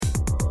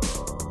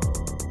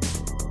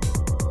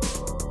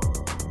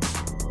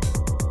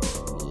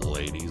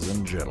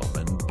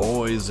gentlemen,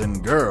 boys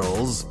and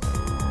girls,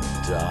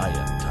 Dying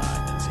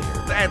Time is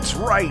here. That's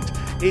right,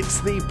 it's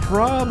the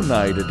prom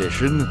night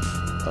edition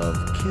of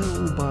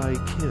Kill by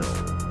Kill.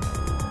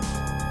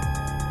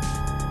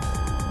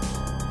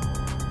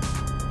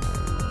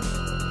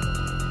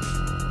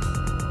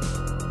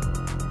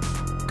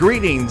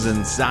 Greetings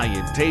and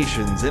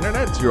salutations,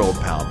 Internet. It's your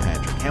old pal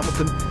Patrick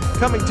Hamilton,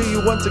 coming to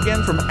you once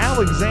again from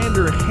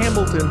Alexander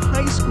Hamilton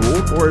High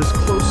School, or as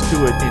close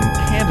to it in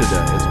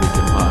Canada as we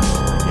can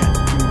possibly get.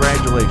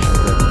 Congratulations,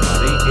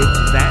 everybody.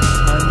 It's that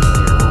time of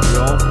year where we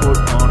all put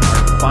on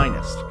our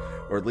finest,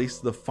 or at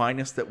least the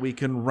finest that we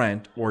can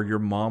rent or your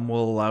mom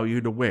will allow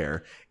you to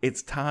wear.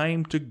 It's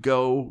time to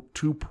go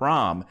to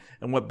prom.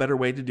 And what better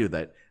way to do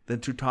that than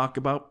to talk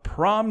about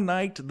Prom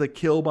Night the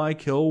Kill by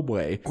Kill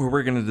way, where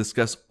we're going to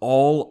discuss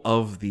all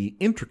of the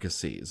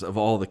intricacies of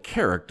all the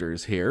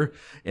characters here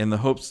in the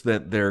hopes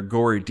that their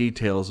gory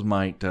details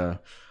might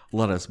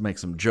let us make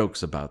some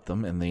jokes about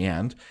them in the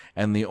end.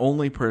 And the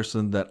only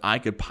person that I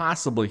could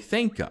possibly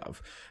think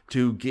of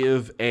to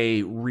give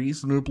a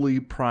reasonably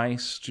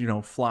priced,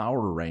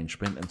 flower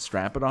arrangement and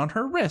strap it on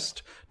her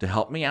wrist to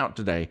help me out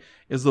today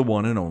is the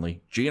one and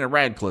only Gina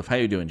Radcliffe. How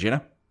you doing,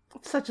 Gina?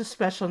 It's such a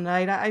special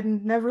night. I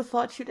never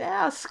thought you'd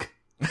ask.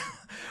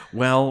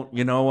 Well,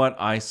 you know what?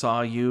 I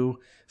saw you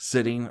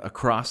sitting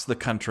across the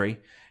country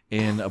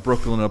in a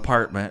Brooklyn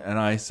apartment, and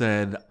I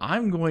said,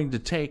 I'm going to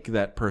take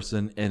that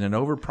person in an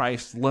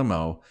overpriced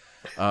limo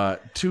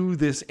to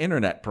this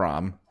internet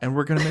prom, and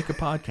we're going to make a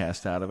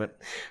podcast out of it.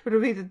 It'll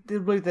be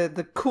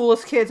the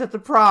coolest kids at the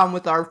prom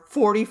with our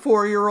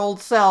 44-year-old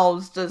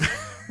selves just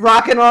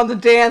rocking on the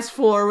dance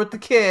floor with the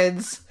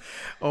kids.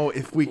 Oh,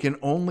 if we can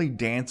only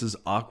dance as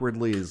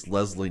awkwardly as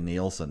Leslie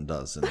Nielsen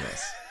does in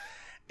this.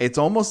 It's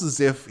almost as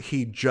if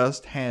he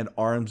just had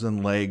arms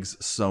and legs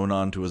sewn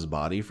onto his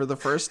body for the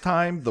first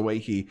time, the way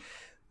he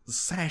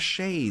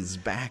sashays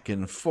back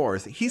and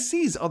forth. He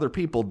sees other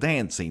people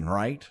dancing,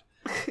 right?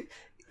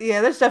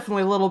 Yeah, there's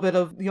definitely a little bit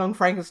of young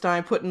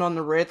Frankenstein putting on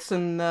the Ritz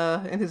in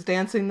his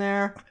dancing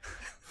there.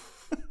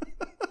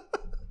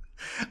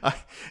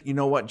 You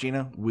know what,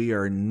 Gina? We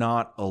are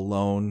not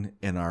alone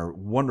in our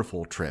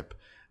wonderful trip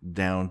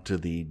down to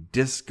the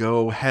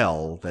disco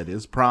hell that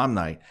is prom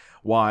night.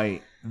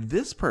 Why,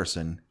 this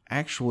person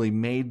actually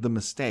made the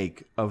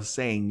mistake of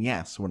saying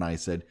yes when I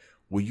said,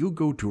 will you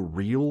go to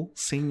real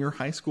senior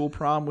high school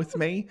prom with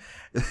me?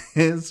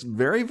 It's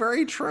very,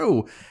 very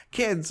true.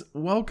 Kids,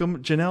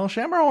 welcome Janelle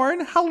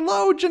Shammerhorn.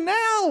 Hello,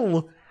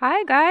 Janelle.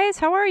 Hi, guys.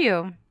 How are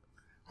you?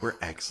 We're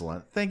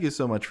excellent. Thank you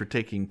so much for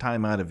taking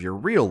time out of your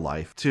real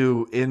life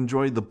to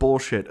enjoy the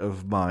bullshit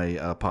of my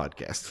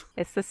podcast.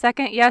 It's the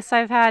second yes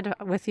I've had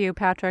with you,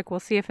 Patrick. We'll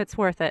see if it's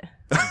worth it.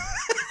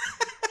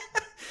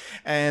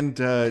 And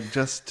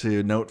just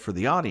to note for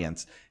the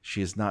audience,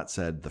 she has not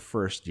said the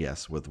first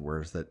yes with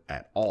worth it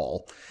at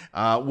all.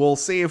 We'll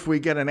see if we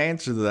get an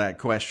answer to that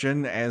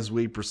question as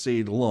we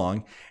proceed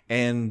along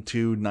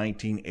into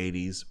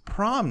 1980s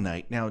prom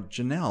night. Now,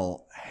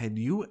 Janelle, had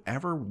you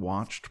ever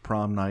watched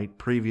Prom Night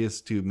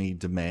previous to me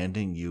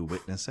demanding you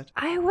witness it?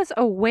 I was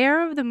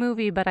aware of the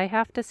movie, but I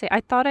have to say,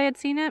 I thought I had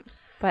seen it,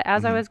 but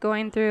as I was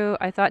going through,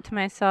 I thought to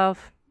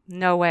myself,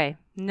 no way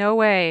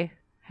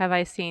have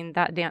I seen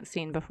that dance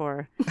scene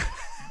before.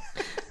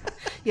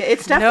 Yeah,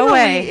 it's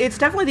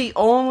definitely the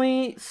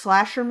only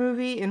slasher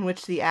movie in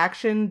which the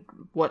action,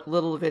 what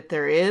little of it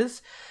there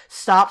is,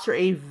 stops for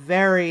a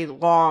very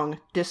long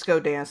disco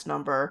dance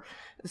number.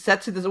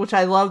 Set to this, which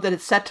I love that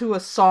it's set to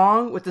a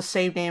song with the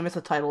same name as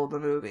the title of the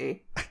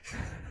movie.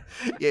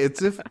 Yeah,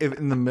 it's if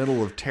in the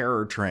middle of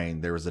Terror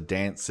Train there was a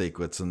dance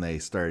sequence and they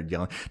started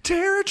yelling,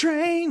 "Terror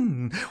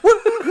Train!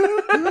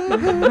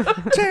 Woo-hoo-hoo!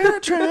 Terror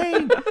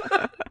Train!"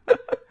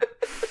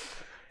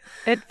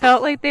 It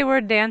felt like they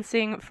were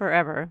dancing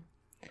forever.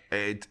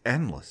 It's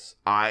endless.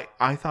 I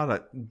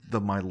thought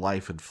my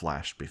life had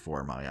flashed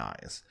before my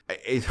eyes.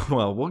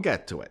 Well, we'll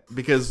get to it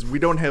because we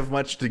don't have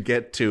much to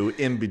get to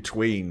in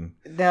between.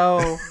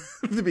 No.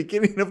 The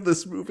beginning of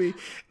this movie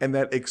and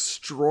that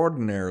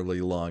extraordinarily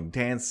long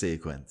dance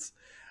sequence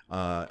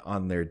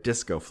on their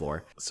disco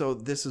floor. So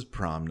this is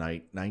Prom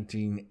Night,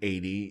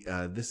 1980.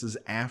 This is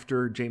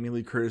after Jamie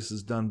Lee Curtis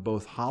has done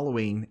both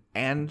Halloween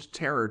and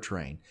Terror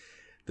Train.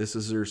 This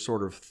is her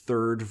sort of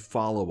third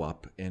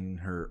follow-up in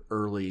her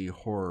early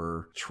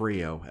horror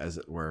trio, as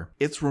it were.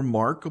 It's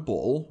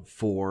remarkable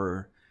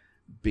for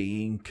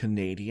being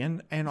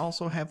Canadian and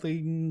also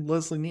having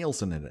Leslie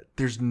Nielsen in it.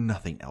 There's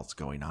nothing else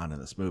going on in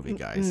this movie,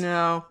 guys.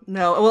 No.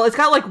 Well, it's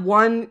got like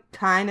one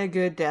kind of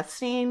good death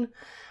scene,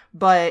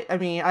 but I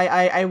mean,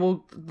 I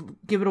will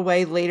give it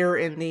away later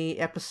in the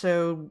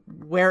episode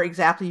where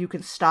exactly you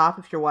can stop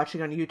if you're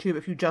watching on YouTube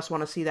if you just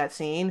want to see that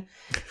scene,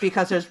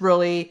 because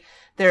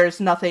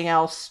there's nothing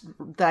else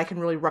that I can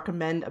really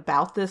recommend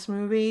about this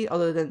movie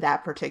other than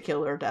that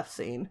particular death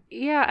scene.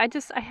 Yeah,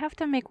 I have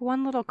to make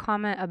one little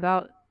comment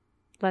about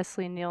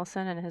Leslie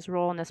Nielsen and his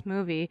role in this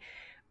movie,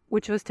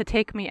 which was to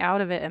take me out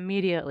of it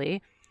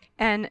immediately.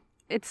 And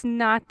it's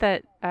not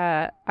that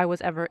I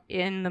was ever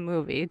in the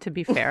movie, to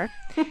be fair,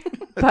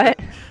 but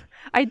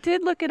I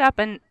did look it up,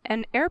 and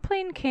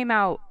Airplane came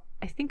out,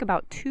 I think,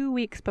 about 2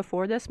 weeks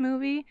before this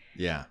movie.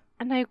 Yeah.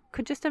 And I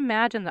could just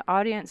imagine the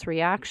audience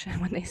reaction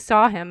when they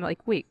saw him.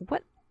 Like, wait,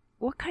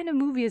 what kind of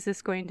movie is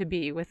this going to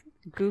be with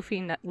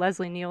goofy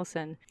Leslie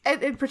Nielsen?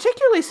 And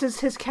particularly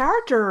since his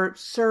character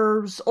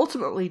serves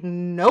ultimately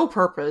no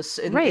purpose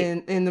in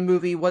the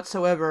movie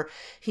whatsoever.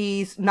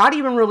 He's not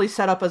even really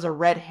set up as a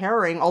red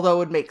herring, although it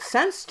would make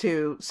sense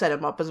to set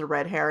him up as a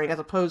red herring as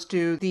opposed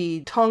to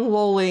the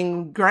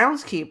tongue-lolling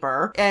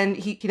groundskeeper. And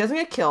he doesn't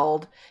get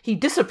killed. He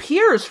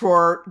disappears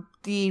for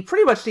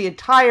pretty much the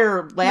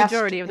entire last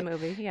majority of the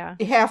movie, yeah,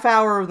 half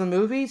hour of the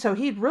movie. So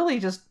he really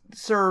just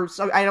serves.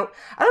 I don't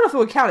know if it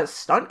would count as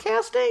stunt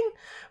casting,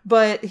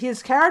 but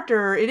his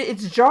character,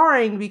 it's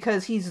jarring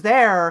because he's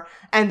there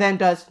and then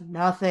does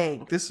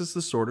nothing. This is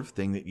the sort of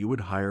thing that you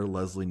would hire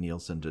Leslie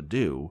Nielsen to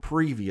do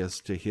previous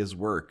to his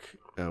work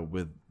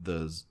with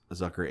the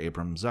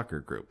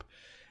Zucker group.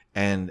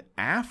 And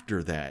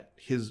after that,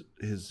 his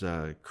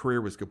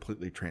career was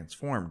completely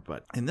transformed.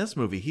 But in this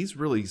movie, he's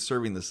really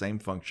serving the same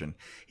function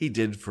he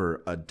did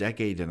for a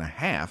decade and a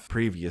half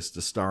previous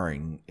to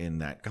starring in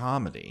that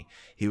comedy.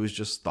 He was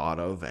just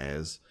thought of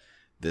as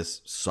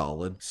this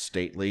solid,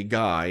 stately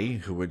guy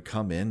who would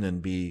come in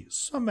and be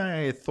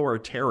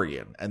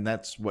semi-authoritarian. And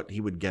that's what he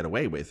would get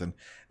away with. And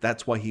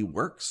that's why he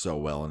works so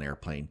well in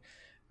Airplane.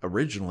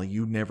 Originally,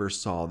 you never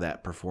saw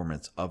that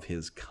performance of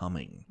his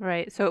coming.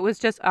 Right. So it was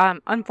just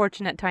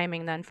unfortunate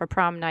timing then for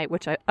Prom Night,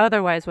 which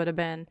otherwise would have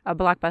been a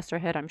blockbuster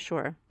hit, I'm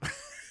sure.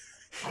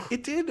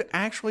 It did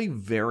actually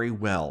very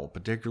well,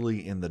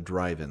 particularly in the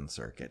drive-in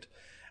circuit.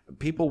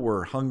 People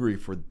were hungry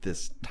for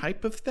this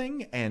type of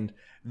thing, and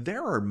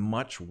there are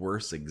much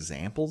worse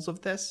examples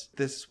of this.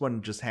 This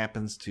one just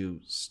happens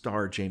to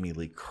star Jamie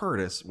Lee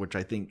Curtis, which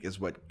I think is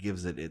what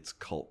gives it its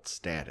cult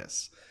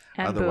status.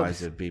 And otherwise,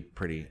 boobs. it'd be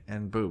pretty...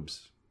 And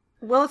boobs.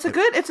 Well, it's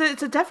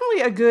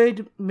definitely a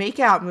good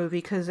makeout movie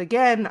because,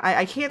 again,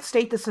 I can't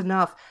state this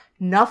enough.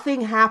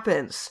 Nothing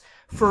happens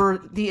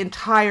for the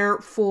entire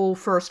full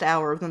first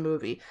hour of the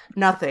movie.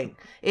 Nothing.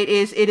 It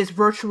is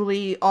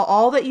virtually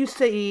all that you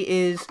see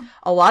is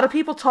a lot of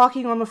people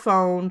talking on the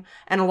phone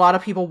and a lot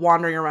of people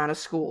wandering around a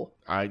school.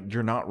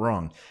 You're not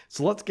wrong.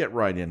 So let's get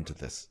right into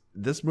this.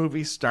 This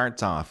movie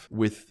starts off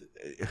with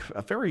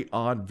a very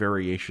odd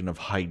variation of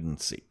hide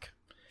and seek.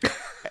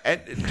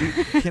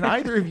 Can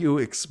either of you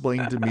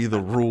explain to me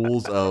the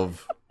rules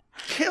of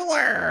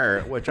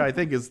Killer, which I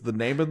think is the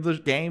name of the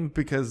game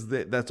because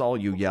that's all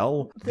you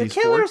yell? The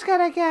killer's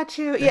gonna get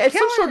you. Yeah, it's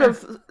some sort of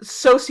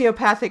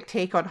sociopathic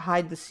take on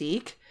hide and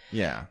seek.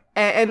 Yeah.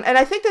 And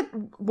I think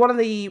that one of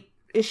the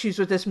issues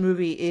with this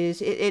movie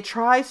is it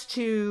tries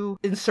to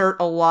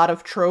insert a lot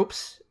of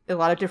tropes, a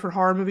lot of different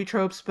horror movie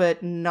tropes,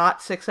 but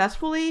not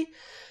successfully.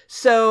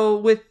 So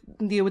with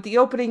the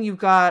opening, you've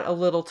got a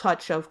little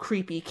touch of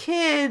creepy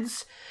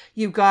kids.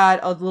 You've got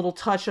a little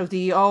touch of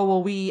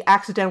we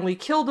accidentally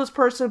killed this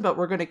person, but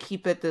we're going to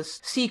keep it this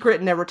secret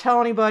and never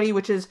tell anybody,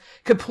 which is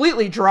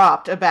completely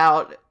dropped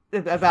about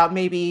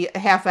maybe a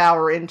half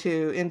hour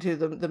into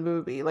the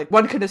movie. Like,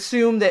 one could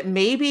assume that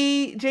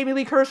maybe Jamie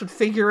Lee Curtis would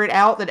figure it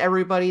out that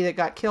everybody that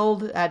got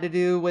killed had to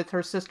do with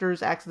her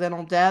sister's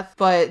accidental death.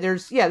 But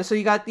so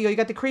you got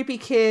the creepy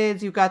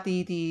kids, you've got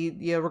the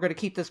we're going to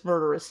keep this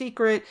murder a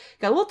secret.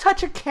 Got a little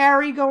touch of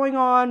Carrie going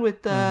on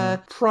with the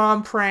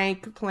prom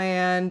prank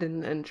planned,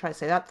 and try to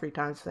say that 3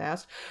 times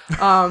fast.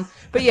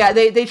 But yeah,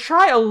 they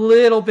try a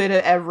little bit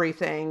of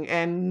everything,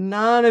 and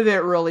none of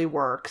it really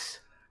works.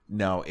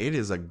 No, it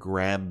is a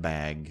grab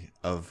bag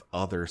of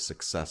other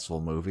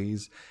successful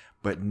movies,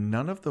 but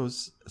none of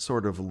those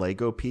sort of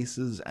Lego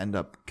pieces end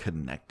up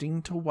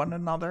connecting to one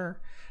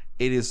another.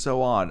 It is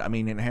so odd. I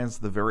mean, it has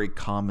the very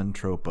common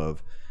trope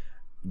of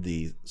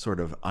the sort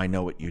of I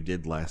know what you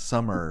did last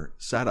summer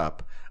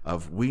setup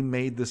of we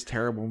made this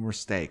terrible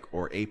mistake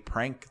or a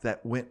prank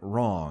that went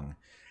wrong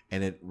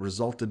and it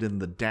resulted in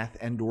the death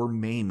and or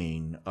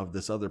maiming of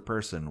this other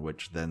person,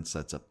 which then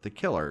sets up the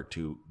killer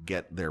to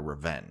get their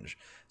revenge.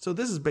 So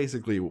this is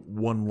basically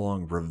one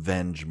long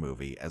revenge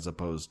movie as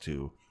opposed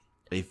to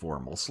a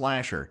formal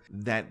slasher.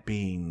 That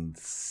being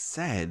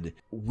said,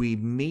 we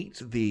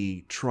meet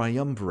the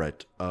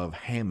triumvirate of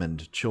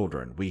Hammond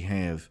children. We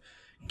have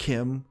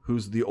Kim,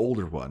 who's the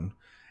older one,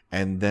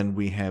 and then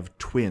we have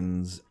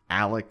twins,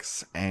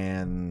 Alex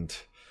and...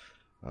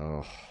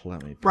 Oh,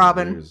 let me...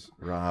 Robin.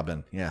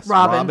 Robin, yes.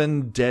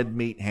 Robin Dead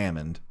Meat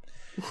Hammond.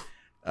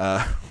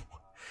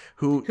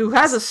 Who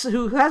has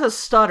a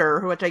stutter,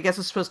 which I guess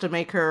is supposed to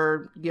make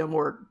her,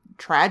 more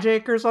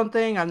tragic or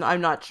something.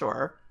 I'm not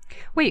sure.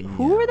 Wait,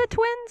 who were the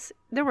twins?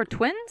 There were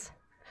twins?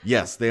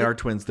 Yes, they are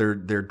twins. They're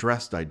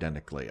dressed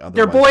identically.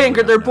 They're boy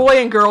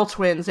and girl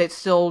twins. They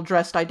still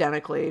dressed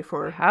identically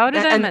for. How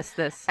did I miss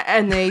this?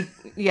 And the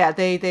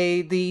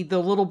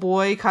little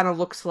boy kind of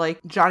looks like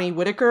Johnny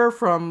Whitaker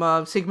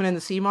from Sigmund and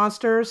the Sea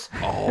Monsters.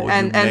 Oh,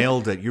 you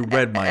nailed it! You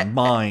read my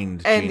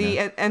mind. And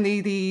Gina.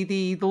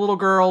 the little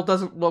girl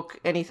doesn't look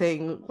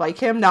anything like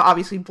him. Now,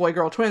 obviously, boy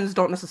girl twins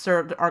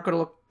aren't going to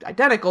look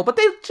identical, but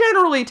they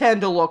generally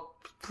tend to look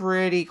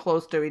pretty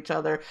close to each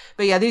other.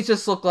 But yeah, these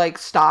just look like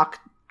stock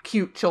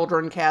cute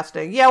children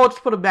casting. Yeah, we'll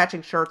just put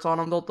matching shirts on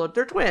them.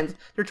 They're twins.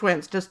 They're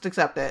twins. Just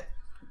accept it.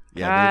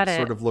 Yeah, they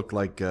sort of look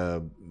like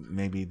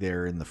maybe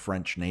they're in the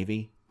French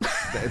Navy.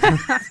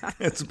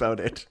 That's about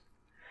it.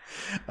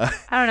 I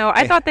don't know.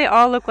 I thought they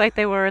all looked like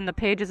they were in the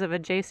pages of a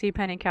J.C.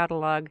 Penney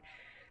catalog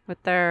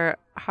with their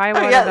high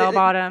water bell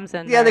bottoms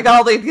and they got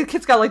all the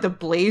kids got like the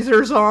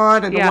blazers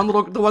on, and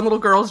the one little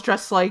girl's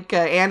dressed like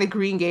Anne of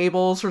Green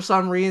Gables for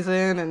some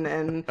reason,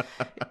 and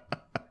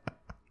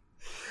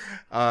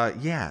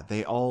yeah,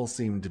 they all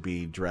seem to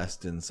be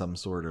dressed in some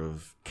sort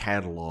of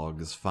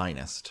catalog's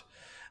finest,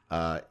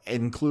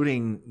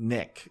 including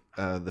Nick,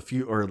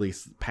 or at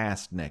least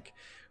past Nick,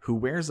 who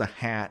wears a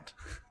hat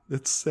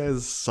that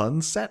says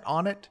sunset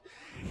on it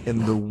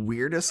in the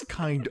weirdest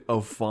kind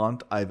of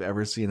font I've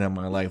ever seen in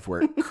my life,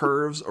 where it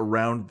curves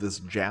around this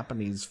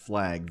Japanese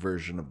flag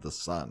version of the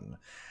sun.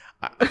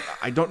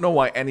 I don't know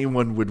why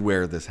anyone would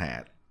wear this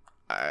hat.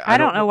 I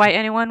don't know why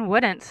anyone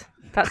wouldn't.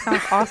 That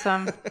sounds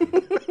awesome.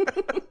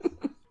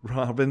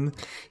 Robin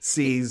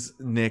sees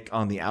Nick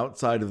on the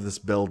outside of this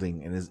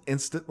building and is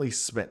instantly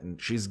smitten.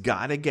 She's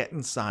got to get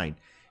inside.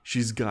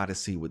 She's got to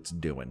see what's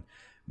doing.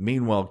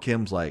 Meanwhile,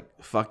 Kim's like,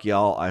 fuck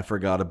y'all, I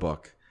forgot a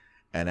book.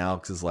 And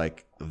Alex is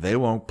like, they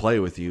won't play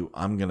with you.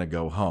 I'm going to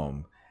go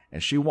home.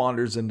 And she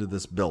wanders into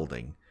this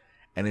building.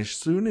 And as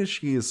soon as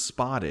she is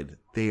spotted,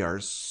 they are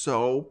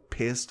so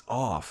pissed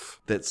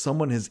off that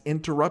someone has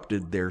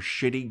interrupted their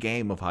shitty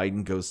game of hide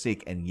and go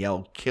seek and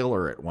yell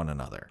killer at one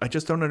another. I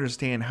just don't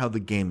understand how the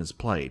game is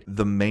played.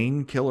 The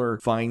main killer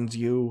finds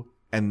you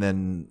and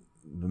then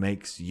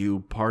makes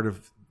you part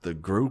of the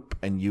group,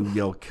 and you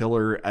yell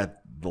killer at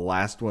the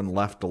last one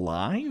left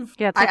alive?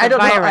 Yeah, it's like I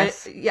don't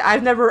virus. know.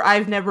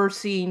 I've never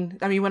seen.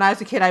 I mean, when I was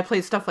a kid, I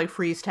played stuff like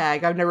freeze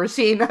tag. I've never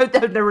seen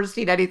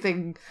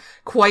anything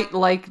quite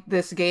like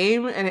this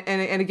game.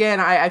 And again,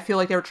 I feel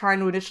like they were trying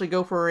to initially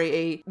go for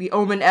the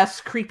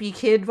Omen-esque creepy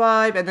kid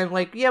vibe, and then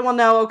like, yeah, well,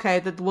 no,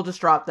 okay, we'll just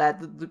drop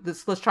that.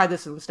 Let's try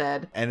this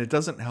instead. And it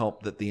doesn't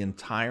help that the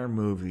entire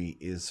movie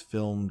is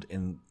filmed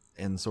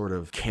in sort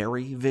of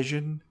Carrie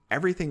vision.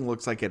 Everything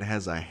looks like it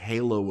has a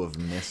halo of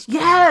mist.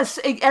 Yes,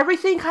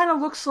 everything kind of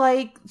looks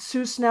like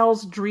Sue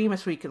Snell's dream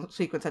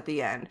sequence at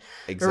the end.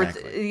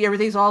 Exactly.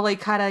 Everything's all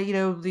like kind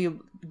of, the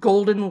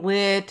golden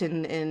lit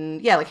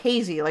and yeah, like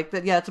hazy. Like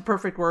that. Yeah, it's a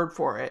perfect word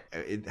for it.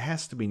 It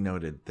has to be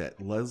noted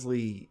that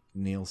Leslie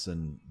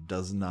Nielsen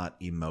does not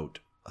emote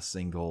a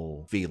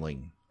single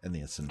feeling in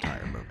this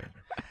entire movie.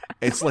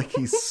 It's like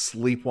he's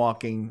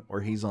sleepwalking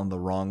or he's on the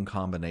wrong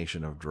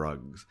combination of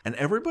drugs. And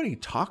everybody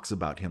talks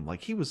about him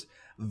like he was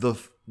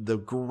the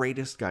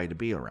greatest guy to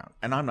be around.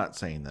 And I'm not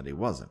saying that he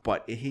wasn't,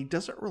 but he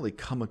doesn't really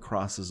come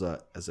across as a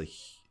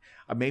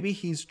maybe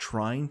he's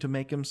trying to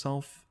make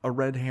himself a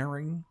red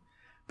herring,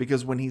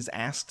 because when he's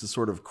asked to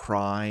sort of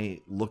cry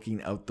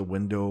looking out the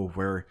window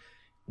where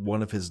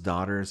one of his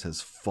daughters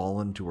has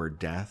fallen to her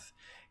death,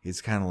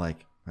 he's kind of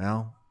like,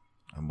 well,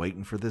 I'm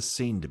waiting for this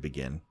scene to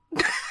begin.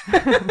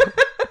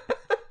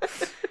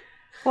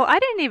 Well, I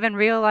didn't even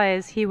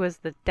realize he was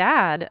the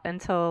dad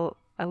until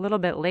a little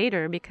bit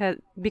later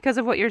because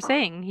of what you're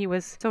saying. He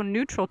was so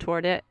neutral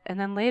toward it, and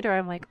then later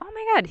I'm like, oh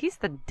my god, he's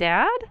the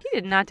dad? He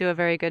did not do a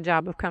very good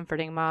job of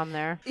comforting mom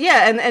there.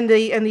 Yeah, and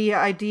the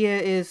idea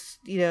is,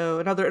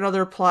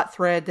 another plot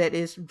thread that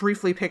is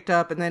briefly picked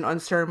up and then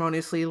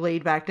unceremoniously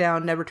laid back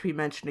down, never to be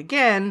mentioned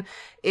again,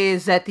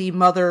 is that the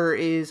mother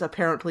is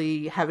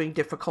apparently having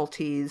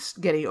difficulties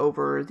getting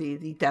over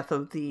the death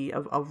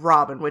of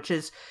Robin, which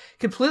is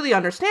completely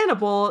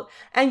understandable.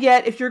 And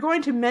yet, if you're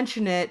going to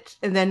mention it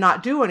and then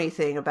not do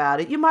anything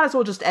about it, you might as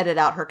well just edit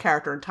out her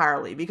character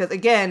entirely, because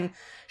again,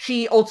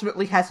 she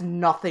ultimately has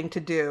nothing to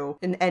do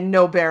and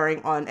no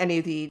bearing on any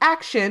of the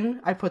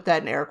action, I put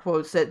that in air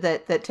quotes,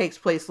 that takes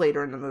place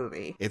later in the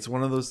movie. It's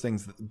one of those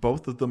things that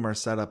both of them are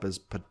set up as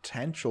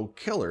potential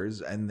killers,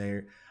 and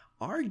they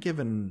are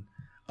given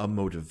a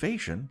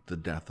motivation, the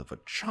death of a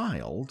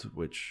child,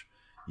 which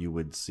you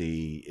would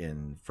see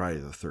in Friday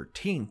the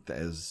 13th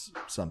as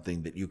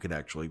something that you could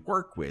actually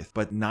work with.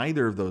 But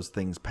neither of those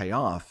things pay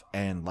off.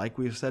 And like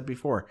we've said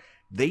before,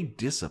 they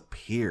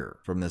disappear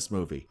from this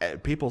movie.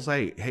 People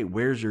say, hey,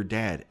 where's your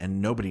dad?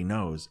 And nobody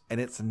knows. And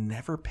it's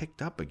never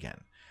picked up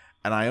again.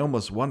 And I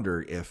almost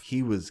wonder if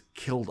he was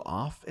killed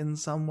off in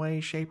some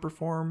way, shape, or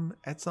form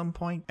at some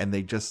point. And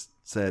they just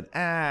said,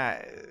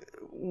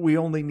 we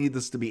only need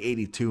this to be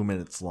 82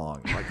 minutes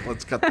long. Like,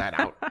 let's cut that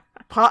out.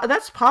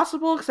 That's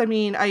possible, because I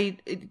mean,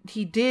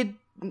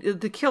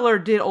 the killer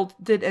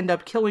did end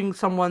up killing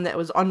someone that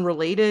was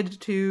unrelated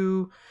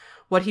to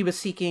what he was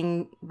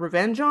seeking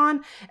revenge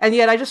on, and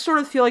yet I just sort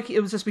of feel like it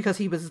was just because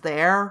he was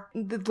there.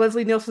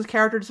 Leslie Nielsen's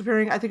character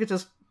disappearing, I think it's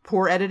just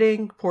poor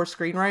editing, poor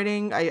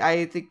screenwriting.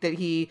 I think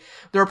that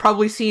there are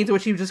probably scenes in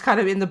which he was just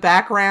kind of in the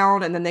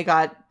background and then they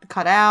got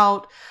cut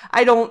out.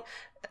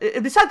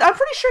 Besides, I'm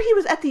pretty sure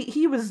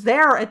he was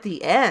there at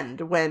the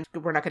end when,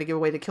 we're not going to give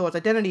away the killer's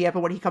identity yet, but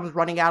when he comes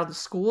running out of the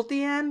school at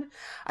the end,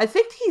 I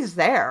think he's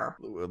there.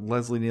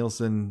 Leslie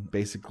Nielsen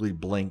basically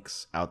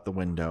blinks out the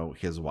window.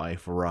 His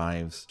wife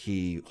arrives.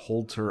 He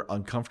holds her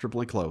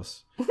uncomfortably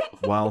close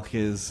while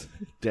his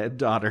dead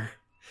daughter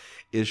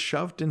is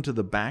shoved into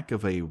the back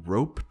of a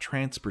rope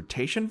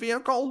transportation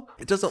vehicle.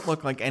 It doesn't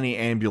look like any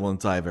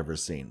ambulance I've ever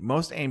seen.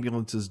 Most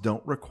ambulances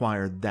don't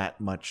require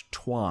that much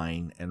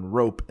twine and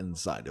rope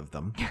inside of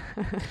them.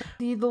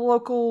 The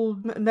local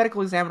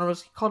medical examiner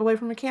was called away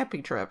from a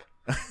camping trip.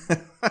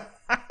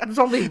 There's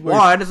only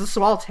one. It's a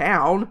small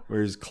town.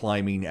 Where he's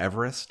climbing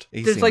Everest.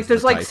 There's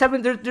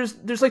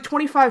like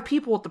 25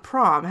 people at the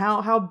prom.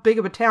 How big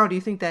of a town do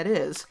you think that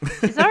is?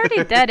 He's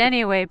already dead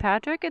anyway,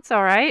 Patrick. It's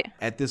all right.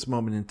 At this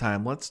moment in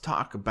time, let's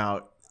talk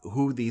about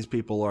who these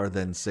people are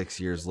then 6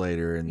 years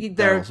later, and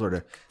that'll sort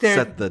of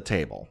set the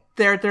table.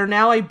 They're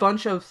now a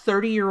bunch of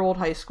 30-year-old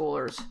high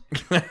schoolers.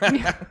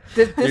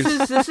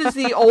 This is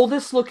the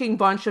oldest looking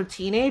bunch of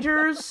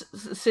teenagers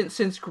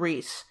since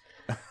Grease.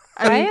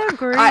 I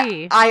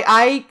agree.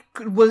 I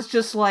was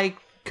just like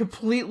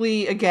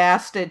completely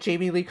aghast at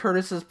Jamie Lee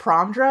Curtis's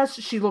prom dress.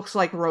 She looks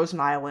like Rose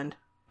Nyland.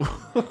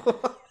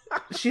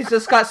 She's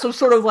just got some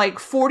sort of like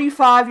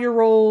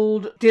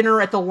 45-year-old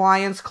dinner at the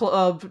Lions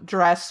Club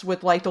dress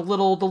with like the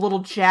little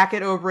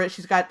jacket over it.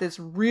 She's got this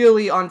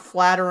really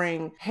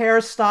unflattering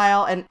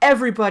hairstyle, and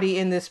everybody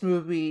in this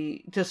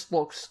movie just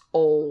looks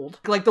old.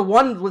 Like the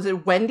one, was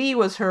it Wendy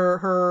was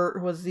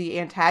was the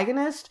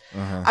antagonist?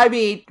 Uh-huh. I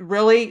mean,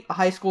 really, a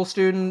high school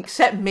student,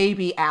 except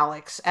maybe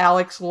Alex.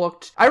 Alex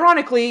looked,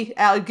 ironically,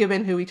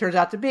 given who he turns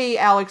out to be,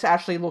 Alex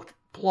actually looked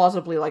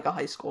plausibly like a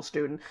high school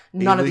student.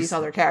 None of these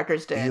other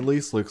characters did. He at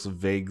least looks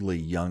vaguely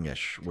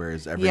youngish,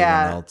 whereas everyone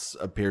else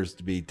appears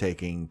to be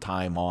taking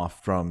time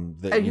off from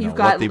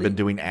what they've been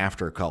doing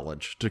after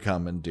college to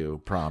come and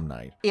do prom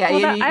night. Yeah,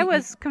 well, I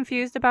was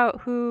confused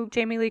about who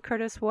Jamie Lee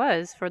Curtis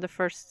was for the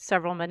first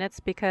several minutes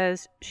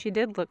because she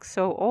did look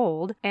so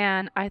old,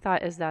 and I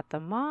thought, is that the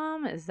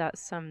mom? Is that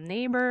some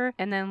neighbor?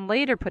 And then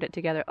later put it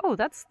together. Oh,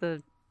 that's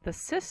the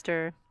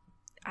sister.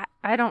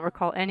 I don't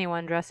recall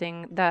anyone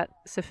dressing that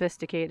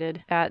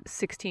sophisticated at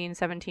 16,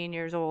 17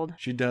 years old.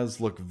 She does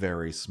look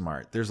very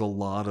smart. There's a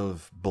lot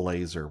of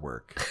blazer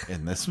work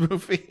in this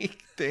movie.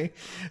 They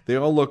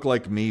all look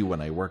like me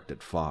when I worked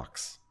at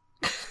Fox.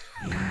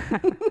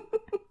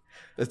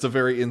 It's a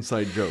very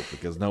inside joke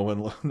because no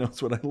one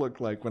knows what I look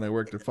like when I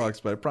worked at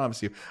Fox, but I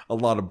promise you, a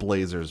lot of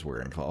blazers were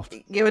involved.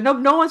 Yeah, but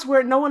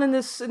no one in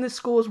this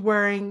school is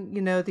wearing,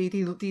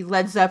 the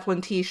Led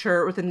Zeppelin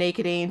T-shirt with a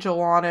naked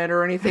angel on it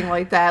or anything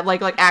like that,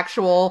 like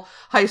actual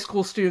high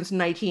school students in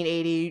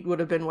 1980 would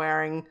have been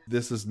wearing.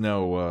 This is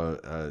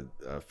no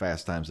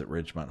Fast Times at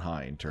Ridgemont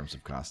High in terms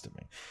of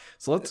costuming.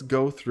 So let's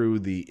go through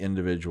the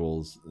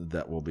individuals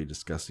that we'll be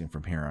discussing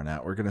from here on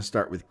out. We're going to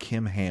start with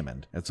Kim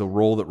Hammond. It's a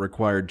role that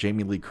required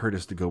Jamie Lee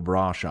Curtis to go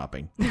bra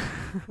shopping.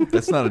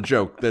 That's not a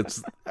joke.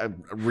 That's a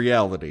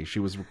reality. She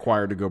was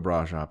required to go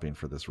bra shopping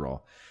for this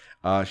role.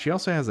 She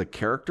also has a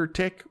character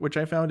tick, which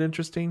I found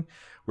interesting,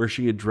 where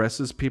she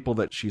addresses people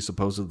that she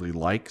supposedly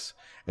likes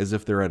as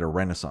if they're at a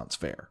Renaissance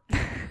fair.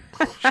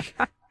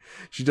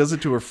 She does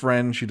it to her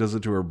friend. She does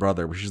it to her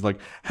brother. Where she's like,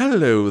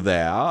 "Hello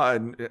there,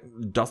 and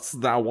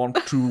dost thou want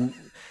to?" And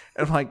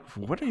I'm like,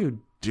 "What are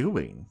you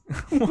doing?"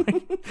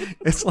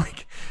 It's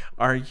like,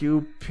 are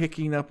you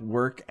picking up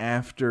work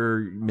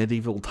after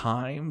medieval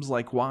times?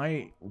 Like,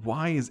 why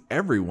is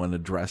everyone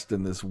addressed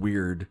in this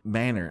weird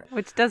manner?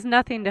 Which does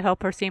nothing to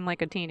help her seem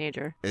like a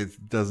teenager.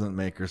 It doesn't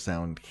make her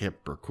sound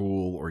hip or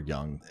cool or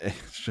young.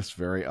 It's just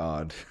very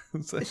odd.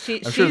 I'm sure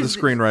the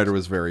screenwriter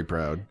was very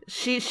proud.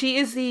 She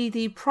is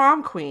the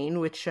prom queen,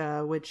 which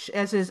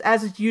as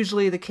is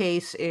usually the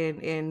case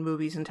in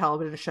movies and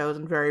television shows,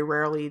 and very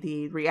rarely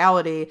the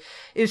reality,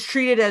 is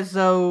treated as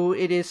though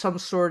it is some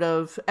sort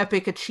of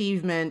epic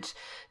achievement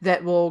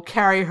that will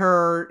carry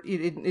her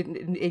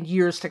in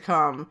years to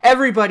come.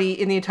 Everybody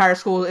in the entire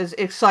school is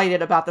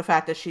excited about the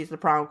fact that she's the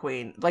prom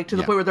queen, like to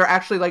the point where they're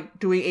actually like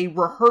doing a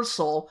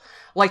rehearsal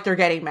like they're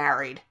getting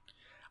married.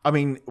 I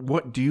mean,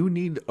 what do you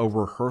need a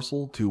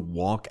rehearsal to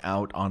walk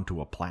out onto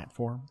a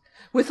platform?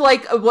 With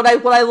like what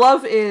I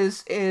love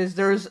is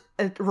there's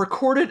a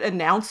recorded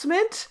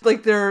announcement,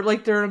 like they're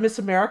in a Miss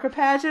America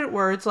pageant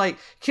where it's like,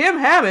 Kim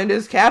Hammond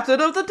is captain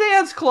of the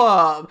dance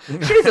club.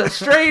 She's a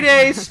straight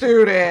A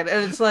student,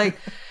 and it's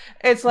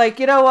like,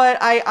 you know what,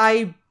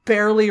 I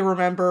barely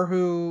remember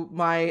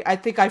I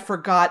think I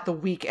forgot the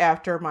week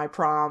after my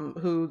prom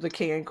who the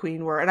king and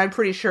queen were, and I'm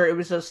pretty sure it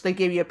was just they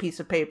gave you a piece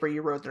of paper,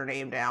 you wrote their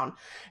name down.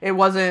 It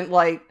wasn't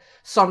like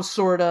some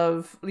sort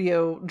of,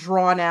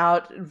 drawn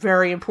out,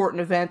 very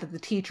important event that the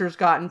teachers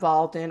got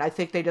involved in. I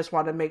think they just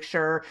wanted to make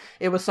sure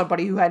it was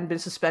somebody who hadn't been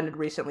suspended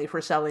recently for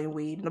selling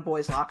weed in a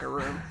boys' locker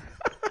room.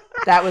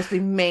 That was the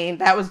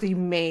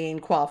main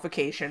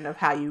qualification of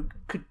how you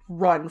could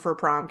run for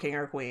prom king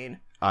or queen.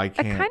 It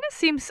kind of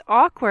seems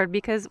awkward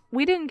because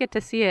we didn't get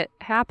to see it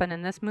happen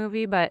in this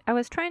movie, but I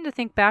was trying to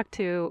think back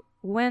to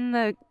when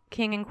the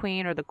king and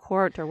queen or the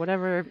court or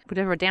whatever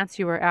dance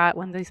you were at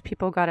when these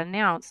people got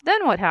announced.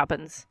 Then what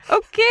happens?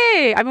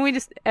 Okay. I mean,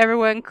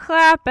 everyone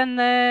clap and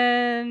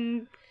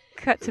then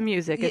cut to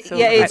music. It's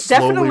yeah, it's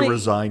slowly definitely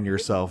resign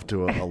yourself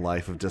to a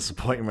life of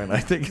disappointment, I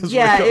think is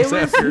yeah, what it comes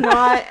was after.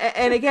 not.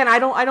 And again, I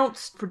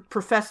don't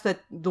profess that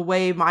the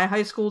way my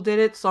high school did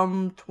it,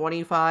 some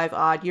 25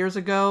 odd years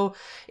ago,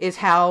 is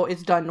how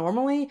it's done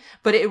normally.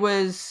 But it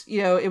was,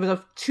 it was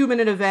a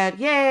 2-minute event.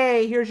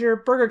 Yay! Here's your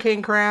Burger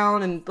King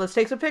crown, and let's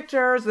take some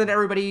pictures. And then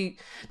everybody.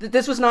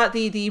 This was not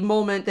the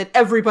moment that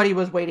everybody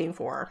was waiting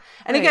for.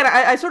 And Right. again,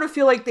 I sort of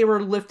feel like they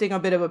were lifting a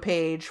bit of a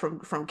page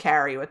from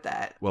Carrie with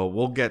that. Well,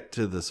 we'll get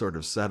to the sort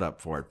of setup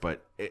for it,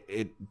 but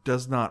it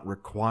does not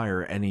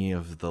require any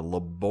of the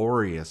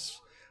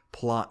laborious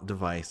plot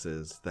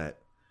devices that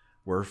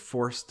we're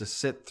forced to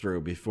sit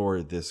through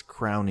before this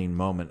crowning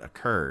moment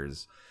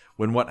occurs,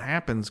 when what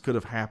happens could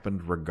have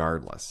happened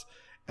regardless.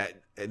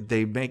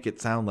 They make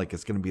it sound like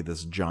it's going to be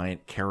this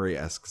giant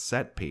Carrie-esque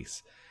set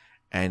piece,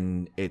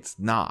 and it's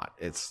not.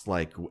 It's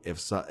like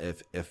if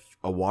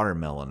a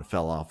watermelon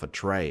fell off a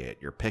tray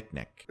at your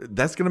picnic.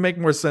 That's going to make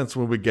more sense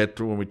when we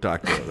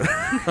talk about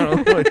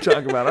it. When we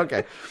talk about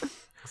okay.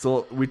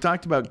 So we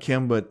talked about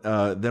Kim, but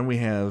then we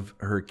have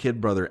her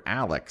kid brother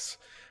Alex,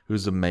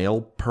 who's a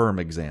male perm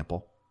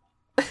example,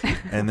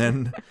 and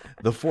then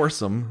the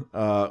foursome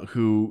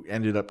who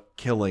ended up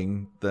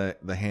killing the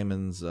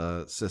Hammonds'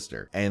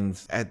 sister.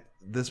 And at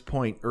this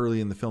point early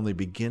in the film, they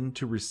begin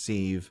to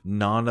receive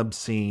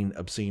non-obscene,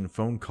 obscene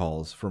phone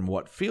calls from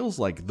what feels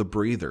like the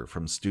breather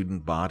from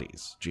Student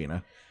Bodies.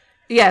 Gina.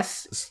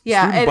 Yes,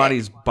 yeah. Student and-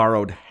 Bodies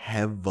borrowed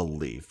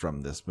heavily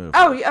from this movie.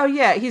 Oh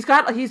yeah, he's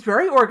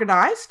very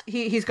organized.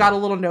 He's got a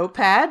little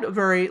notepad,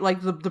 very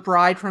like the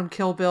bride from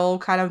Kill Bill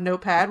kind of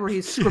notepad, where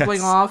he's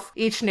scribbling Yes. off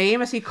each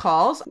name as he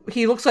calls.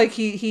 He looks like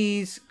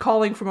he's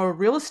calling from a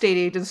real estate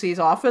agency's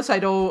office. I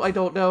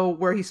don't know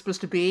where he's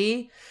supposed to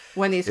be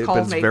when these But calls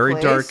it's make very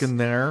place. dark in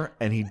there,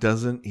 and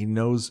he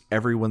knows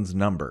everyone's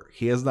number.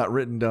 He has not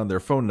written down their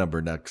phone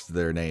number next to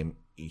their name.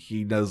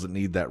 He doesn't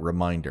need that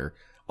reminder.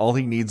 All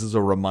he needs is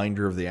a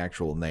reminder of the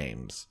actual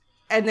names.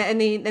 And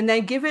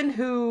then given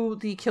who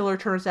the killer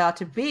turns out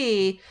to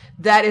be,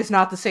 that is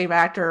not the same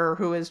actor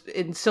who is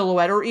in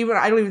Silhouette, or even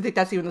I don't even think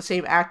that's even the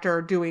same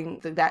actor doing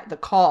the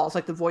calls,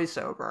 like the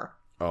voiceover.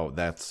 Oh,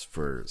 that's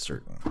for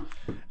certain.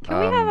 Can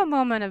we have a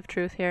moment of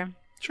truth here?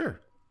 Sure.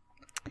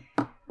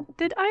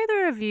 Did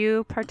either of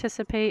you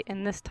participate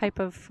in this type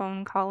of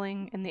phone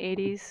calling in the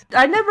 80s?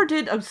 I never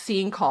did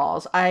obscene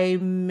calls. I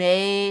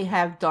may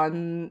have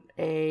done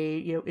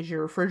is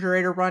your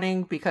refrigerator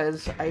running?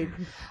 Because I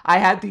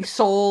had the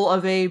soul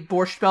of a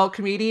Borscht Belt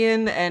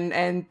comedian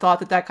and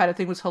thought that kind of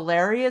thing was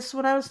hilarious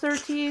when I was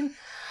 13.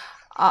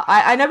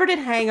 I never did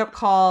hang up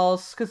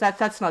calls because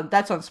that's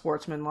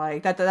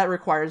unsportsmanlike. That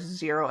requires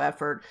zero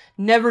effort.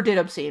 Never did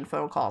obscene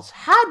phone calls.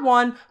 Had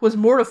one, was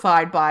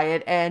mortified by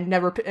it, and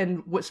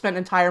spent an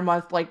entire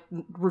month like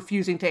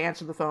refusing to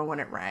answer the phone when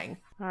it rang.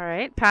 All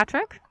right,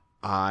 Patrick?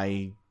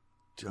 I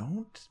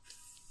don't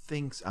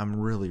think I'm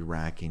really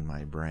racking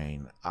my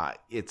brain.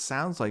 It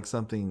sounds like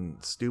something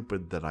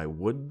stupid that I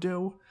would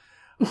do,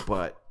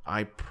 but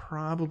I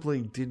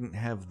probably didn't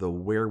have the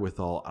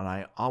wherewithal, and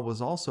I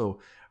was also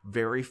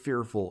very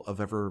fearful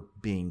of ever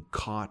being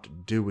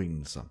caught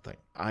doing something.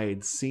 I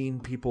had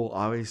seen people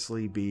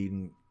obviously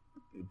been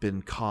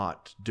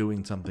caught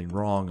doing something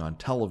wrong on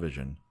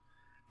television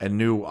and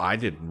knew I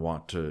didn't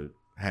want to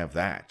have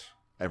that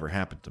ever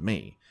happen to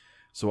me.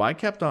 So I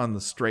kept on the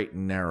straight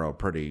and narrow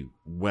pretty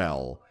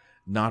well,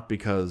 not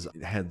because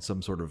it had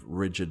some sort of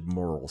rigid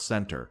moral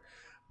center,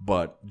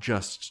 but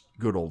just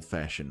good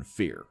old-fashioned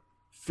fear.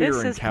 Fear This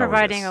and is cowardice.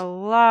 providing a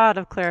lot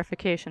of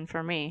clarification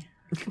for me.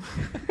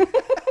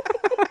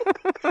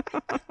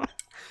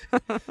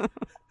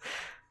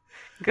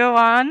 Go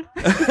on.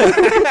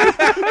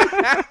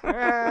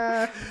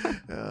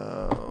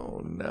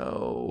 Oh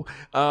no.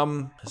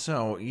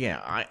 So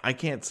yeah, I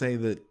can't say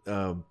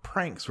that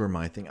pranks were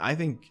my thing. I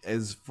think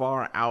as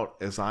far out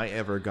as I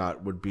ever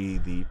got would be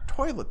the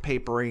toilet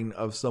papering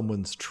of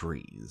someone's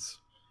trees.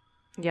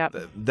 Yep.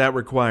 That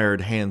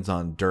required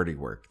hands-on dirty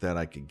work that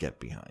I could get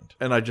behind.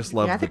 And I just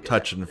love Yeah, I the think-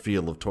 touch and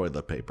feel of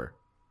toilet paper.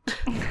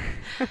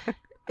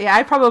 Yeah,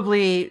 I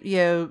probably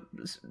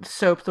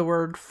soaped the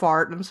word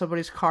fart in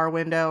somebody's car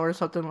window or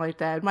something like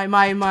that. My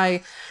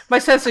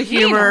sense of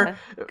humor,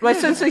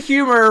 was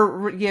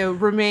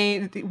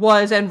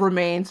and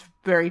remains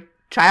very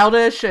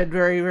childish and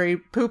very, very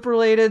poop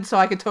related. So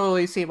I could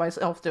totally see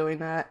myself doing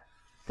that.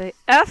 The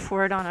F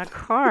word on a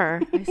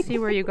car. I see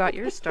where you got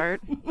your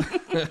start.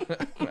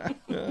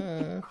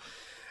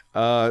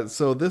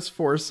 So this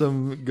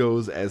foursome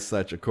goes as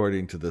such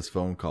according to this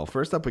phone call.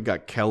 First up, we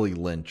got Kelly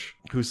Lynch,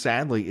 who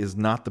sadly is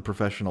not the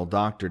professional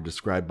doctor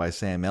described by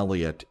Sam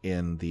Elliott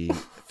in the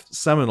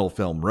seminal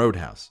film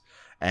Roadhouse,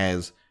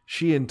 as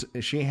she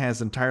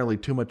has entirely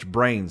too much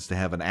brains to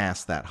have an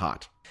ass that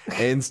hot.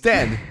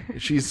 Instead,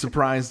 she's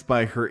surprised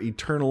by her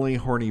eternally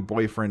horny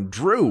boyfriend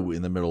Drew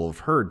in the middle of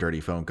her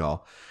dirty phone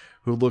call,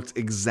 who looks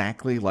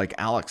exactly like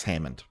Alex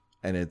Hammond.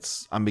 And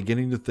I'm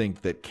beginning to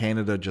think that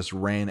Canada just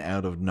ran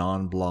out of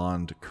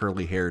non-blonde,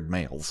 curly-haired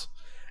males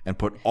and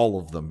put all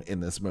of them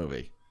in this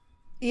movie.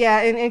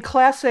 Yeah, in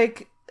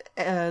classic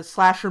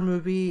slasher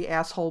movie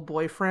asshole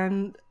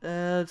boyfriend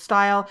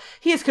style.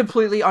 He is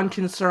completely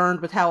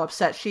unconcerned with how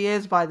upset she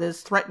is by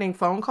this threatening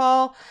phone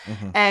call,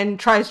 and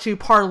tries to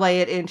parlay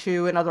it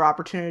into another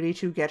opportunity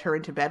to get her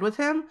into bed with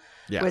him.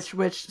 Yes.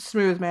 Which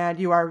smooth man,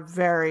 you are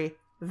very,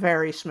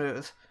 very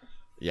smooth.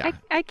 Yeah.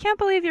 I can't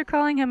believe you're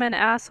calling him an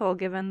asshole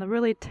given the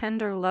really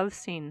tender love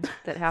scene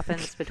that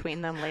happens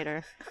between them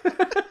later.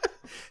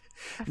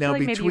 I feel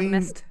like maybe you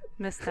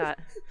missed that.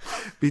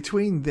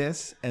 Between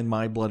this and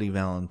My Bloody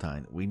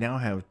Valentine, we now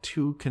have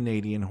 2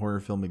 Canadian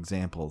horror film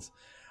examples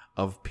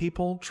of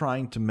people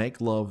trying to make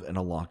love in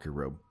a locker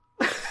room.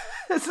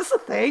 Is this a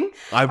thing?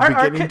 I'm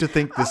beginning to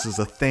think this is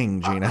a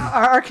thing, Gina.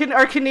 Our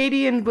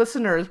Canadian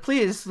listeners,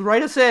 please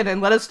write us in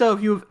and let us know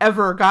if you've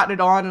ever gotten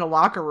it on in a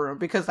locker room,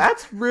 because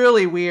that's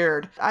really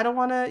weird. I don't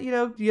want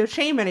to,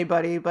 shame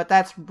anybody, but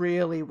that's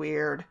really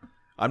weird.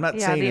 I'm not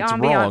saying it's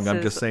wrong.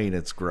 I'm just saying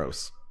it's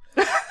gross.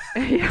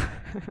 Yeah.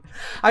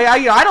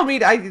 I don't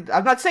mean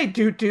I'm not saying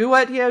do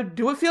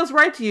what feels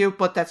right to you,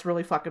 but that's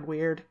really fucking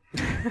weird.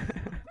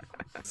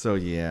 So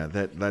yeah,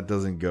 that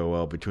doesn't go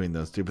well between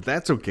those two, but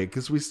that's okay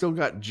because we still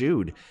got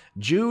Jude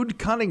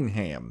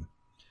Cunningham.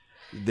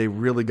 They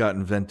really got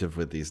inventive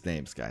with these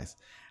names, guys.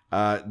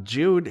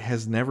 Jude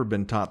has never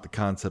been taught the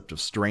concept of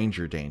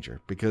stranger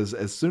danger, because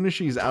as soon as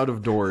she's out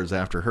of doors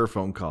after her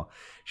phone call,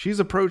 she's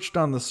approached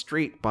on the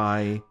street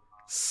by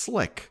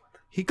Slick.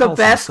 He calls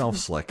himself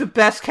Slick. The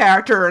best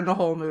character in the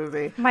whole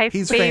movie.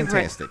 He's favorite,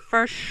 fantastic.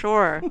 For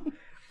sure.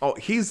 Oh,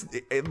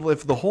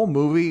 if the whole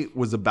movie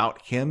was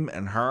about him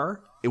and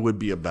her, it would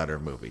be a better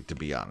movie, to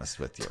be honest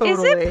with you.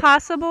 Totally. Is it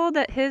possible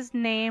that his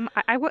name,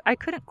 I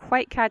couldn't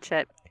quite catch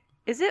it.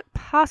 Is it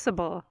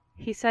possible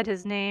he said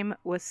his name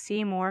was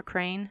Seymour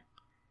Crane?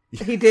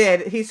 He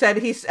did. He said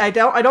I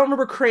don't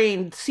remember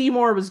Crane.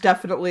 Seymour was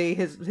definitely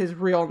his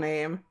real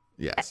name.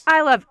 Yes.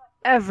 I love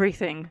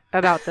everything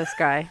about this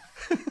guy.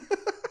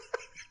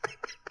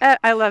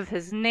 I love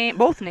his name,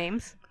 both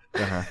names.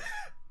 Uh-huh.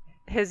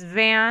 His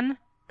van,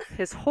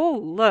 his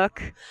whole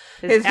look,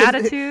 his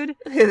attitude,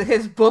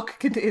 his book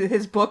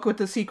with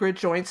the secret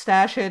joint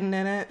stash hidden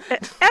in it.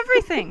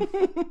 Everything.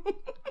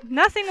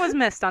 Nothing was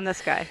missed on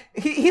this guy.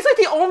 He's like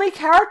the only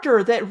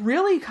character that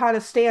really kind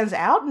of stands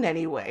out in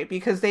any way,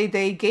 because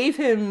they gave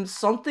him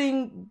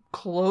something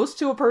close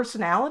to a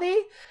personality,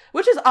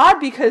 which is odd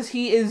because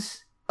he is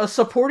a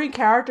supporting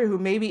character who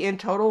maybe in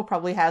total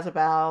probably has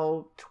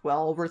about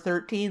 12 or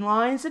 13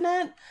 lines in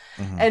it.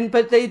 Mm-hmm.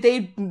 But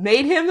they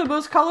made him the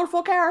most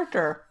colorful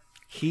character.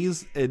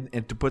 He's,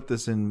 and to put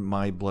this in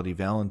My Bloody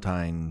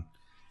Valentine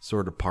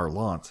sort of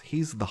parlance,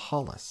 he's the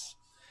Hollis.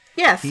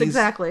 Yes,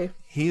 exactly.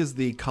 He is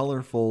the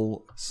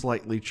colorful,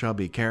 slightly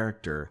chubby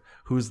character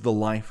who's the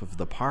life of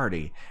the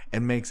party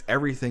and makes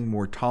everything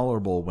more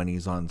tolerable when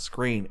he's on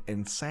screen.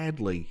 And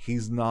sadly,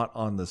 he's not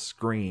on the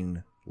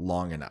screen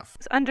long enough.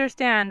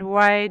 Understand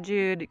why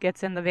Jude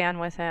gets in the van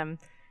with him,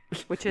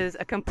 which is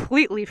a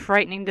completely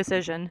frightening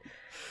decision.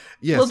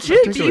 Yes, well,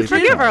 Jude, you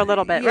forgive her a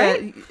little bit,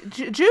 right?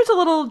 Jude's a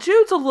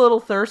little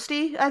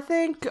thirsty, I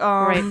think.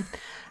 Right.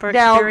 For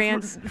now,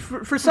 experience.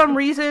 For some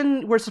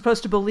reason, we're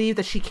supposed to believe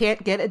that she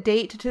can't get a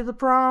date to the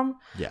prom.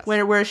 Yes.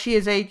 Where she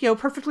is a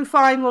perfectly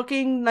fine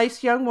looking,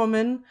 nice young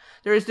woman.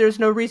 There's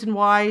no reason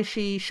why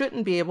she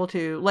shouldn't be able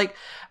to. Like,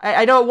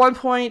 I know at one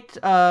point,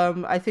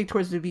 I think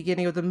towards the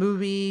beginning of the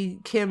movie,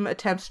 Kim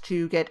attempts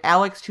to get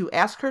Alex to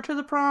ask her to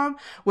the prom,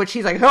 which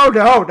he's like, oh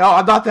no,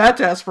 I'm not that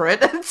desperate.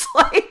 It's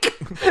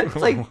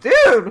like,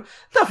 dude,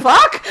 the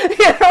fuck?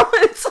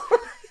 It's like,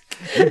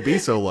 you'd be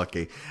so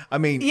lucky. I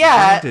mean,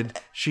 granted,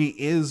 she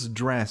is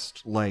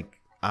dressed like,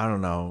 I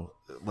don't know,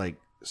 like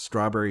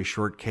Strawberry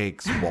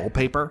Shortcake's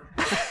wallpaper.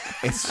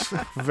 It's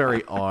a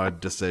very odd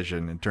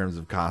decision in terms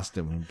of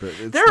costuming, but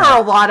there are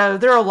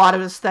a lot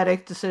of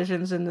aesthetic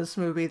decisions in this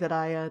movie that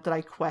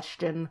I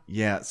question.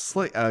 Yeah,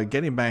 Slick.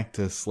 Getting back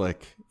to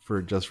Slick for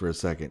a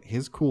second,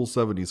 his cool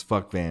 70s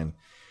fuck van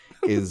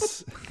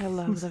is I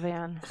love the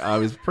van. It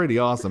was pretty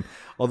awesome.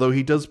 Although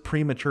he does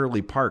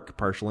prematurely park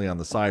partially on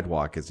the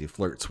sidewalk as he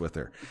flirts with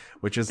her,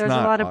 which is There's a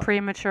lot of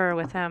premature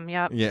with him.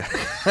 Yep. Yeah.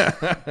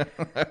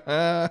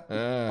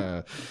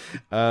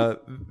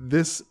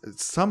 This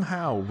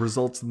somehow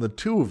results in the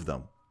two of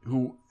them,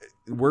 who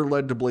we're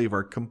led to believe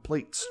are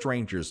complete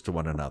strangers to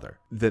one another,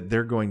 that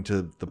they're going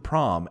to the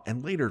prom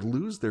and later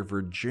lose their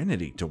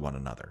virginity to one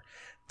another.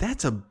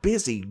 That's a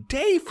busy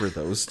day for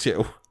those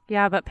two.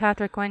 Yeah, but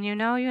Patrick, when you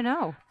know, you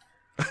know.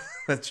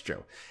 That's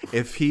true.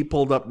 If he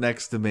pulled up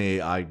next to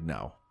me, I'd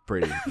know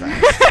pretty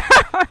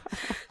fast.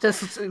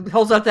 Just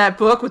holds up that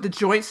book with the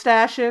joint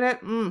stash in it.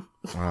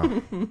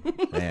 Oh,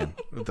 man,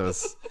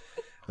 those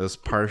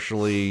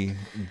partially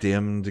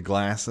dimmed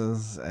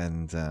glasses,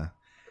 and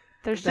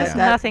there's just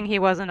nothing he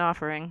wasn't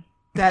offering.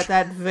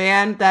 That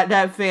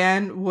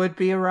van would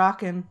be a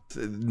rockin'.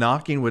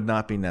 Knocking would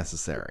not be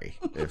necessary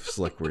if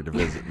Slick were to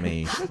visit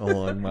me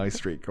along my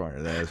street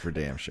corner. That is for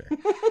damn sure.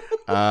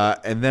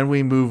 And then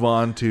we move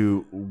on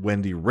to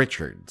Wendy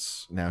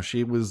Richards. Now,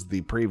 she was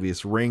the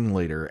previous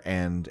ringleader,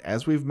 and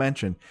as we've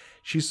mentioned,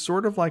 She's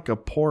sort of like a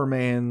poor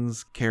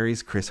man's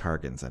Carrie's Chris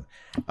Hargensen.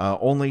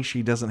 Only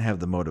she doesn't have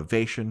the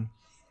motivation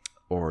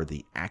or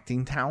the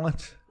acting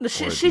talent.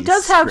 She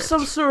does have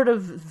some sort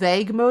of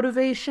vague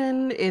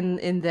motivation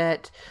in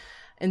that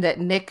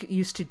Nick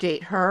used to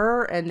date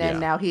her, and then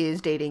now he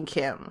is dating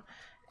Kim.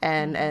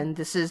 And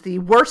this is the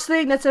worst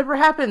thing that's ever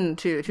happened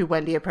to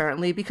Wendy,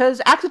 apparently,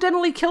 because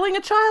accidentally killing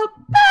a child,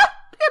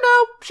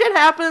 shit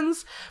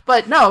happens.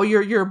 But no,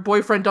 your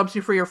boyfriend dumps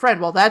you for your friend.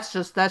 Well, that's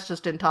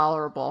just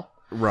intolerable.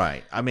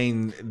 Right. I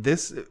mean,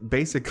 this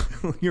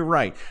basically, you're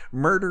right.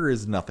 Murder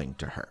is nothing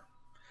to her.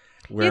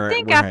 You'd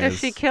think after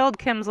she killed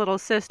Kim's little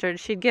sister,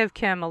 she'd give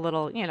Kim a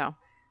little,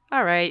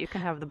 all right, you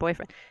can have the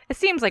boyfriend. It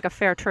seems like a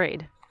fair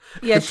trade.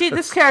 Yeah,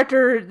 this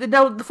character,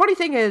 the funny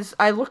thing is,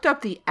 I looked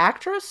up the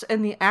actress,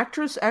 and the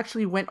actress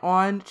actually went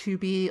on to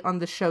be on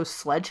the show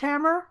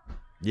Sledgehammer.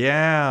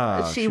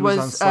 Yeah, she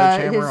was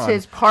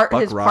his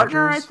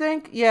partner, I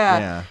think.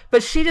 Yeah,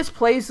 but she just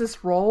plays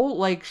this role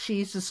like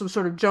she's just some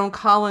sort of Joan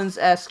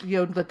Collins-esque,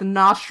 like the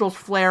nostrils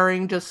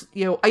flaring, just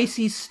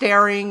icy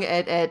staring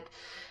at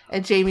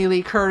Jamie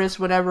Lee Curtis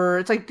whenever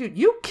it's like, dude,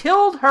 you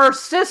killed her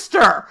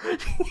sister.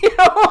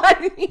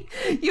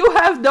 You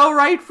have no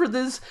right for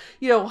this,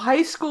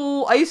 high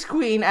school ice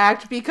queen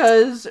act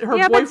because her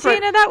boyfriend. But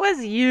Tina, that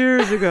was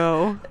years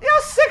ago.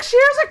 6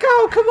 years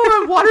ago. Come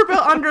on,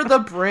 Waterbill under the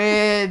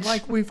bridge.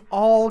 Like, we've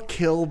all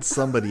killed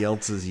somebody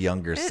else's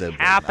younger sibling.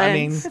 Happens. I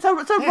mean,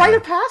 it's a rite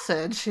of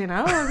passage.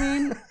 I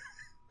mean.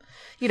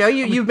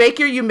 You make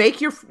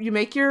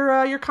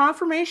your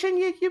confirmation.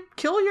 You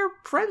kill your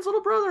friend's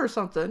little brother or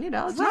something.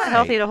 It's not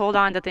healthy to hold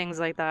on to things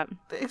like that.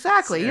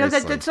 Exactly.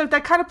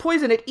 That kind of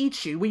poison, it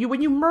eats you.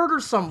 When you murder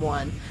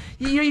someone,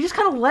 you just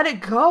kind of let it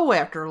go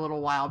after a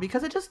little while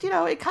because it just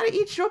it kind of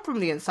eats you up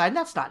from the inside. And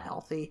that's not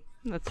healthy.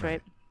 That's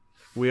right.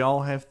 We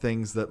all have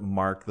things that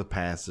mark the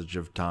passage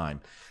of time.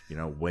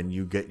 When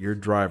you get your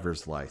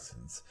driver's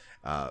license,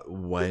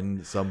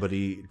 when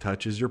somebody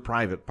touches your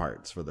private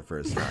parts for the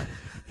first time,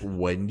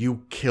 when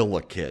you kill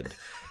a kid.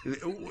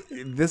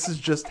 This is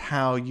just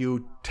how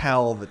you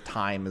tell the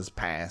time has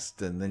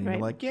passed, and then you're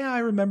like, yeah, I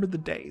remember the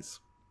days.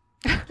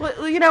 Well,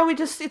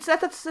 it's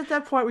at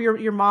that point where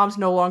your mom's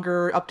no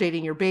longer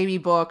updating your baby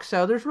book,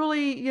 so there's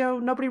really,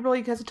 nobody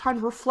really has the time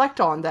to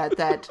reflect on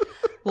that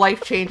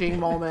life-changing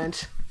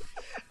moment.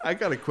 I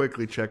gotta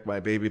quickly check my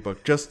baby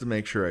book just to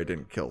make sure I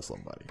didn't kill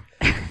somebody.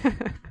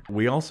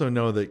 We also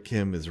know that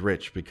Kim is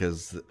rich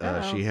because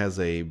she has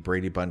a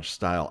Brady Bunch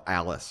style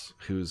Alice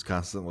who's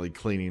constantly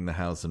cleaning the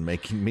house and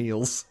making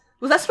meals.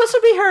 Was that supposed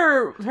to be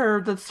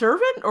the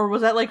servant, or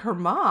was that like her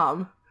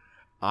mom?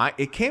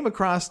 It came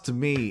across to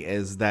me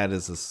as that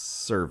as a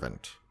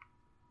servant.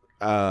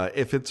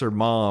 If it's her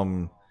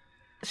mom,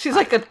 she's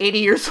like 80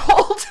 years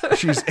old.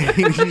 She's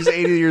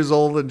 80 years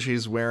old and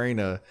she's wearing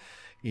a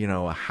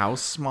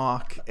house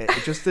smock. It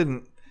just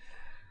didn't,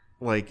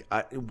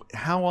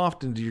 how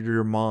often did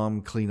your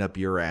mom clean up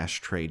your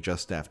ashtray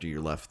just after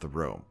you left the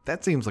room?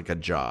 That seems like a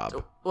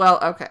job. Well,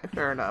 okay,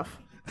 fair enough.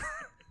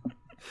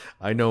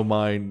 I know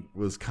mine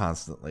was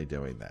constantly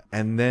doing that.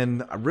 And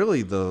then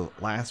really the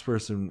last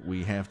person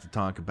we have to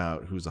talk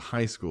about who's a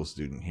high school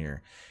student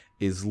here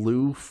is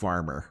Lou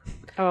Farmer.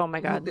 Oh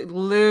my God.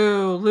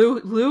 Lou,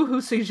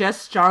 who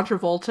suggests John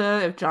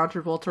Travolta if John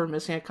Travolta were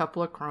missing a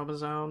couple of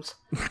chromosomes.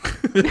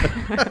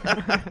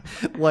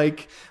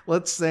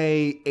 Let's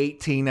say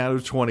 18 out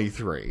of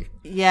 23.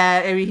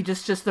 Yeah, I mean, he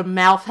just the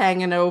mouth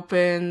hanging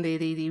open,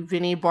 the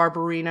Vinnie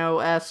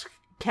Barbarino-esque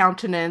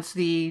countenance,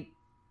 the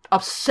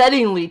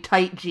upsettingly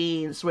tight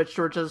jeans, which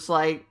were just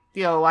like,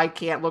 I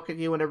can't look at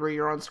you whenever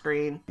you're on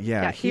screen.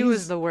 Yeah, he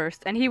was the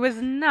worst. And he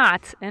was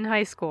not in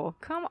high school.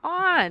 Come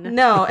on.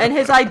 No, and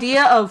his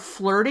idea of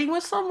flirting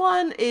with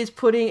someone is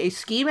putting a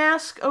ski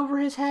mask over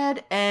his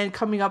head and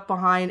coming up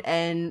behind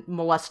and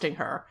molesting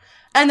her.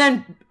 And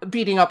then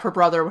beating up her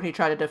brother when he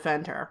tried to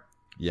defend her.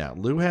 Yeah,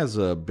 Lou has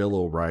a Bill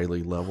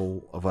O'Reilly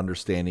level of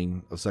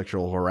understanding of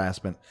sexual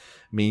harassment,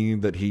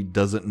 meaning that he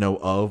doesn't know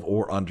of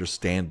or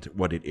understand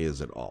what it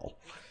is at all.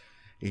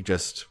 He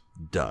just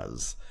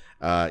does.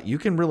 You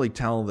can really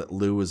tell that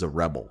Lou is a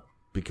rebel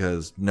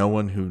because no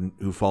one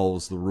who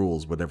follows the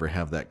rules would ever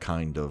have that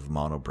kind of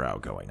monobrow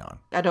going on.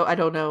 I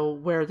don't know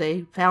where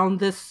they found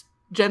this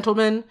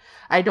gentleman.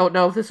 I don't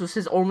know if this was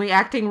his only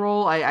acting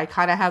role. I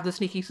kind of have the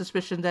sneaky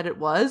suspicion that it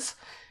was.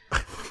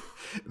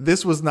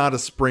 This was not a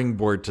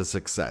springboard to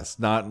success,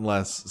 not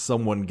unless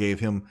someone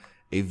gave him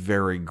a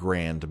very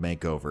grand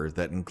makeover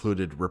that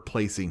included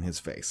replacing his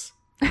face.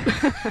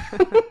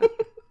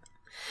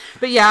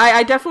 But yeah,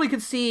 I definitely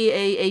could see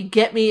a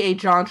get me a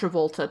John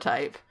Travolta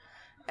type.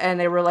 And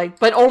they were like,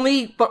 but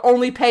only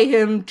pay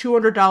him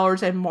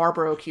 $200 and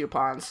Marlboro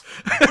coupons.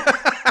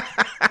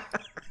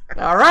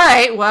 All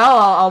right, well,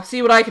 I'll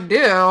see what I can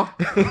do.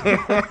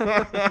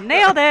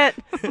 Nailed it.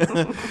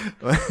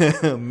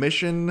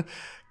 Mission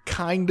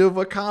kind of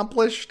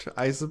accomplished,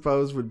 I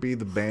suppose, would be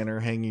the banner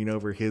hanging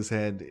over his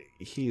head.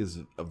 He is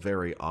a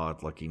very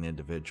odd-looking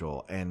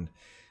individual, and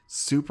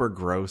super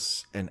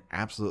gross in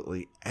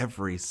absolutely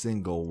every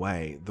single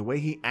way. The way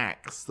he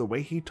acts, the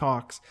way he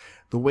talks,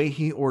 the way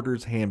he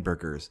orders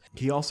hamburgers.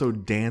 He also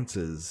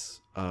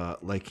dances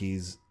like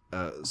he's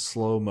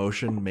slow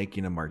motion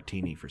making a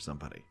martini for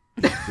somebody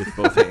with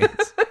both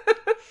hands.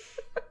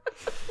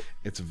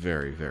 It's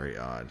very, very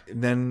odd.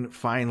 And then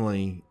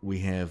finally, we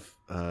have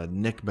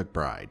Nick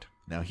McBride.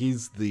 Now,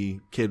 he's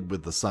the kid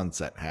with the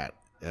sunset hat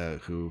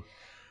who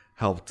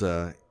helped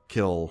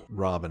kill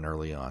Robin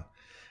early on.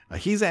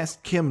 He's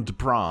asked Kim to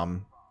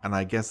prom, and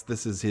I guess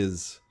this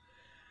is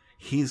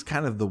he's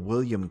kind of the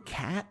William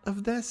Cat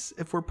of this,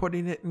 if we're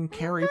putting it in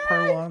Carrie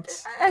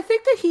parlance. I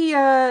think that he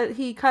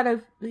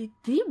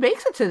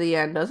makes it to the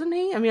end, doesn't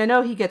he? I mean, I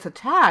know he gets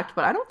attacked,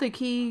 but I don't think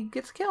he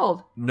gets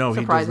killed. No,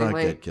 he does not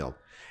get killed.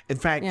 In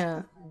fact,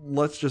 Yeah.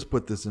 let's just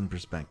put this in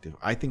perspective.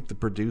 I think the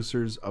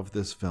producers of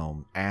this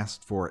film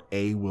asked for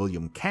a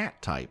William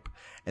Cat type,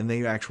 and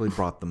they actually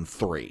brought them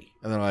 3.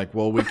 And they're like,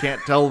 "Well, we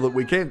can't tell that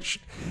we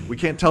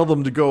can't tell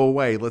them to go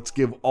away. Let's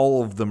give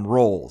all of them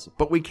roles,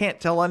 but we can't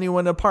tell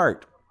anyone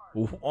apart."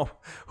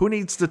 Who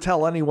needs to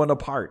tell anyone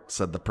apart?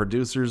 Said the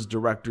producers,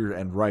 director,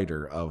 and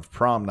writer of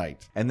Prom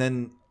Night. And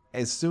then,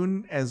 as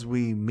soon as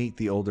we meet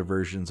the older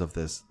versions of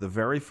this, the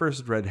very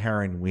first red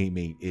herring we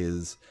meet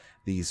is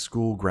the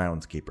school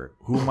groundskeeper,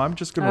 whom I'm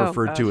just going to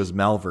refer to as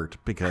Malvert,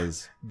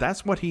 because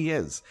that's what he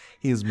is.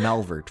 He is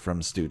Malvert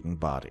from Student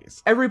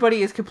Bodies.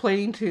 Everybody is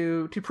complaining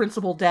to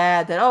Principal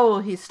Dad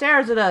that, he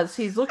stares at us.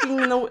 He's looking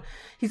at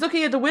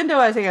the window.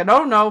 I say,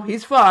 no,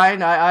 he's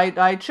fine.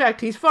 I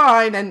checked. He's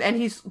fine. And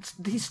he's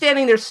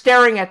standing there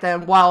staring at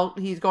them while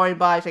he's going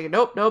by, saying,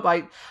 nope.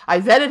 I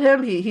vetted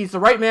him. He's the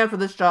right man for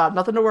this job.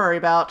 Nothing to worry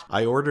about.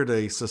 I ordered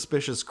a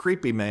suspicious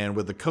creepy man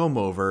with a comb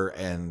over,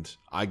 and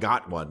I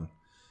got one.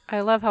 I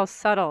love how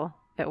subtle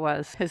it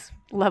was, his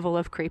level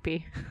of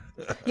creepy.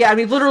 Yeah, I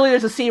mean, literally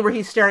there's a scene where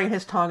he's staring,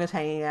 his tongue is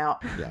hanging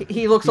out. Yeah.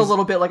 He looks a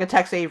little bit like a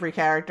Tex Avery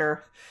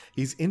character.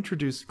 He's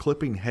introduced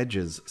clipping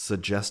hedges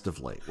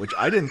suggestively, which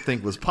I didn't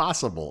think was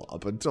possible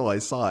up until I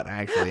saw it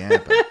actually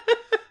happen.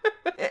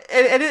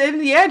 And in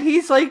the end,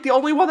 he's like the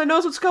only one that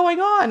knows what's going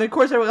on. And of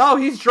course, they're like,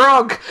 he's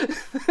drunk.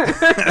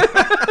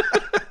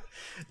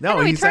 No,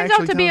 he he's turns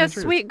actually out to be telling a the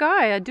truth. sweet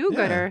guy, a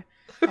do-gooder.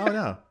 Yeah. Oh,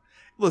 no.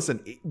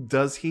 Listen,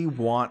 does he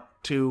want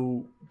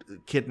to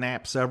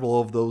kidnap several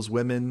of those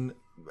women?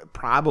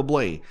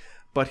 Probably.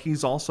 But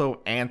he's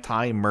also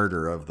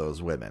anti-murder of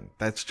those women.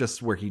 That's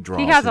just where he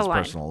draws has his a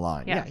line. personal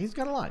line. Yeah. Yeah, he's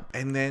got a line.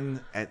 And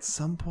then at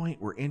some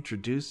point, we're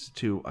introduced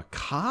to a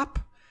cop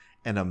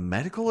and a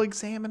medical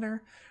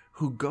examiner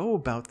who go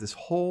about this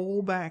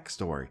whole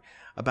backstory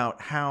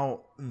about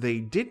how they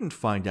didn't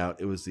find out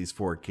it was these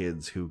 4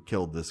 kids who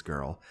killed this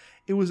girl.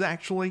 It was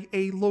actually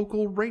a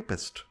local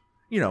rapist.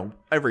 You know,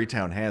 every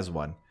town has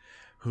one,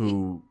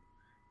 who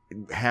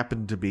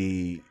happened to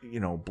be,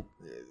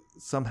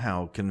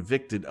 somehow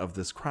convicted of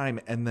this crime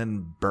and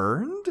then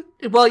burned?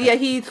 Well, yeah,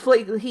 he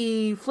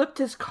flipped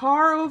his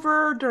car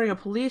over during a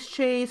police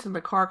chase and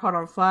the car caught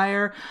on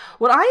fire.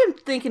 What I am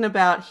thinking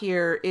about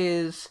here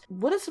is,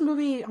 what is the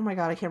movie? Oh my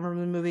god, I can't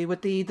remember the movie.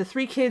 With the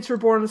 3 kids who were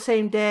born the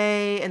same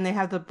day and they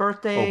have the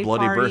birthday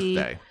Bloody party.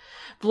 Birthday.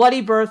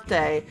 Bloody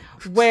Birthday,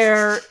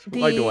 where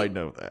Why do I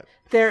know that?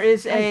 There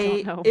is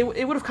I don't know.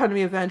 it would have come to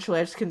me eventually.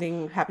 I just couldn't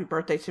think happy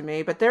birthday to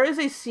me. But there is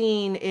a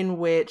scene in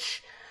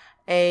which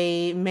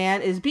a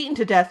man is beaten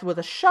to death with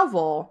a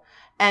shovel,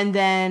 and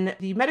then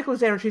the medical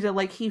examiner treats it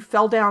like he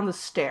fell down the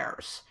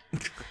stairs.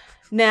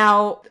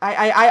 Now,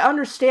 I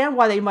understand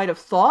why they might have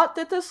thought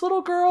that this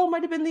little girl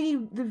might have been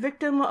the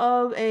victim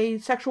of a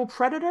sexual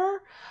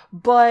predator,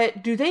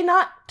 but do they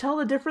not tell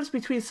the difference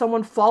between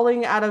someone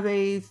falling out of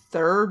a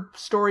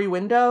 3rd-story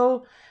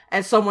window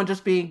and someone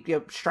just being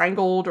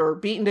strangled or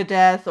beaten to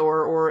death?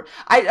 Or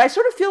I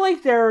sort of feel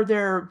like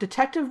their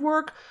detective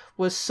work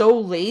was so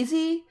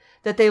lazy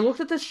that they looked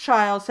at this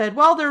child, said,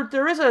 well,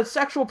 there is a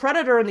sexual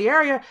predator in the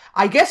area.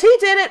 I guess he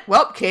did it.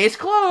 Well, case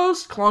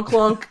closed. Clunk,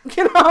 clunk.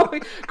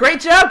 Great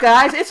job,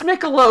 guys. It's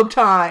Michelob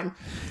time.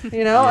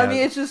 Yeah. I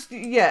mean, it's just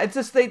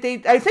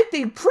they I think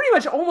they pretty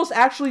much almost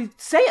actually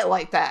say it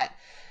like that.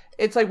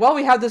 It's like, well,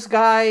 we have this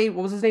guy,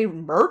 what was his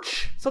name?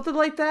 Murch? Something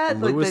like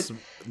that?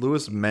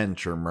 Louis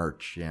Mensch or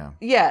Murch, yeah.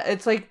 Yeah,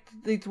 it's like,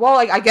 well,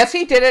 I guess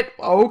he did it.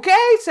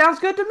 Okay, sounds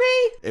good to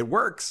me. It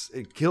works.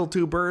 It killed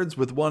 2 birds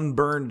with 1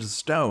 burned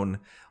stone.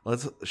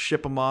 Let's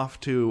ship him off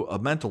to a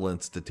mental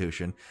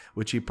institution,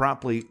 which he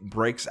promptly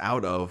breaks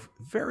out of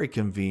very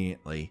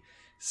conveniently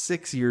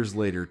 6 years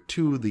later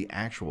to the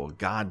actual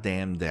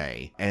goddamn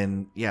day.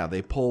 And yeah,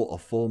 they pull a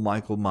full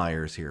Michael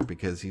Myers here,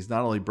 because he's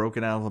not only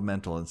broken out of a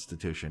mental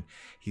institution,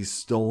 he's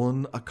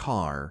stolen a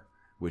car,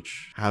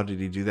 which, how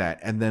did he do that?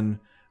 And then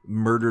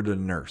murdered a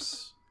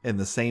nurse in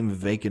the same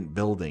vacant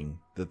building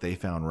that they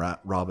found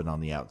Robin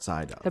on the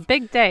outside of. The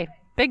big day.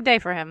 Big day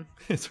for him.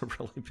 It's a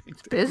really big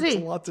day. Busy. It's a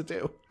lot to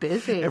do.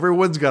 Busy.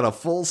 Everyone's got a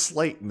full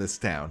slate in this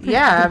town.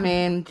 Yeah, I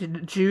mean,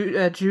 Jude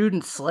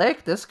and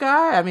Slick, this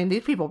guy, I mean,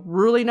 these people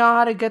really know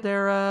how to get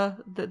their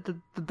the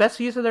best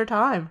use of their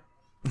time.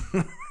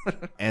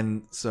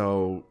 And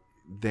so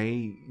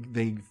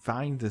they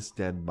find this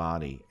dead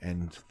body,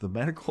 and the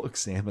medical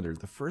examiner,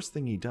 the first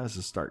thing he does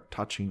is start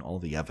touching all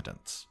the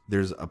evidence.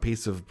 There's a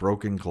piece of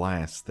broken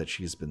glass that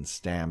she's been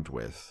stabbed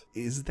with.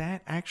 Is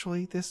that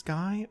actually this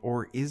guy,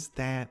 or is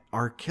that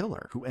our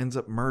killer who ends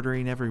up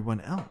murdering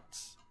everyone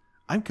else?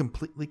 I'm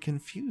completely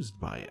confused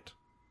by it.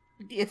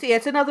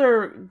 It's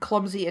another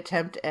clumsy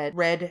attempt at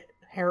red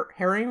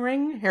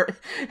herringing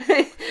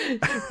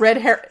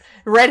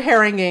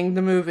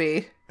the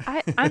movie.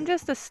 I'm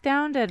just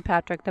astounded,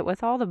 Patrick, that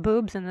with all the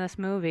boobs in this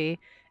movie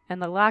and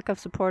the lack of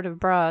supportive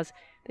bras,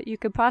 that you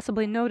could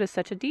possibly notice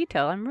such a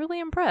detail. I'm really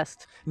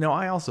impressed. No,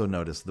 I also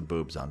noticed the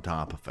boobs on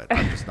top of it.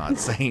 I'm just not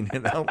saying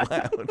it out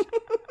loud.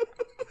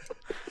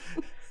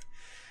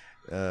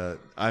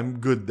 I'm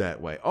good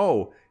that way.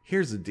 Oh,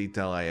 here's a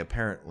detail I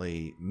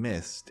apparently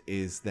missed,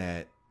 is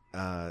that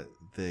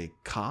the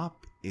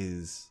cop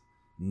is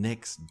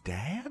Nick's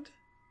dad?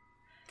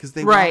 Because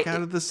they walk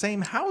out of the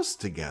same house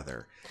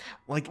together.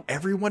 Like,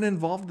 everyone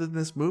involved in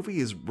this movie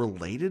is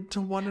related to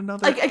one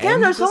another. Like,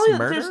 again, there's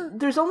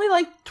only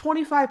like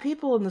 25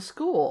 people in the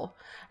school.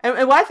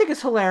 And what I think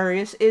is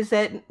hilarious is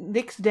that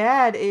Nick's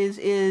dad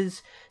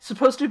is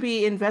supposed to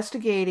be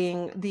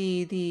investigating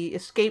the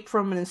escape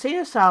from an insane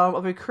asylum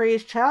of a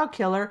crazed child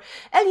killer,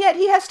 and yet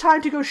he has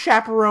time to go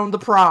chaperone the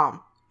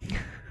prom.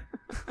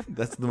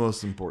 That's the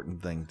most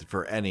important thing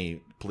for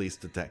any police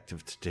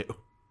detective to do.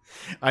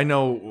 I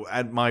know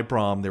at my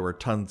prom there were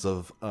tons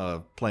of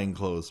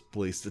plainclothes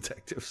police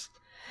detectives.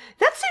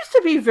 That seems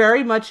to be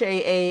very much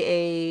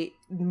a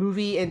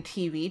movie and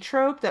TV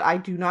trope that I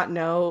do not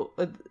know.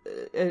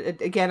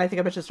 Again, I think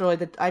I mentioned this earlier,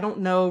 that I don't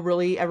know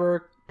really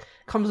ever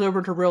comes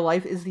over to real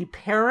life, is the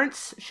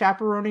parents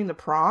chaperoning the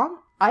prom.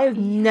 I have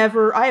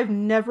never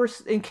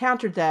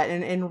encountered that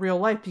in real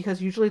life,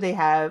 because usually they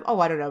have,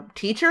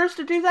 teachers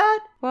to do that?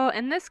 Well,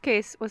 in this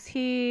case, wasn't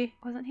he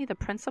the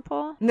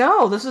principal?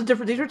 No, this is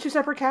different. These are two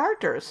separate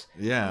characters.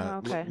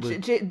 Yeah. Oh, okay.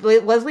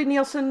 Leslie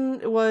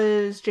Nielsen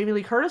was Jamie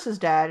Lee Curtis's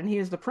dad, and he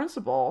is the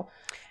principal.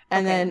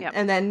 And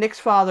then Nick's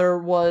father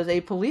was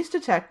a police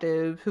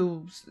detective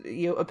who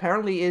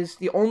apparently is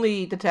the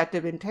only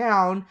detective in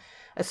town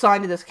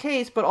assigned to this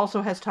case, but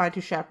also has time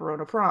to chaperone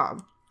a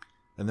prom.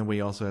 And then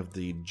we also have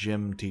the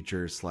gym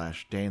teacher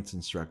 / dance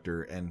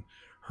instructor and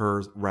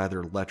her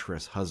rather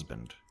lecherous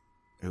husband,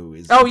 who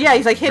is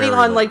he's like hitting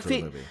on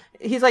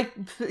he's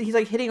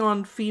like hitting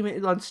on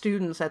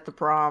students at the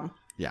prom.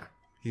 Yeah,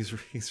 he's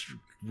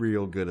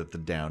real good at the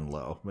down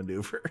low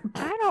maneuver.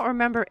 I don't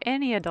remember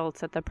any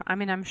adults at the prom. I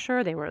mean, I'm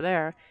sure they were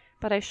there,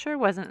 but I sure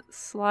wasn't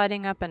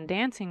sliding up and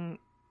dancing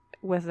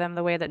with them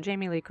the way that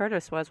Jamie Lee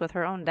Curtis was with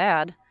her own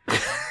dad.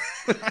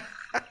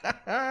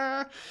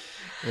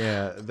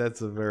 Yeah,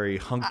 that's a very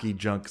hunky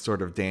junk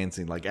sort of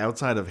dancing. Like,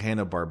 outside of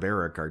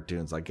Hanna-Barbera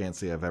cartoons, I can't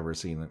say I've ever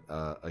seen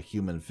a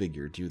human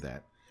figure do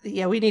that.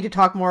 Yeah, we need to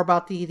talk more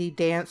about the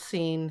dance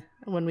scene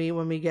when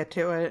we get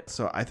to it.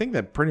 So I think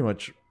that pretty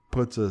much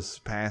puts us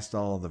past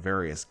all of the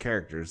various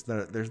characters.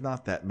 There's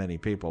not that many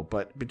people,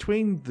 but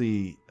between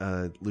the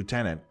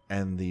lieutenant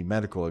and the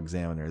medical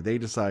examiner, they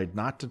decide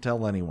not to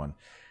tell anyone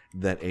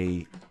that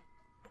a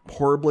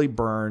horribly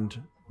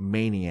burned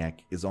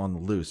maniac is on the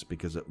loose,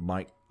 because it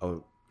might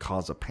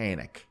cause a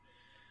panic.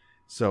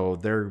 So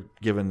they're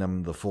giving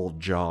them the full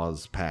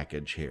Jaws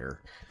package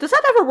here. Does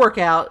that ever work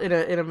out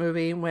in a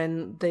movie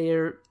when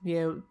they're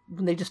when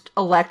they just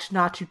elect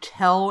not to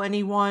tell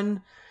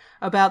anyone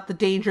about the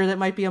danger that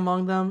might be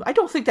among them? I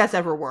don't think that's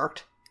ever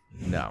worked.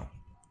 No.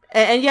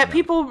 And yet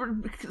people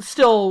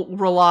still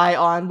rely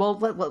on,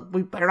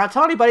 we better not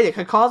tell anybody, it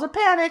could cause a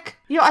panic.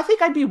 I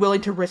think I'd be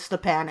willing to risk the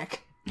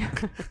panic.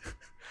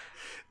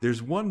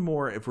 There's one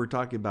more, if we're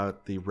talking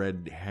about the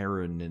red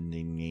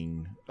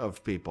herringing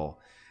of people,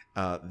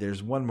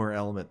 there's one more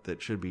element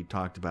that should be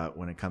talked about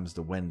when it comes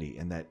to Wendy,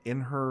 and that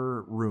in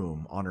her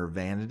room, on her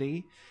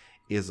vanity,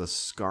 is a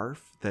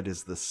scarf that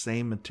is the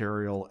same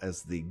material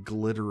as the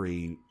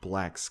glittery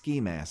black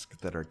ski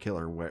mask that our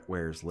killer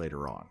wears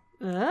later on.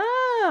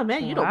 Oh,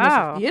 man, you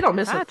don't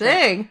miss a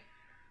thing.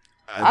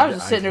 I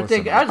was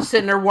just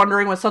sitting there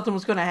wondering when something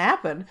was going to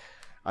happen.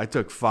 I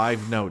took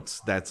 5 notes.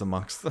 That's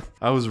amongst them.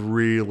 I was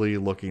really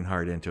looking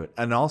hard into it.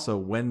 And also,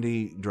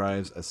 Wendy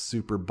drives a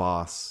Super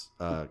Boss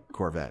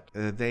Corvette.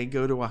 They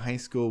go to a high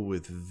school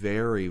with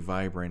very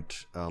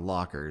vibrant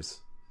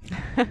lockers.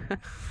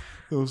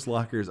 Those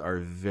lockers are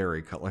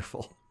very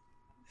colorful.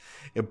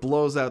 It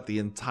blows out the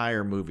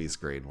entire movie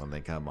screen when they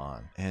come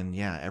on. And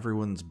yeah,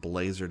 everyone's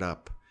blazered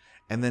up.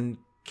 And then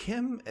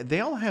Kim, they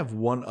all have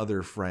one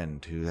other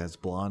friend who has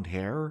blonde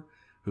hair,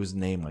 whose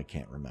name I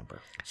can't remember.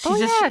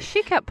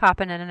 She kept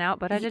popping in and out,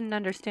 but I didn't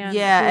understand.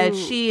 Yeah, and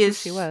she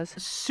was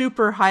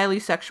super highly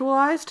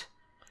sexualized.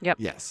 Yep.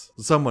 Yes,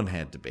 someone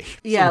had to be.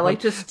 Yeah,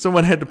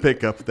 someone had to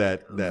pick up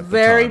that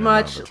very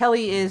much.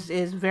 Kelly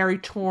is very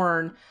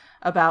torn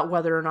about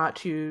whether or not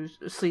to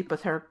sleep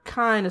with her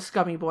kind of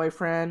scummy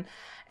boyfriend.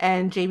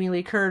 And Jamie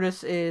Lee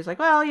Curtis is like,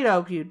 well,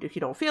 if you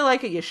don't feel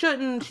like it, you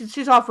shouldn't.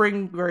 She's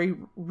offering very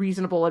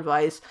reasonable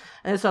advice.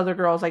 And this other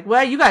girl is like,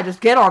 well, you gotta just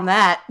get on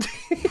that.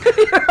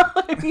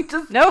 I mean,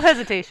 just No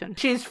hesitation.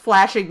 she's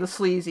flashing the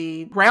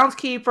sleazy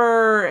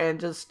groundskeeper, and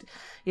just,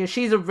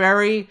 she's a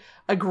very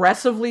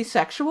aggressively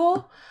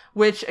sexual,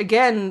 which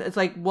again, it's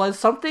like, was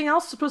something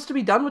else supposed to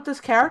be done with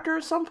this character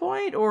at some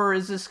point? Or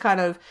is this kind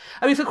of,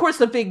 I mean, so of course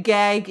the big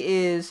gag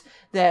is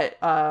that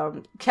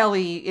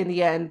Kelly in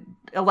the end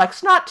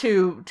elects not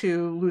to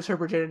lose her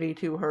virginity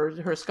to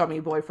her scummy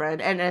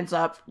boyfriend and ends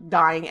up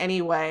dying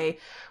anyway,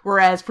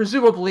 whereas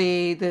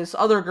presumably this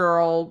other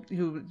girl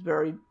who's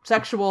very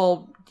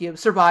sexual,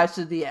 survives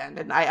to the end.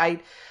 And I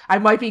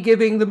might be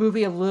giving the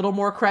movie a little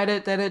more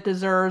credit than it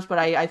deserves, but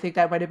I think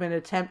that might have been an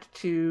attempt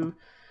to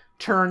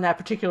turn that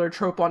particular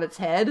trope on its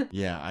head.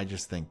 Yeah, I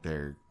just think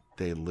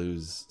they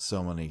lose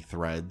so many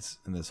threads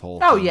in this whole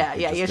Oh thing.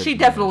 yeah. She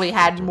definitely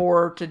had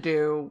more to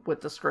do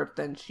with the script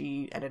than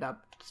she ended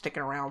up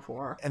sticking around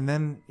for. And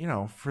then,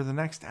 for the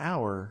next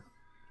hour,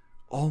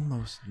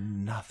 almost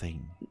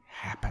nothing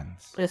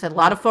happens. Like I said, a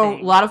lot of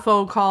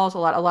phone calls, a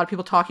lot of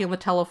people talking on the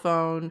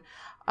telephone,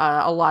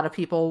 a lot of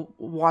people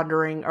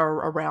wandering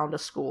around a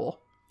school.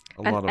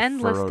 An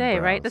endless day,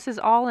 brows. right? This is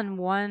all in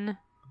one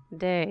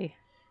day.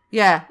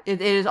 Yeah,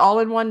 it is all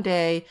in one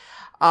day.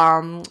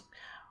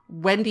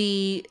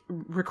 Wendy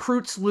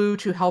recruits Lou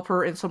to help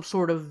her in some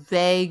sort of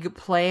vague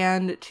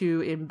plan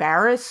to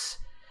embarrass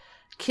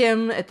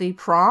Kim at the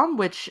prom,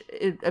 which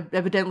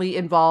evidently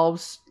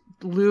involves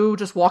Lou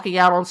just walking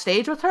out on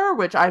stage with her,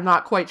 which I'm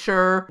not quite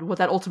sure what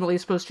that ultimately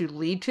is supposed to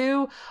lead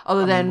to,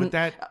 other than... Would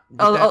that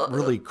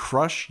really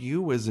crush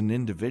you as an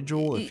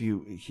individual if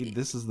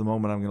this is the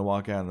moment I'm going to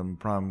walk out and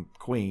prom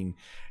queen,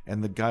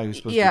 and the guy who's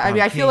supposed to be prom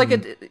I king... feel like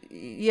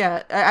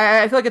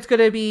I feel like it's going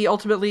to be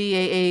ultimately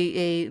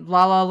a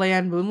La La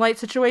Land Moonlight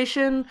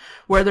situation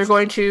where they're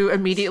going to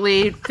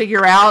immediately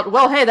figure out,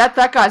 well, hey,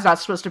 that guy's not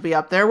supposed to be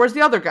up there. Where's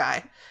the other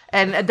guy?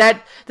 And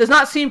that does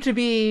not seem to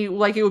be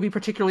like it would be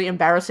particularly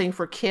embarrassing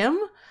for Kim.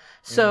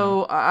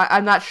 So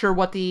I'm not sure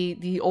what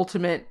the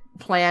ultimate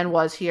plan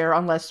was here,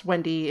 unless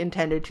Wendy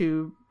intended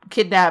to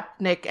kidnap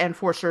Nick and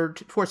force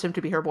him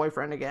to be her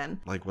boyfriend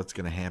again. Like, what's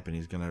going to happen?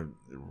 He's going to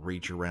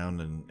reach around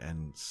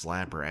and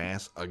slap her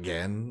ass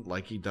again,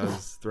 like he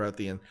does throughout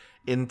the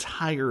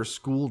entire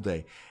school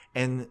day.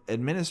 And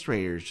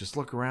administrators just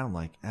look around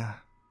like,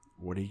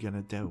 what are you going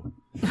to do?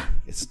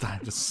 It's time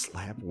to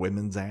slap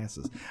women's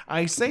asses.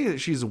 I say that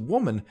she's a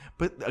woman,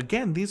 but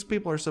again, these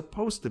people are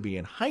supposed to be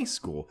in high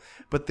school,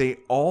 but they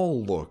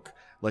all look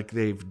like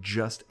they've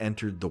just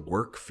entered the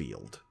work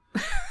field.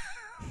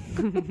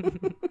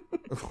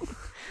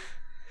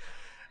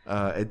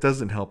 It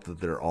doesn't help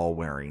that they're all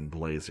wearing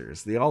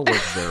blazers. They all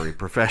look very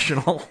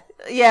professional.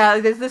 Yeah,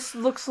 this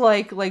looks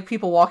like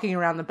people walking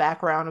around the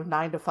background of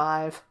 9 to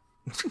 5.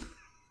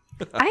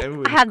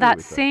 I had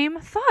that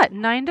same thought,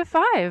 9 to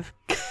 5.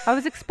 I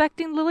was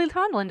expecting Lily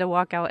Tomlin to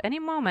walk out any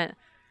moment.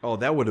 Oh,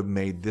 that would have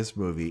made this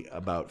movie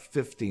about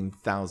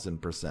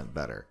 15,000%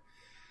 better.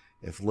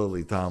 If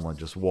Lily Tomlin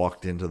just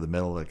walked into the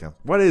middle like,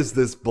 what is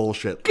this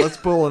bullshit? Let's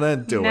pull an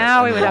end to it.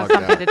 Now we would have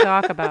something to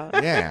talk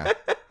about. Yeah.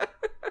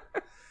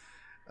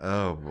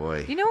 Oh,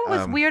 boy. You know what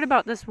was weird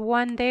about this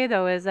one day,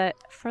 though, is that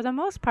for the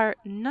most part,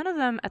 none of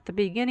them at the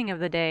beginning of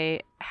the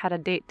day had a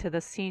date to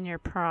the senior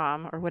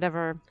prom or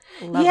whatever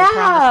level prom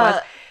this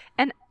was.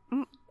 And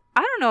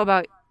I don't know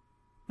about,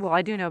 well,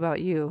 I do know about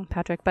you,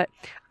 Patrick, but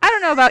I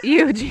don't know about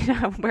you,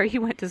 Gina, where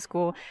you went to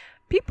school.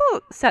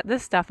 People set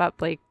this stuff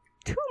up like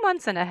 2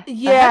 months ahead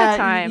of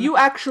time. You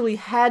actually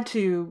had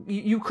to.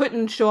 You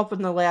couldn't show up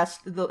in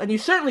and you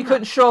certainly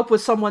couldn't show up with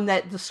someone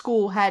that the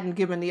school hadn't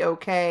given the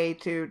okay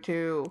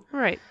to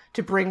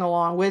bring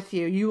along with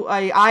you.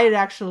 I had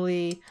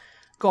actually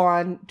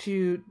gone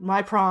to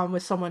my prom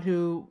with someone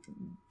who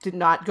did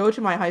not go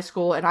to my high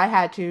school, and I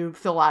had to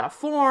fill out a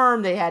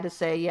form. They had to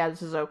say, yeah,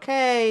 this is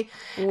okay.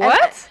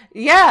 What?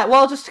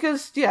 Well, just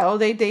because,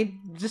 they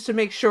just to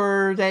make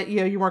sure that,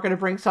 you weren't going to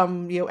bring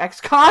some,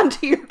 ex-con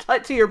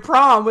to your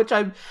prom, which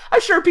I'm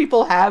sure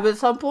people have at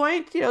some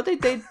point. They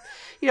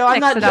I'm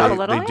not a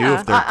little, they do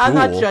if they're cool. I'm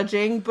not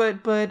judging,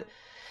 but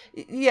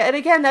yeah, and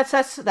again,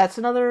 that's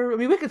another. I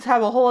mean, we could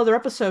have a whole other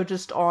episode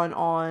just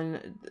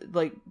on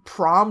like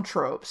prom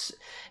tropes.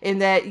 In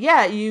that,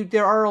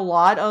 there are a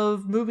lot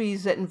of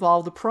movies that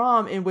involve the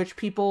prom in which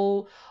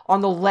people on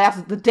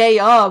the day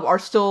of are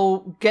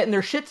still getting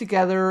their shit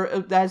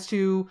together as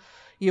to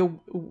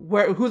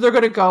who they're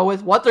going to go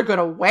with, what they're going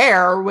to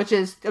wear. Which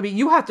is, I mean,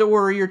 you have to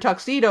order your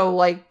tuxedo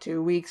like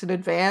 2 weeks in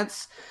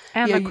advance.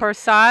 And the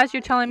corsage,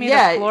 you're telling me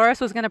the florist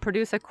was going to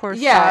produce a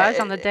corsage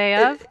on the day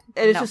of?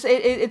 It's just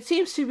it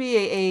seems to be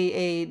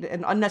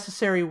an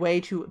unnecessary way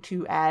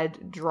to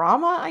add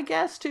drama, I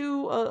guess,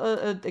 to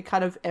a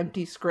kind of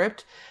empty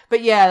script.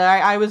 But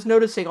I was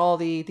noticing all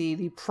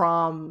the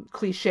prom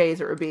cliches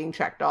that were being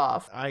checked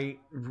off. I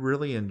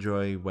really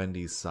enjoy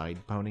Wendy's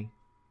side pony.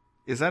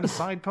 Is that a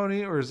side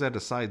pony or is that a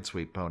side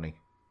sweep pony?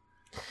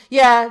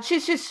 Yeah,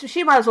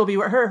 she might as well be.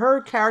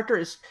 Her character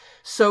is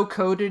so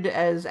coded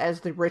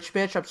as the rich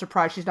bitch. I'm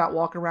surprised she's not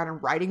walking around in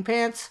riding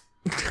pants.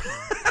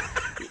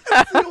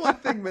 That's the only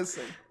thing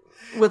missing.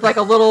 With like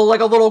a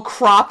little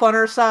crop on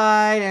her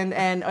side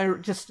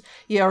and just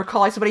or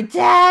calling somebody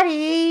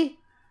daddy.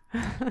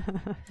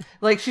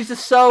 Like, she's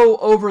just so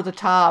over the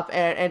top,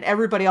 and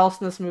everybody else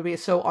in this movie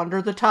is so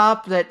under the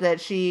top that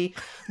she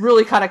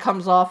really kind of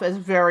comes off as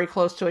very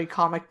close to a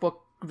comic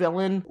book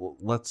villain.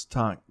 Let's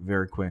talk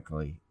very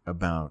quickly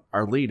about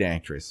our lead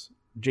actress.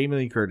 Jamie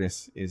Lee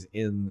Curtis is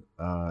in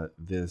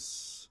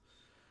this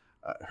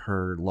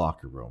her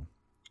locker room.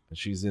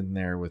 She's in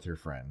there with her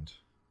friend,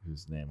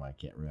 whose name I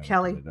can't remember.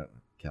 Kelly.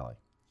 Kelly.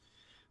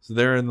 So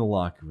they're in the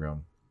locker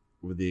room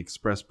with the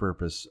express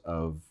purpose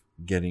of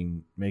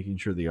making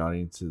sure the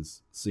audience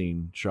is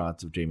seeing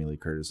shots of Jamie Lee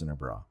Curtis in her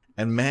bra.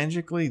 And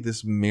magically,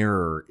 this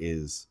mirror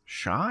is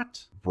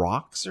shot.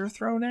 Rocks are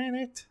thrown at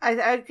it.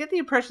 I get the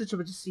impression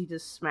that he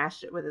just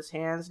smashed it with his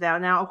hands.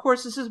 Now, of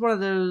course, this is one of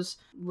those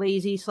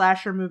lazy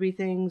slasher movie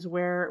things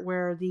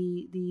where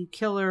the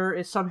killer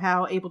is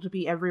somehow able to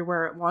be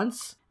everywhere at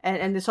once.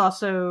 And this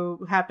also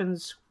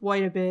happens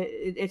quite a bit.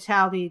 It's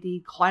how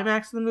the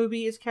climax of the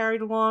movie is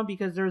carried along,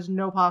 because there's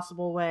no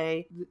possible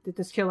way that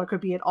this killer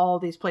could be at all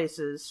these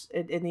places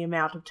in the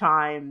amount of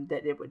time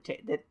that it would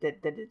take that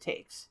it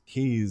takes.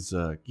 He's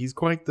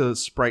quite the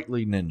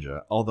sprightly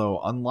ninja, although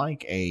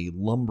unlike a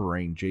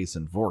lumbering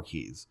Jason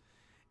Voorhees,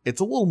 it's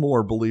a little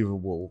more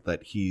believable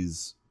that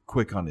he's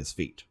quick on his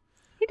feet.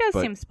 He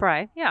does seem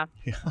spry, yeah.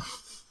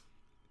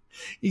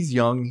 He's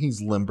young,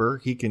 he's limber,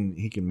 he can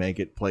make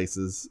it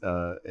places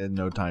in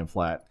no time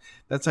flat.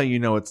 That's how you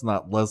know it's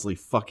not Leslie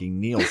fucking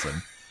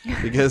Nielsen,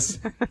 because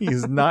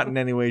he's not in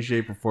any way,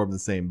 shape, or form the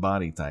same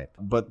body type.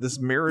 But this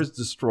mirror is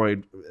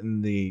destroyed,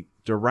 and the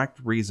direct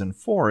reason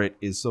for it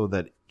is so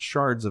that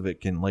shards of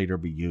it can later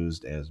be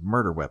used as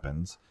murder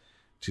weapons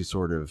to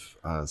sort of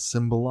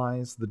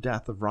symbolize the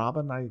death of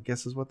Robin, I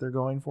guess is what they're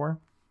going for.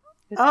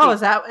 Oh,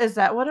 is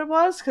that what it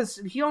was? Because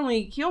he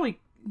only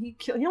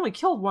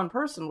killed one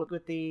person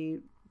with the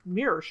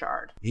mirror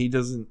shard. He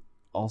doesn't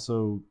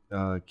also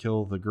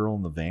kill the girl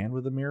in the van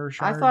with the mirror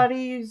shard? I thought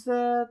he used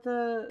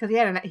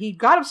because he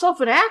got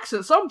himself an axe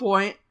at some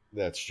point.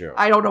 That's true.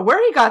 I don't know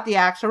where he got the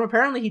axe from.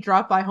 Apparently, he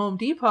dropped by Home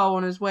Depot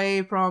on his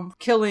way from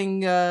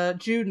killing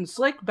Jude and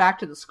Slick back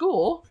to the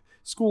school.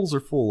 Schools are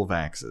full of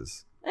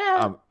axes.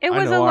 Yeah. It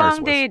was a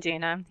long day,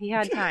 Gina. He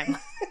had time.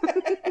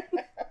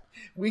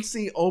 We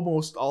see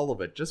almost all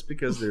of it just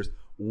because there's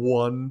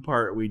one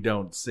part we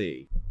don't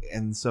see.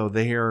 And so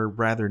they are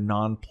rather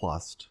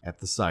nonplussed at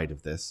the sight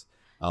of this.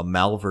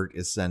 Malvert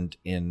is sent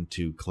in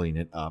to clean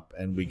it up,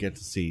 and we get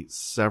to see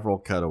several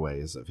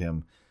cutaways of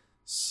him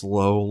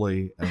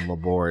slowly and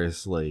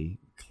laboriously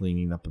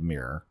cleaning up a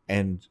mirror.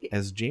 And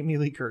as Jamie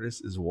Lee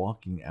Curtis is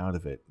walking out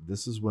of it,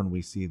 this is when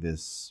we see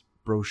this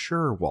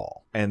brochure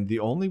wall. And the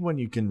only one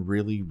you can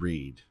really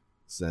read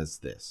says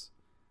this: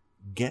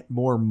 get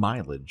more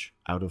mileage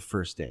out of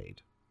first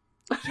aid.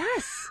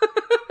 Yes.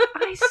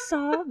 I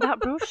saw that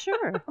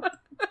brochure.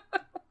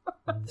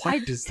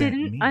 What does that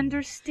mean? I didn't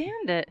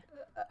understand it.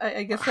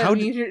 I guess that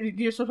means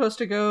you're supposed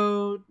to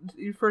go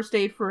first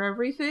aid for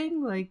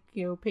everything, like,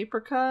 paper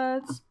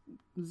cuts,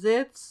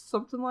 zits,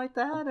 something like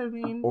that. I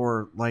mean,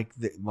 or like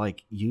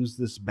use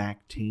this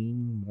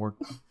Bactine more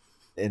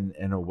in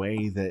a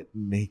way that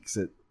makes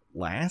it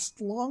last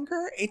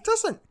longer. It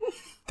doesn't.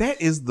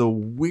 That is the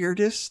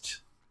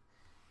weirdest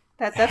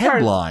that's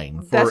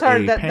headline for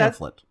a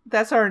pamphlet.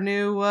 That's our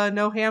new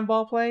no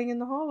handball playing in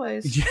the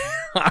hallways. Yeah,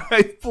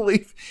 I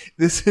believe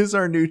this is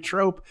our new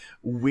trope.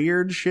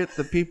 Weird shit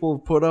that people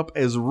have put up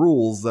as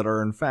rules that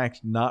are in fact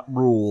not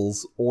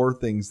rules or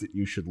things that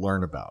you should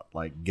learn about,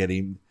 like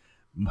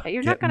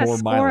you're not going to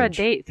score a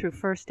date through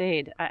first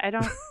aid. I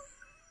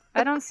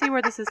don't see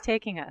where this is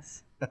taking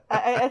us.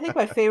 I think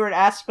my favorite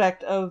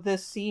aspect of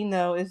this scene,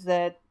 though, is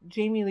that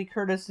Jamie Lee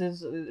Curtis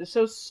is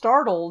so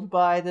startled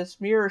by this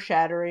mirror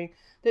shattering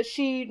that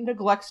she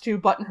neglects to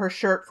button her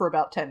shirt for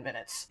about 10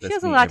 minutes. She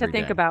has a lot to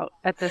think about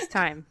at this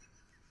time.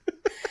 She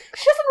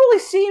doesn't really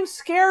seem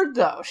scared,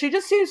 though. She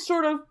just seems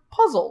sort of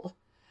puzzled.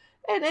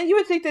 And you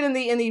would think that in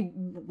the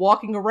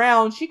walking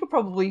around, she could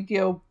probably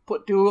do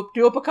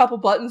up a couple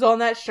buttons on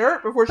that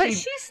shirt before But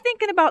she's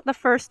thinking about the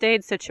first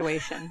aid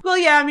situation. Well,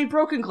 yeah, I mean,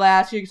 broken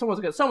glass.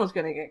 Someone's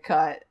gonna get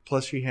cut.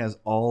 Plus, she has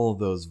all of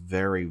those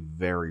very,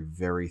 very,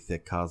 very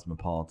thick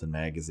Cosmopolitan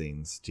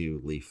magazines to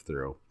leaf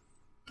through.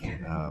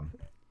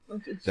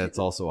 That's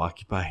also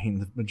occupying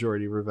the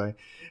majority of her day.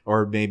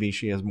 Or maybe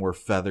she has more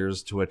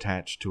feathers to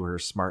attach to her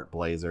smart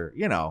blazer.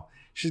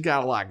 She's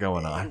got a lot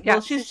going on. Yeah,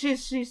 well,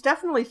 she's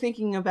definitely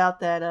thinking about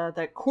that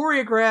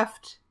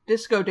choreographed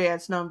disco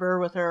dance number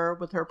with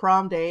her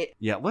prom date.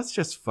 Yeah, let's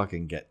just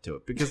fucking get to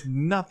it, because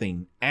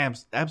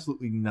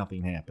absolutely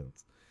nothing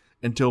happens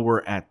until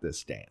we're at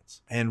this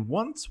dance. And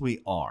once we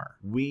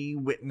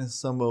witness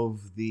some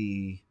of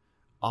the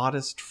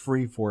oddest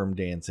freeform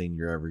dancing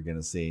you're ever going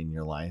to see in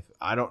your life.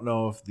 I don't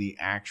know if the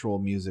actual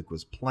music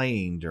was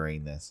playing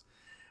during this,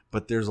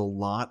 but there's a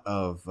lot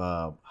of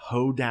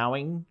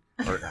ho-dowing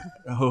or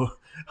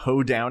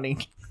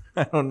ho-downing.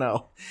 I don't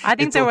know. I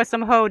think there was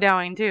some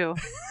ho-dowing too.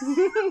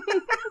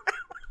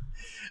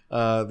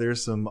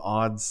 There's some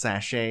odd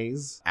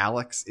sachets.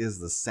 Alex is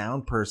the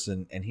sound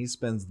person, and he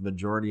spends the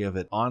majority of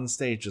it on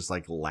stage just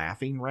like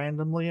laughing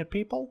randomly at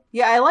people.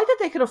 Yeah, I like that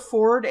they could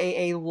afford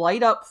a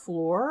light up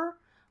floor,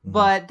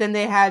 but then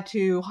they had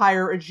to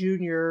hire a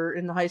junior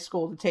in the high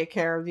school to take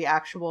care of the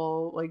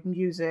actual like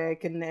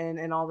music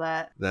and all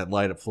that. That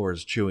light up floor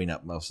is chewing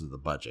up most of the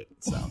budget,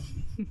 so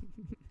it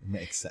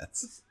makes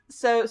sense.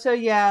 So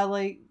yeah,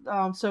 like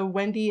so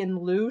Wendy and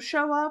Lou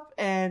show up,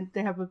 and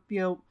they have a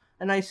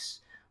nice,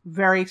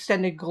 very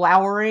extended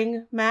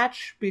glowering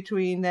match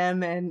between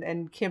them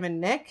and Kim and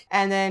Nick.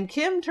 And then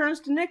Kim turns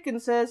to Nick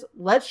and says,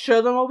 "Let's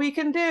show them what we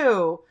can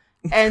do."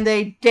 And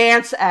they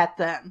dance at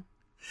them.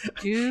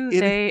 Do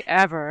they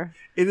ever?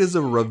 It is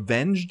a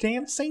revenge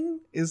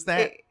dancing? Is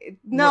that...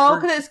 No,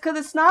 because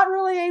it's not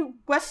really a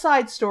West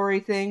Side Story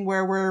thing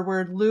where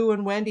Lou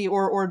and Wendy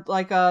or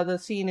like the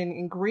scene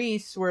in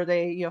Grease where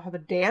they have a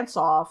dance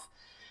off.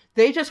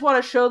 They just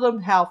want to show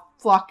them how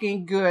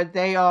fucking good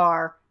they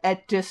are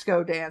at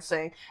disco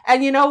dancing.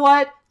 And you know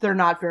what? They're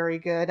not very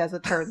good, as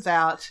it turns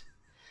out.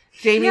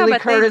 Jamie Lee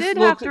Curtis they did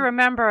have to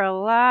remember a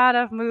lot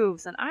of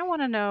moves, and I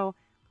want to know,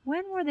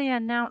 when were they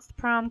announced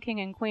prom king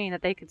and queen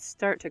that they could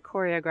start to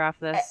choreograph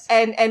this?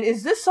 And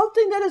is this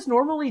something that is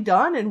normally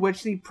done, in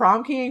which the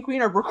prom king and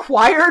queen are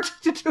required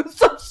to do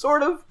some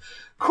sort of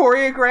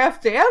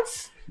choreographed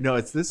dance? No,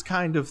 it's this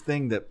kind of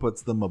thing that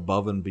puts them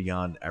above and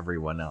beyond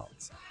everyone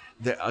else.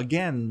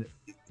 Again,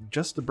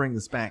 just to bring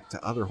this back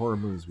to other horror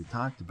movies we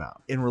talked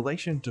about, in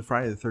relation to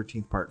Friday the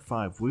 13th Part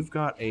 5, we've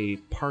got a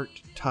part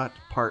Tut,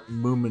 part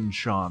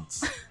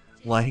Moominshance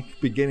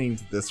like beginning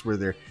to this, where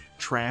they're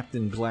trapped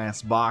in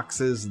glass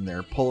boxes and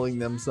they're pulling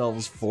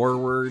themselves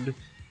forward,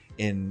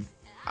 and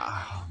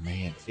oh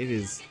man, it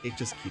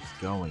just keeps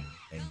going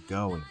and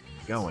going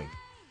and going.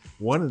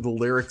 One of the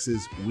lyrics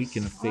is, "We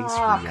can face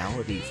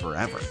reality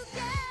forever."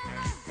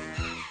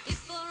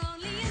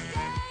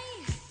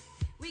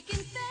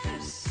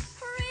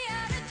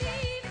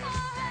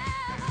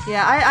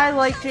 Yeah, I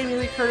like Jamie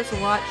Lee Curtis a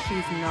lot.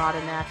 She's not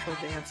a natural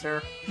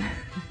dancer.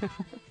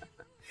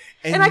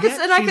 And I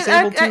she's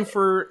able to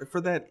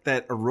for that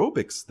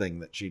aerobics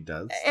thing that she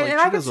does. And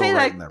I could say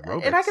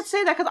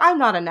that, because I'm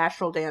not a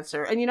natural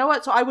dancer. And you know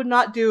what? So I would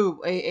not do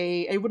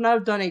I would not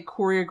have done a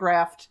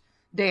choreographed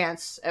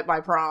dance at my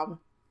prom.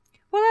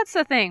 Well, that's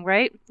the thing,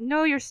 right?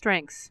 Know your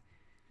strengths.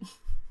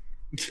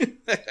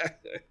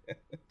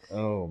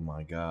 Oh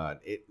my God!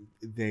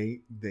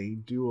 They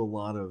do a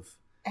lot of.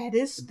 And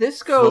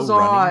this goes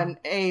on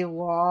a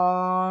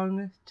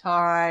long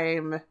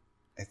time.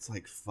 It's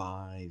like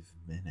 5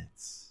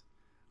 minutes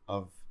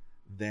of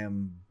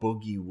them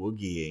boogie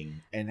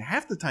woogieing, and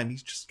half the time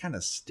he's just kind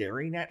of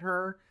staring at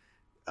her,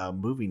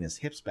 moving his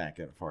hips back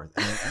and forth,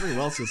 and then everyone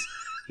else is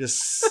just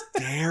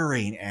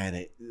staring at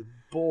it,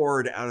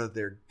 bored out of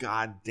their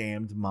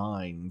goddamned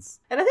minds.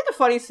 And I think the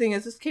funniest thing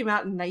is this came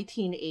out in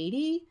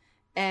 1980,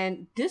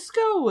 and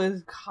disco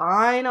was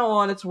kind of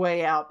on its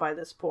way out by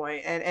this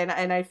point,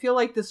 and I feel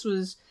like this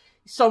was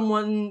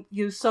some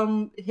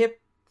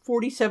hip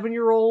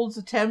 47-year-old's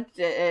attempt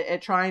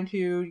at trying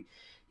to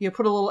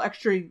put a little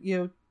extra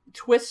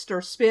twist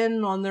or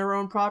spin on their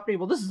own property.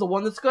 Well, this is the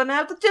one that's going to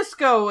have the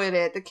disco in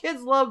it. The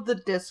kids love the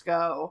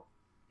disco.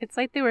 It's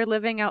like they were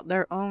living out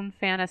their own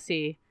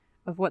fantasy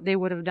of what they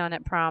would have done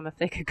at prom if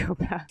they could go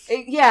back.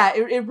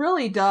 It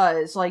really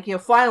does. Like,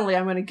 finally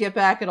I'm going to get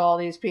back at all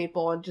these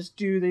people and just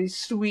do these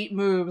sweet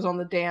moves on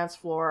the dance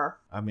floor.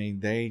 I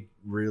mean, they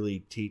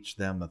really teach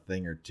them a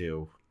thing or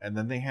two. And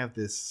then they have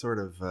this sort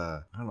of,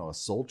 a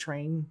Soul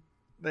Train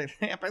that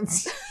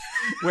happens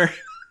where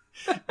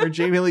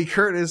Jamie Lee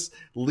Curtis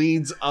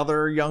leads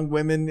other young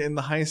women in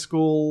the high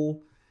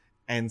school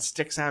and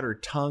sticks out her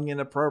tongue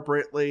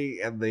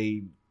inappropriately, and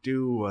they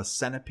do a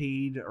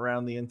centipede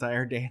around the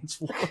entire dance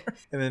floor.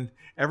 And then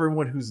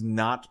everyone who's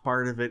not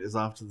part of it is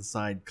off to the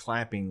side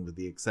clapping, with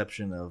the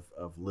exception of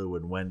Lou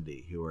and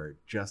Wendy, who are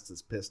just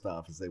as pissed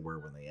off as they were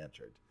when they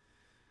entered.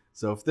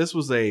 So if this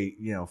was a,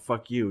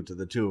 fuck you to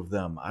the two of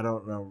them, I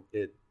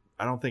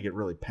don't think it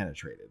really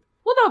penetrated.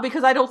 Well, no,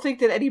 because I don't think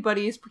that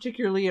anybody is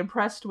particularly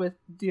impressed with,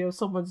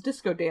 someone's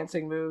disco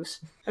dancing moves.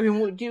 I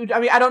mean,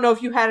 I don't know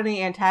if you had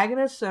any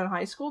antagonists in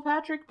high school,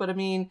 Patrick, but I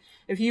mean,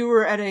 if you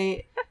were at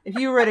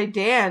a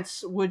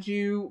dance, would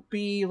you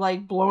be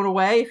like blown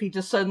away if he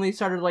just suddenly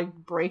started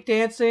like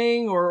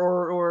breakdancing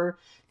or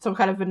some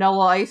kind of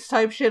Vanilla Ice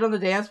type shit on the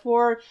dance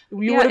floor?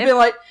 You would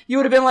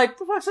have been like,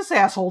 what's this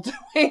asshole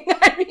doing?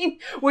 I mean,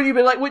 would you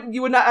be like,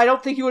 I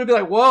don't think you would have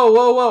been like,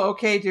 whoa,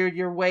 okay, dude,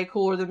 you're way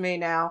cooler than me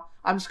now.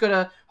 I'm just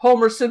gonna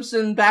Homer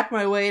Simpson back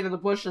my way to the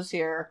bushes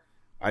here.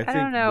 I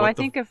don't know. I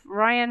think if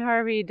Ryan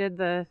Harvey did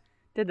the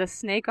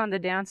snake on the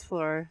dance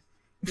floor,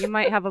 you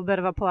might have a bit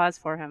of applause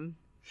for him.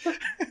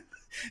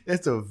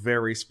 That's a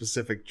very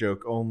specific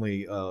joke.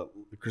 Only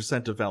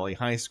Crescenta Valley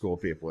High School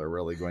people are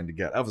really going to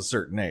get, of a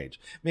certain age.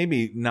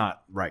 Maybe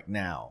not right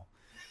now,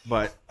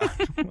 but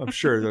I'm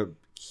sure they're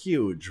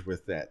huge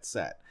with that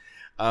set.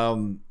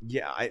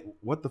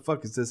 What the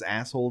fuck is this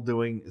asshole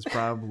doing is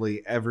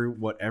probably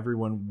what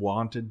everyone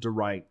wanted to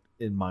write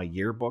in my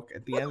yearbook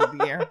at the end of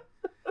the year.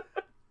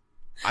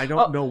 I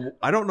don't know.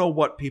 I don't know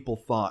what people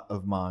thought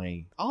of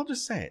my. I'll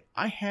just say it.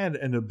 I had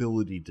an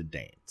ability to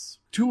dance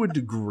to a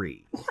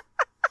degree.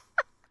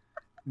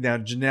 Now,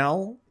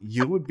 Janelle,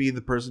 you would be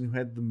the person who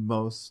had the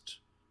most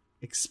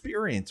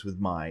experience with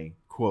my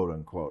quote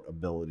unquote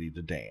ability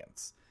to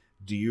dance.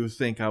 Do you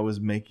think I was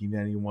making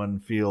anyone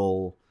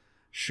feel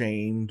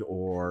shamed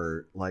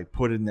or like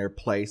put in their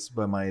place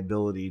by my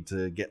ability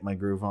to get my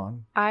groove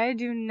on? I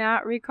do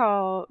not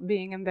recall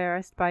being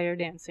embarrassed by your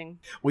dancing.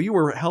 Well, you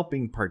were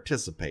helping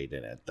participate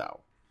in it, though.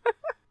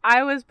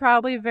 I was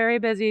probably very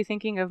busy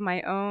thinking of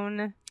my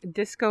own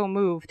disco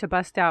move to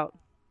bust out.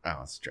 Oh,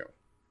 that's true.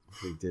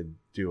 We did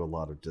do a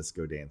lot of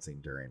disco dancing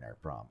during our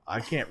prom. I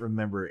can't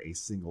remember a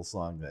single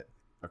song that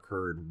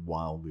occurred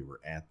while we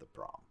were at the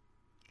prom.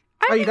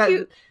 I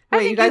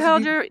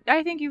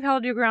think you've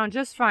held your ground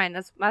just fine.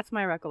 That's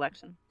my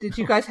recollection. Did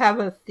you guys have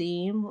a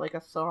theme, like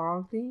a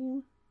song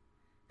theme?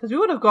 Because we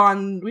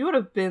would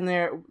have been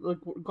there, like,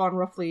 gone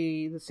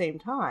roughly the same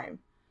time.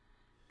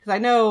 Because I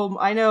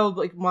know,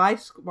 like my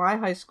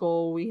high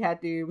school, we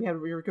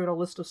were given a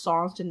list of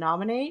songs to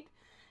nominate,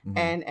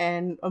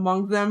 and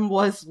among them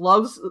was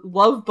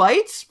 "Love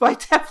Bites" by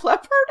Def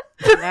Leppard.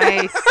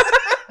 Nice.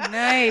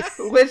 Nice.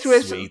 Which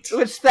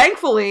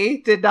thankfully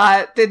did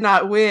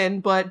not win,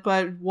 but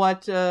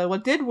what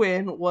did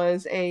win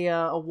was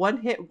a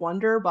one-hit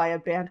wonder by a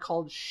band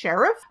called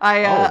Sheriff.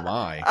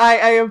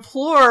 I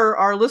implore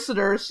our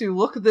listeners to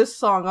look this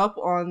song up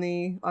on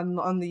the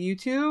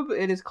YouTube.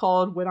 It is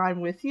called "When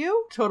I'm With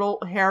You." Total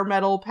hair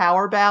metal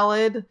power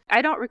ballad.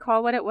 I don't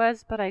recall what it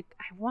was, but I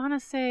want to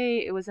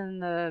say it was in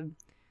the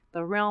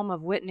realm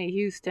of Whitney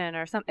Houston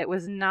or something. It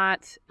was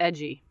not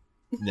edgy.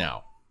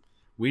 No.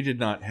 We did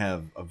not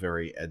have a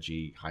very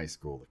edgy high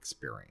school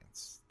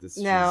experience. This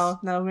was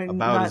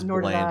about as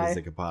bland as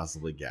it could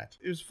possibly get.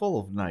 It was full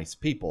of nice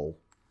people,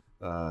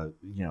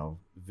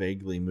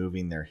 vaguely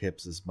moving their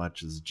hips as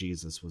much as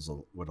Jesus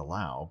would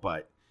allow.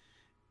 But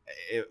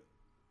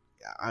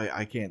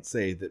I can't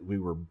say that we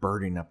were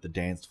burning up the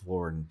dance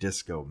floor in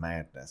disco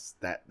madness.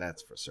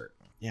 That's for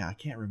certain. Yeah, I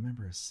can't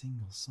remember a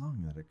single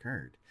song that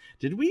occurred.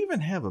 Did we even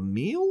have a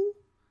meal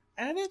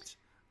at it?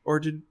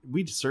 Or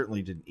we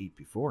certainly didn't eat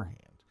beforehand?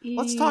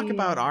 Let's talk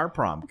about our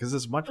prom, because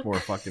it's much more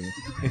fucking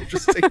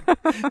interesting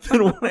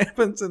than what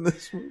happens in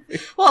this movie.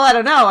 Well, I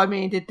don't know. I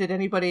mean, did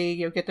anybody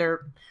get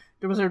their?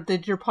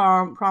 Did your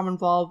prom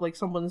involve like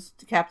someone's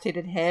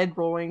decapitated head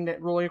rolling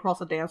across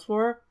the dance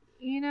floor?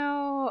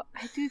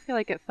 I do feel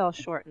like it fell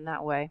short in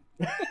that way.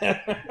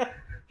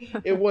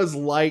 It was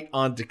light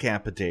on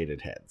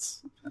decapitated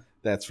heads.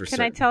 That's for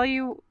certain.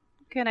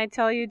 Can I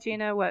tell you,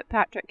 Gina, what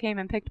Patrick came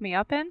and picked me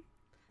up in?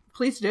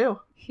 Please do.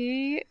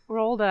 He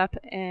rolled up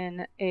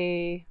in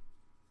a,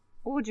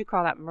 what would you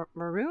call that?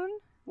 Maroon?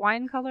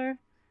 Wine color?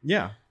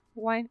 Yeah.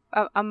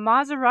 A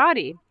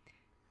Maserati.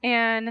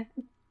 And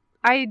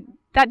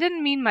that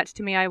didn't mean much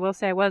to me. I will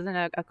say I wasn't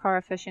a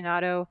car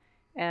aficionado,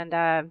 and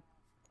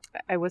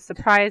I was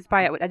surprised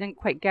by it. I didn't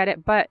quite get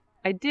it, but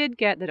I did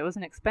get that it was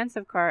an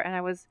expensive car, and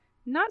I was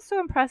not so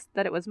impressed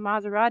that it was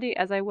Maserati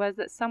as I was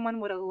that someone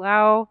would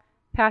allow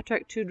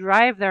Patrick to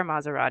drive their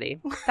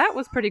Maserati. That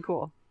was pretty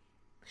cool.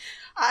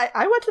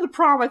 I went to the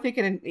prom, I think,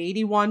 in an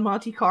 81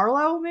 Monte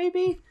Carlo,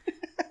 maybe.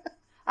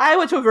 I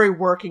went to a very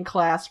working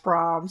class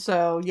prom,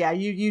 so yeah,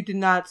 you did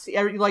not see,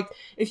 like,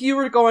 if you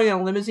were going in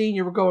a limousine,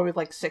 you were going with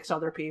like 6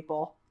 other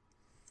people.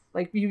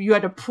 Like, you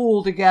had to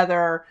pool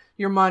together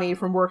your money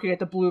from working at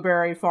the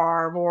Blueberry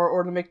Farm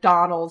or the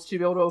McDonald's to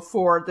be able to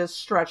afford this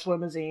stretch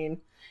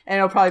limousine. And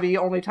it'll probably be the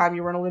only time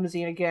you were in a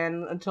limousine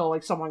again until,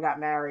 like, someone got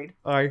married.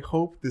 I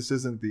hope this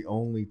isn't the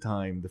only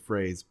time the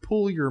phrase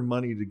 "pull your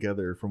money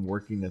together from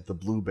working at the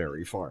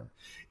Blueberry Farm"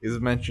 is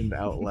mentioned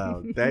out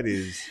loud. That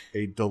is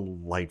a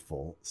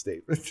delightful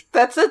statement.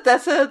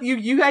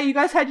 You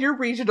guys had your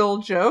regional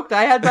joke.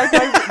 I had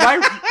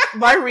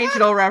my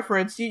regional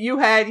reference. You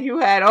had,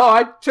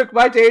 I took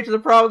my day to the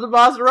prom with the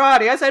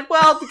Maserati. I said,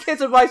 well, the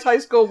kids at my high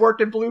school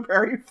worked in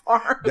Blueberry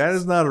Farm. That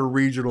is not a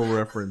regional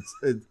reference.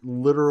 It's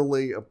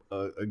literally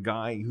a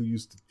guy who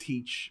used to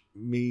teach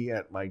me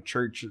at my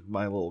church,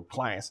 my little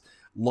class,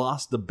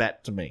 lost a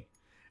bet to me.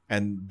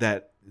 And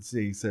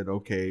he said,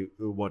 okay,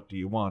 what do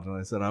you want? And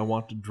I said, I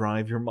want to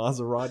drive your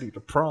Maserati to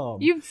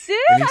prom. You did?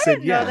 And he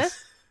said, yes. Know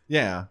this.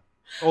 Yeah.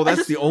 Oh,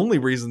 that's the only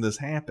reason this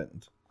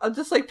happened. I'm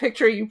just like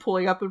picturing you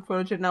pulling up in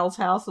front of Janelle's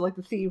house and like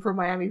the theme from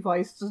Miami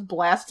Vice just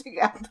blasting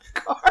out of the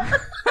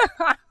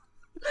car.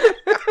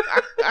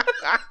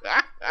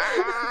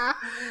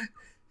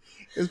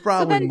 It's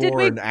probably more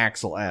an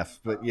Axel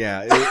F, but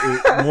yeah,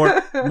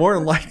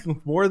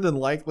 more than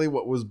likely,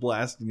 what was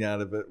blasting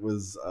out of it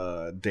was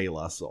De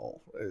La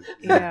Soul.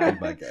 Yeah,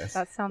 my guess.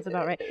 That sounds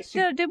about right.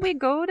 So, did we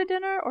go to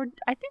dinner, or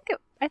I think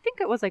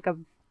it was like a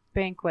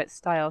banquet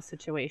style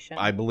situation.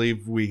 I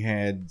believe we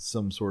had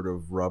some sort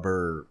of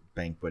rubber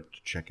banquet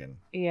chicken.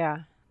 Yeah,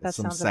 that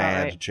some sounds sad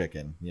about right.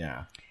 chicken.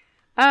 Yeah.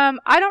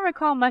 I don't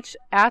recall much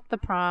at the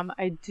prom.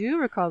 I do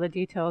recall the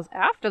details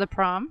after the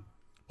prom.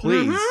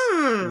 Please,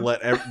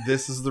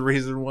 this is the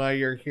reason why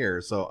you're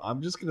here. So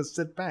I'm just going to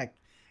sit back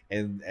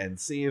and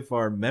see if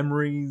our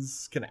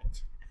memories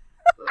connect.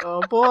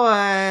 Oh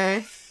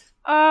boy.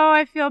 Oh,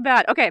 I feel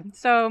bad. Okay,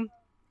 so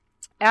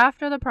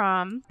after the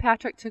prom,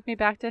 Patrick took me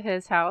back to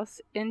his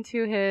house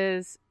into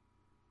his,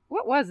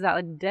 what was that,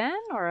 a den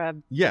or a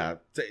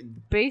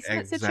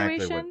basement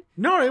situation?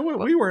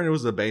 We weren't. It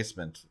was a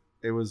basement.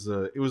 It was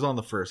on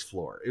the first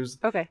floor. It was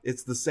okay.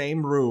 It's the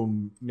same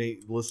room.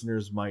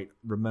 Listeners might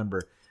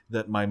remember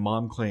that my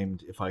mom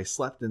claimed if I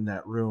slept in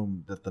that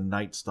room that the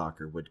Night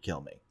Stalker would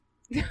kill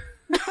me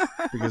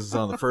because it's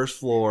on the first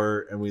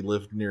floor and we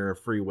lived near a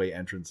freeway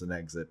entrance and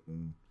exit,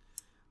 and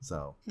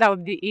so that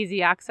would be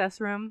easy access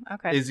room.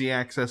 Okay, easy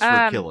access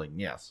for killing.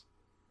 Yes.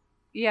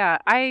 Yeah,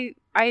 I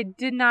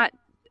did not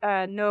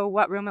know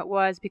what room it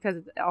was because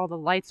all the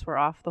lights were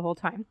off the whole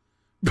time.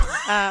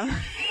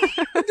 I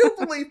don't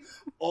believe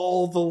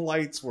all the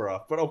lights were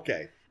off, but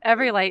okay.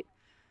 Every light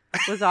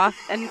was off,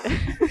 and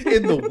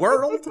in the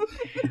world,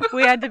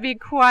 we had to be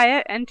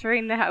quiet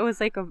entering the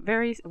house.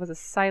 It was a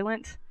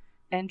silent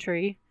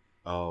entry.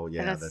 Oh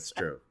yeah, that's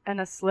true.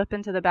 And a slip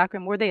into the back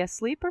room. Were they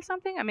asleep or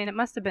something? I mean, it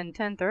must have been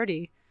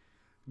 10:30.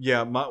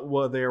 Yeah,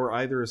 they were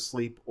either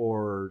asleep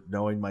or,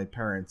 knowing my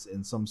parents,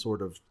 in some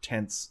sort of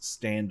tense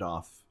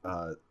standoff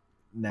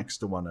next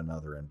to one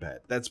another in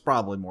bed. That's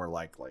probably more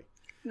likely.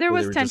 There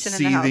was tension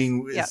in the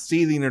house. Yep.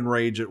 Seething in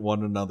rage at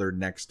one another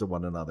next to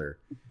one another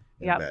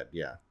in bed.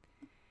 Yeah.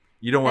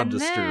 You don't want to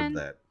disturb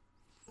that.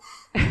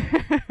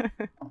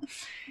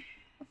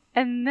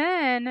 And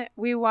then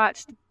we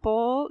watched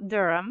Bull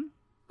Durham.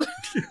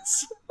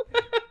 Yes.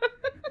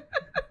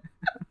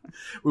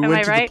 We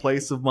went to the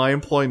place of my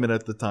employment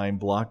at the time,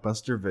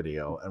 Blockbuster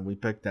Video, and we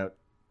picked out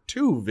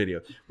 2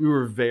 videos. We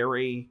were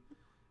very...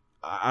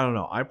 I don't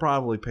know. I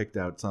probably picked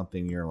out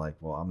something. You're like,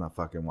 well, I'm not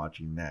fucking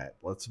watching that.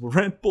 Let's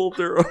rent Bull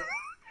Durham.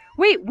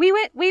 Wait, we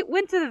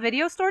went to the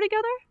video store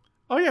together?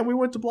 Oh yeah, we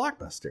went to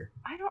Blockbuster.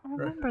 I don't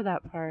remember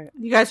that part.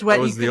 You guys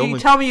went. You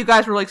tell me you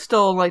guys were like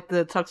still in like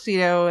the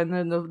tuxedo and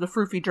then the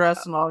froofy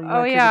dress and all.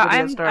 Oh yeah,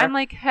 I'm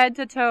like head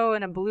to toe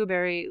in a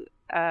blueberry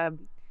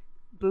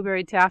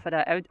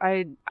taffeta.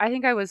 I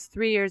think I was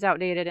 3 years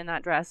outdated in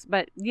that dress,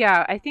 but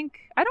yeah, I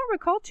don't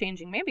recall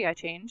changing. Maybe I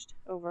changed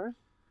over.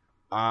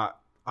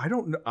 I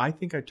don't know. I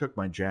think I took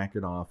my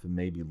jacket off and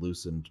maybe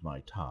loosened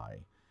my tie.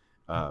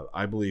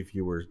 I believe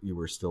you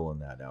were still in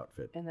that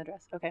outfit. In the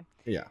dress, okay.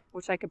 Yeah.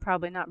 Which I could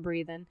probably not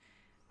breathe in.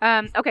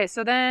 Okay,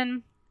 so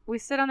then we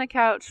sit on the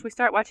couch. We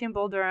start watching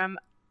Bull Durham,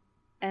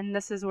 and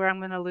this is where I'm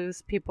going to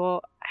lose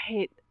people.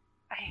 I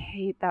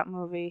hate that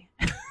movie.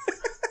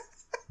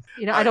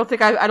 I don't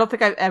think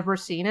I've ever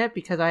seen it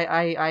because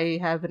I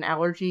have an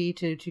allergy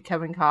to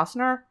Kevin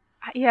Costner.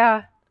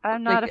 Yeah.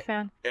 I'm not a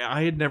fan.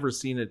 I had never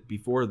seen it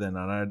before then,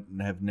 and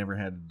I have never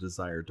had a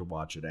desire to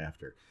watch it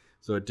after.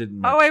 So it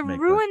didn't. I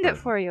ruined it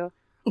for you.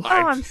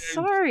 I'm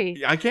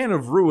sorry. I can't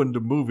have ruined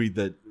a movie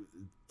that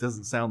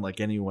doesn't sound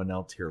like anyone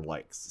else here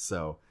likes.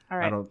 So all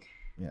right. I don't.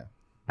 Yeah.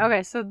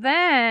 Okay, so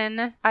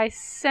then I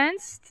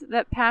sensed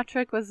that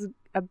Patrick was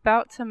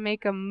about to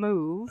make a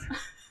move.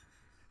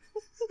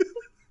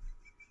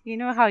 You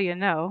know how you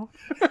know.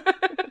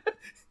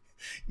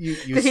 You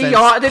did he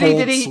yawn?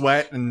 Did he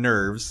sweat and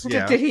nerves?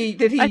 Yeah. Did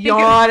he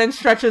yawn and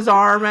stretch his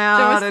arm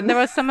out? There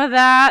was some of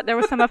that. There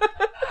was some of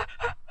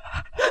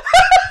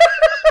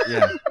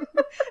yeah,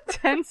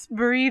 tense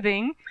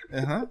breathing.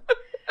 And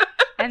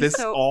this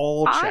so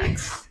all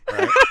checks,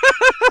 right?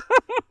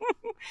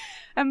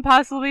 And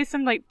possibly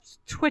some like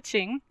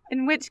twitching.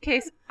 In which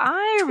case,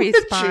 I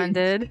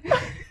responded.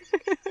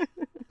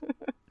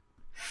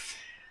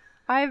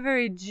 I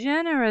very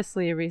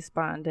generously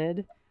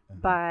responded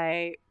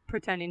by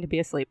pretending to be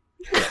asleep.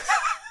 Hey,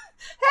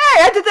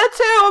 I did that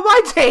too on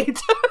my date.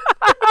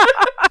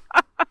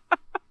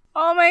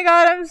 Oh my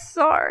god, I'm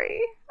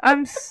sorry.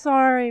 I'm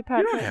sorry,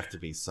 Patrick. You don't have to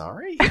be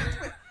sorry.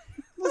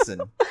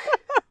 Listen,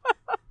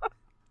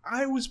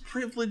 I was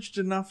privileged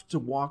enough to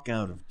walk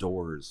out of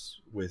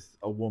doors with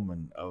a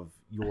woman of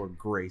your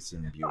grace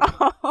and beauty.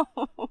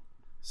 Oh.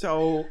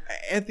 So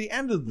at the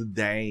end of the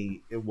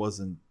day, it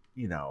wasn't,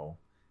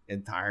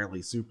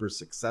 entirely super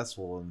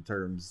successful in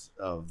terms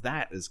of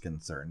that is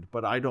concerned,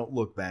 but I don't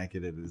look back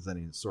at it as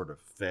any sort of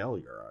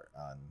failure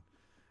on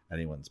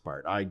anyone's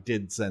part. I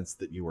did sense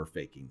that you were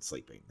faking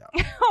sleeping,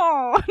 though.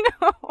 Oh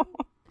no!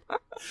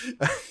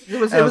 It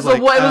was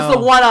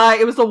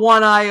the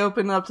one eye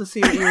open up to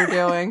see what you were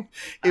doing.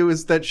 It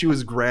was that she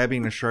was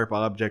grabbing a sharp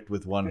object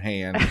with one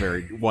hand,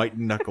 very white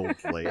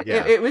knuckledly.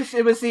 Yeah. It was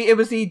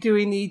the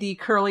doing the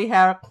curly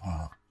hair.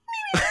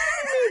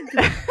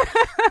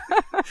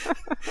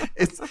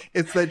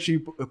 It's that she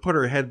put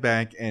her head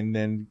back and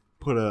then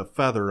put a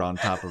feather on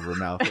top of her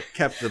mouth. It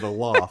kept it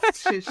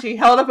aloft. She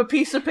held up a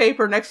piece of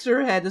paper next to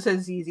her head that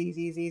says Z Z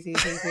Z Z Z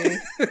Z Z.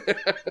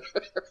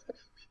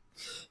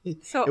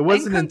 So it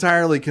wasn't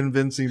entirely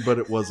convincing, but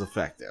it was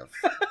effective.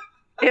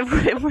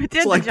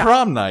 It's like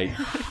prom night.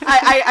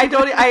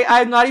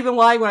 I'm not even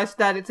lying when I said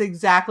that. It's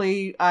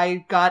exactly,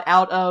 I got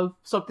out of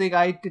something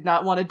I did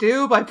not want to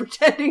do by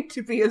pretending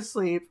to be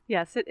asleep.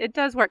 Yes, it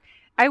does work.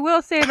 I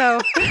will say though,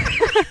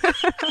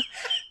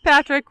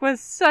 Patrick was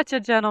such a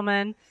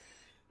gentleman,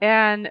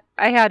 and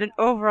I had an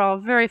overall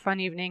very fun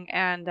evening.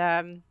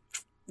 And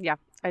yeah,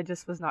 I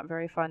just was not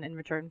very fun in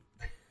return.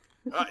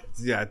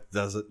 Yeah,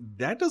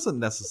 that doesn't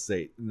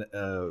necessarily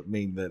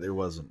mean that it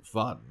wasn't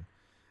fun.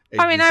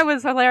 I mean, I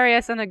was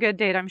hilarious and a good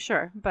date, I'm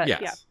sure. But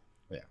yes.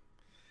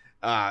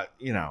 Yeah.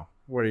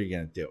 What are you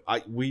gonna do?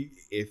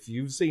 If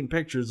you've seen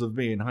pictures of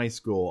me in high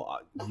school,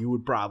 you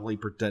would probably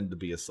pretend to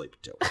be asleep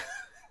too.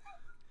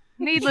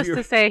 Needless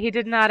to say, he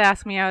did not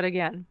ask me out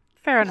again.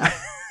 Fair enough.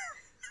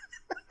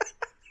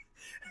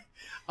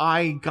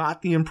 I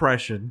got the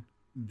impression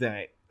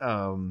that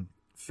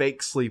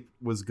fake sleep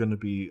was going to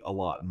be a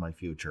lot in my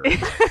future.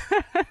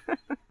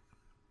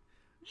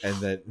 And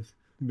that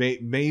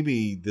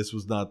maybe this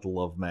was not the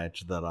love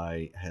match that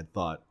I had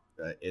thought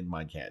in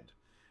my head.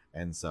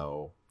 And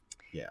so,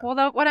 yeah.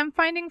 Well, what I'm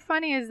finding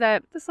funny is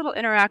that this little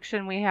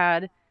interaction we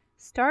had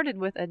started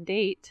with a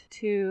date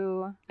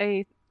to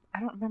I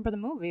don't remember the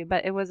movie,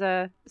 but it was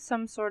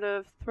some sort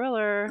of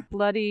thriller,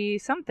 bloody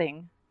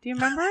something. Do you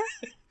remember?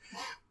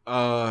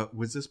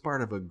 Was this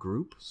part of a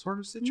group sort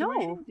of situation?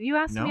 No, you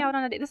asked me out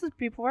on a date. This is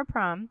before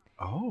prom.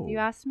 Oh. You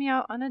asked me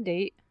out on a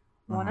date,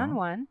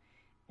 one-on-one,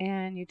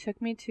 and you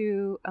took me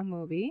to a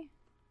movie,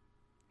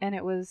 and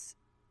it was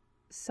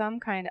some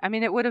kind I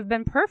mean, it would have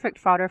been perfect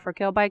fodder for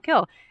Kill by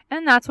Kill,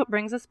 and that's what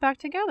brings us back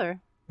together.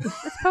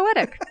 It's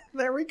poetic.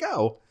 There we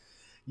go.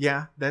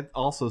 Yeah, that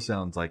also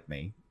sounds like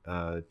me.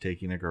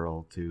 Taking a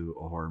girl to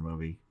a horror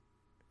movie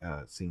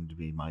seemed to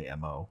be my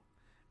MO.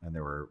 And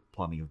there were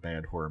plenty of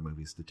bad horror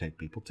movies to take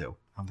people to.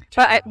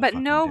 But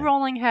no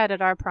rolling head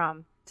at our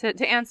prom.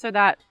 To answer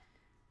that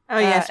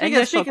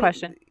initial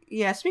question.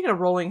 Yeah, speaking of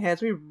rolling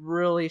heads, we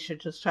really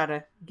should just try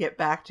to get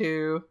back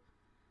to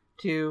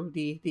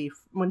the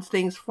when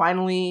things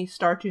finally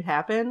start to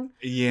happen.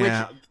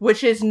 Yeah.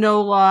 Which is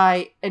no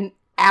lie an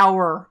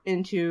hour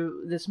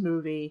into this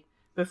movie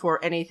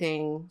before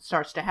anything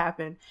starts to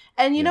happen.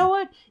 And you know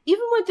what?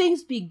 Even when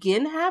things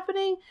begin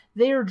happening,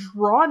 they are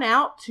drawn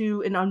out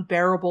to an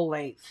unbearable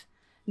length.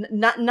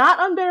 Not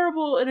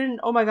unbearable in an,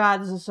 oh my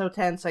god, this is so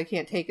tense, I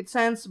can't take it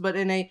sense, but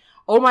in a,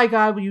 oh my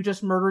god, will you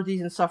just murder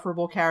these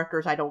insufferable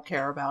characters I don't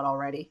care about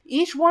already.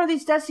 Each one of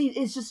these death scenes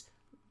is just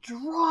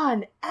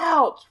drawn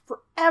out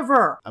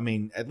forever. I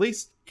mean, at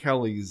least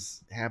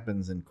Kelly's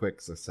happens in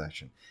quick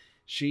succession.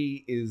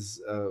 She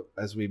is,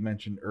 as we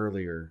mentioned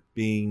earlier,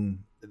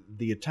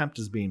 the attempt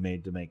is being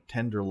made to make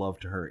tender love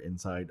to her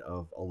inside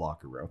of a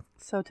locker room.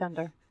 So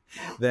tender.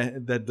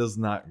 That does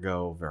not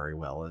go very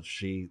well.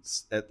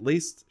 At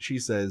least she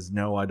says,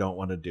 no, I don't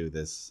want to do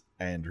this.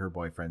 And her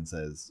boyfriend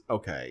says,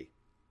 okay,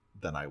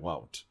 then I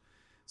won't.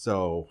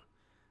 So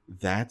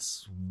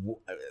that's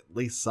at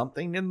least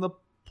something in the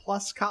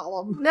plus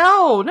column.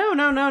 No.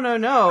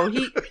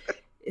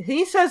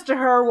 He says to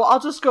her, well, I'll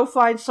just go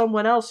find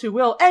someone else who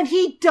will. And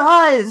he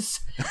does!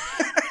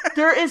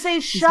 There is a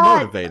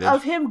shot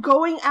of him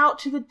going out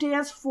to the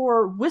dance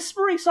floor,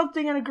 whispering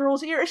something in a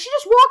girl's ear, and she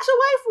just walks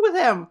away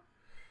with him.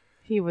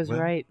 He was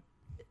right.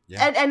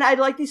 Yeah. And I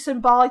like the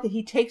symbolic that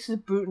he takes his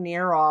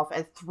boutonniere off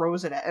and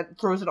throws it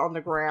on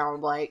the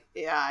ground. Like,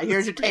 yeah,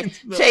 here's your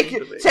take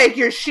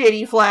your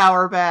shitty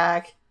flower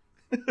back.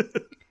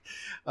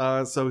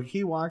 So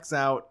he walks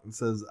out and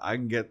says, I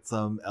can get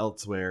some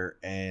elsewhere.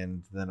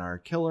 And then our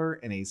killer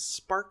in a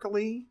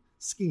sparkly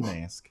ski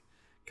mask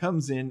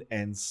comes in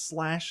and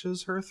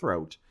slashes her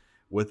throat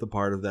with a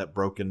part of that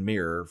broken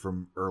mirror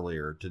from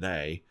earlier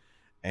today.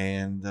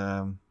 And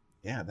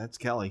that's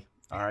Kelly.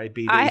 All right,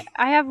 BD.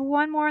 I have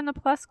one more in the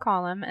plus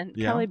column, and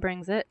Kelly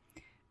brings it.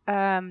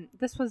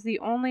 This was the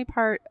only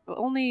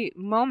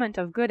moment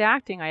of good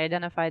acting I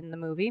identified in the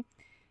movie,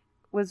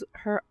 was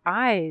her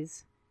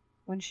eyes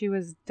when she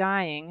was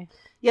dying.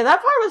 Yeah,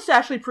 that part was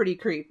actually pretty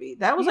creepy.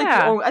 That was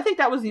I think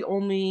that was the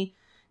only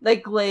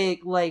like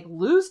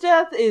Lou's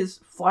death is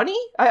funny.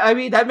 I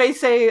mean, that may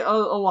say a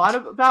lot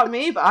about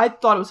me, but I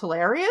thought it was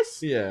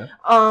hilarious. Yeah.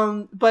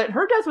 But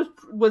her death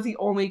was the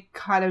only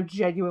kind of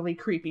genuinely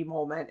creepy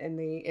moment in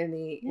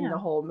the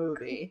whole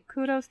movie.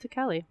 Kudos to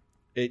Kelly.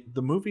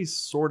 The movie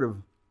sort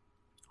of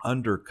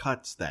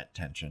undercuts that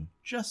tension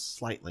just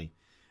slightly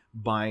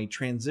by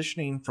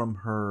transitioning from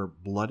her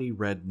bloody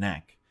red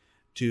neck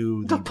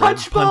to the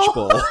punch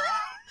bowl.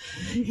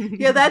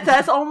 Yeah,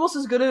 that's almost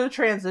as good of a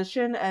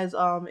transition as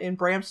in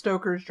Bram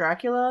Stoker's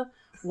Dracula,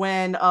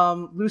 when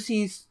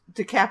Lucy's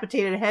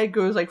decapitated head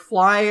goes like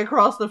flying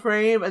across the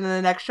frame, and then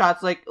the next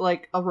shot's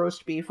like a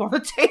roast beef on the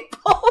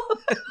table.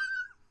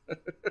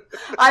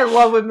 I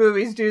love when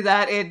movies do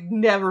that. It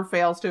never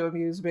fails to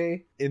amuse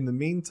me. In the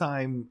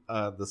meantime,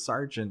 the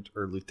sergeant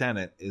or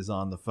lieutenant is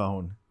on the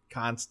phone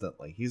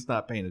constantly. He's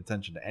not paying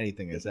attention to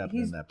anything that's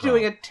happening in that prom.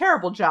 He's doing a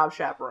terrible job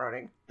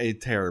chaperoning.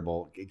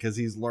 Terrible, because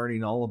he's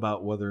learning all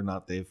about whether or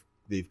not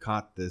they've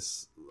caught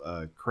this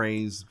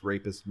crazed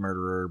rapist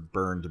murderer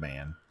burned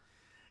man.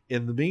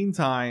 In the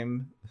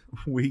meantime,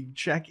 we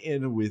check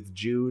in with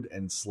Jude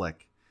and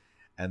Slick,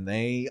 and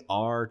they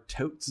are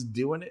totes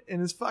doing it in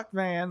his fuck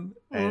van,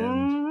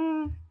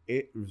 and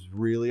it was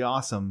really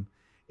awesome.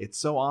 It's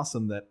so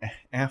awesome that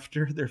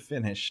after they're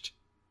finished,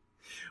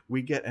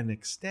 we get an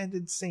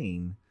extended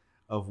scene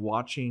of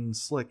watching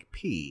Slick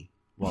pee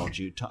while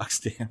Jude talks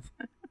to him.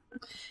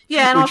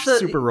 Yeah, and which also is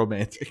super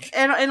romantic.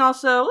 and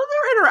also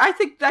I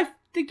think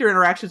their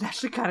interaction is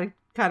actually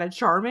kind of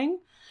charming,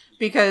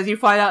 because you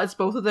find out it's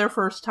both of their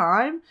first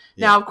time.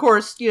 Yeah. Now, of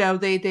course, they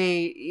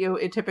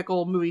in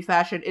typical movie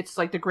fashion, it's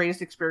like the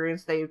greatest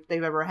experience they've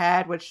ever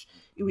had, which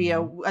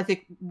I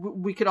think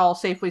we could all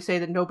safely say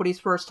that nobody's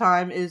first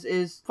time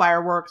is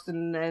fireworks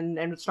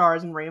and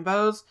stars and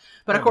rainbows.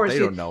 But of course, they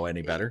don't know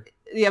any better.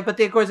 Yeah, but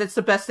of course, it's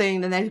the best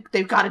thing, and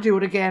they've got to do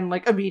it again,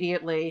 like,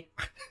 immediately.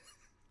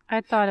 I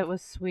thought it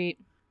was sweet.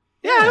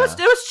 Yeah, it was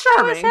I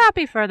charming. was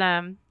happy for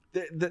them.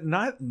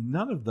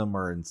 None of them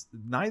are.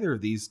 Neither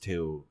of these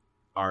two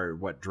are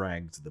what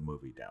drags the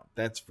movie down.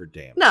 That's for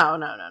damn. No.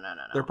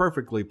 They're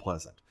perfectly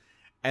pleasant.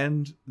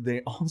 And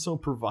they also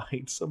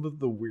provide some of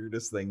the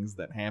weirdest things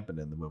that happen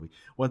in the movie.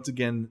 Once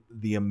again,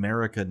 the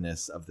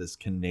American-ness of this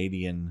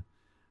Canadian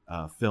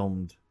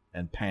filmed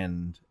and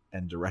penned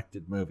and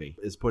directed movie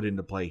is put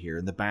into play here.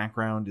 In the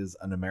background is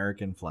an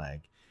American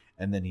flag.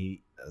 And then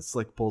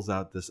Slick pulls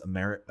out this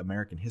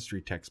American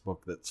history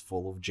textbook that's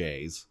full of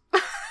J's.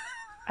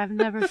 I've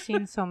never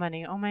seen so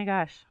many. Oh my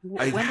gosh.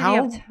 When did he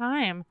have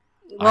time?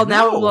 Well,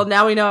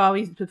 now we know how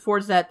he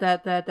affords that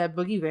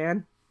boogie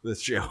van.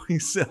 This Joey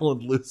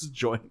selling loose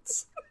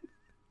joints.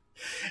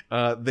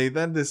 They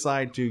then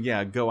decide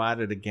to go at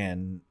it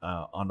again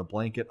on a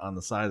blanket on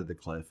the side of the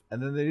cliff,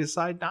 and then they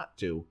decide not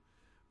to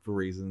for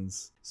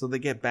reasons. So they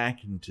get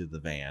back into the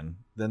van.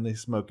 Then they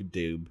smoke a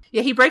doob.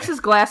 Yeah, he breaks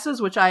his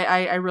glasses, which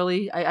I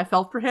really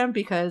felt for him,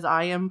 because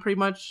I am pretty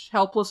much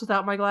helpless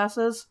without my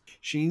glasses.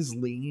 She's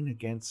leaning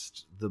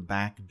against the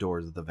back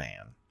doors of the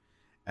van,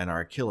 and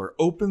our killer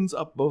opens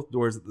up both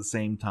doors at the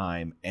same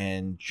time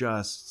and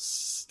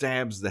just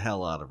stabs the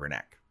hell out of her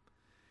neck.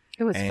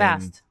 It was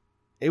fast.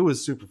 It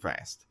was super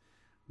fast.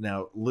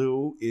 Now,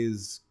 Lou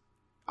is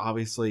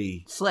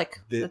obviously...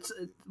 Slick.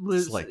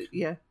 Slick.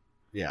 Yeah.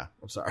 Yeah,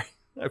 I'm sorry.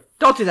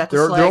 Don't do that to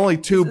Slick. There are only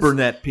two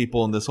brunette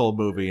people in this whole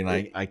movie, and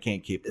I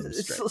can't keep them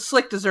straight.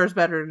 Slick deserves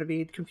better than to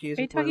be confused.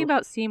 Are you talking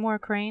about Seymour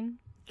Crane?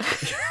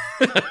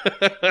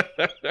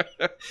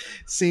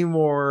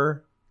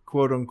 Seymour,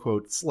 quote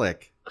unquote,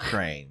 Slick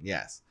Crane,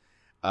 yes.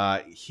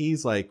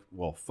 He's like,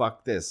 well,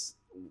 fuck this.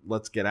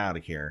 Let's get out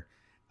of here.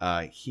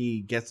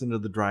 He gets into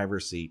the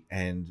driver's seat,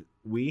 and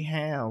we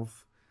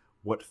have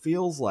what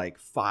feels like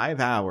 5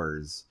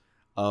 hours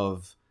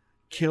of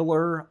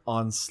killer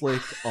on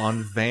Slick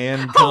on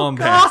van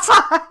combat.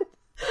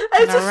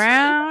 And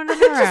around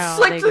and around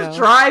Slick just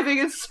driving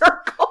in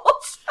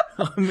circles.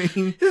 I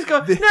mean, just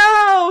go,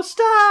 no,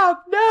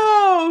 stop.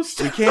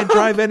 We can't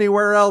drive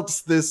anywhere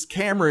else. This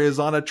camera is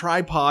on a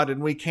tripod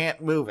and we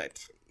can't move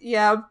it.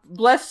 Yeah,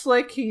 bless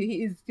Slick.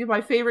 He's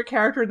my favorite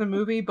character in the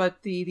movie,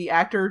 but the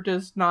actor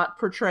does not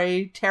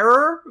portray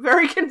terror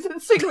very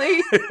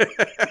convincingly.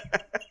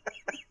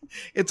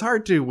 It's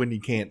hard to when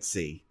you can't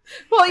see.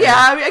 Well, yeah,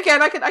 I mean,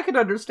 again, I can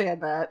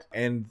understand that.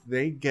 And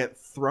they get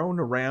thrown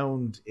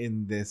around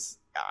in this.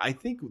 I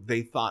think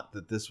they thought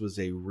that this was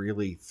a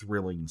really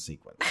thrilling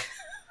sequence.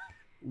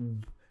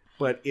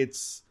 But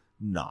it's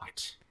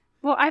not.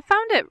 Well, I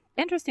found it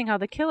interesting how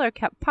the killer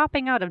kept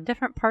popping out of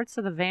different parts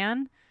of the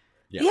van.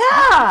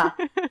 Yeah.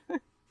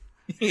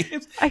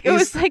 It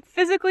was like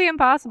physically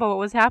impossible what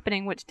was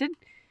happening, which did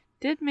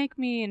make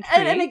me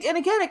intrigued. And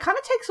again, it kind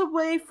of takes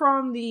away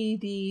from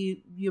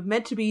the you're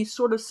meant to be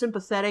sort of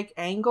sympathetic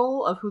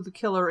angle of who the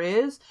killer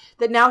is.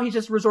 That now he's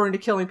just resorting to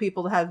killing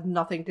people that have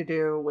nothing to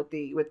do with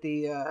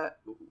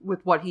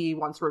what he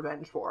wants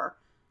revenge for.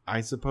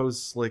 I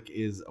suppose Slick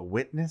is a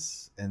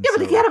witness, and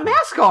but he had a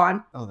mask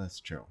on. Oh, that's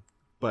true.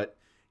 But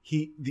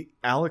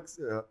Alex.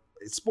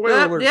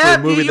 Spoiler alert for a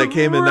movie that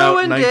came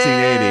out in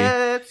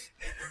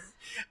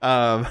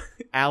 1980.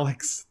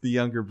 Alex, the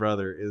younger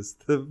brother, is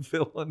the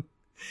villain.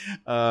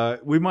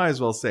 We might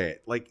as well say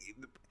it. Like,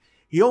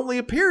 he only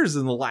appears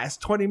in the last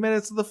 20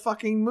 minutes of the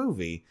fucking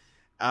movie.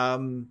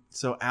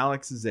 So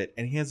Alex is it,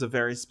 and he has a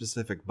very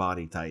specific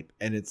body type,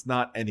 and it's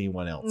not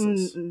anyone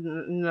else's.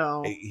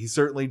 No. He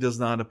certainly does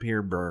not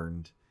appear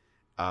burned.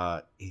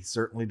 He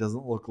certainly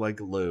doesn't look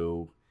like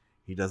Lou.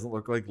 He doesn't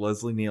look like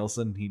Leslie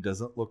Nielsen. He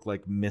doesn't look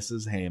like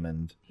Mrs.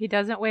 Hammond. He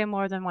doesn't weigh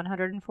more than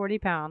 140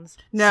 pounds.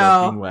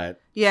 No. Soaking wet.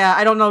 Yeah,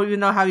 I don't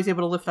even know how he's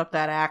able to lift up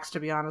that axe, to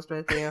be honest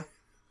with you.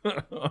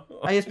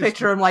 I just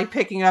picture him like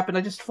picking up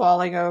and just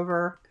falling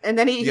over. And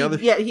then he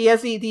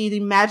has the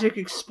magic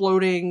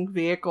exploding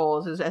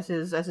vehicle as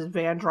his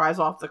van drives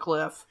off the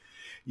cliff.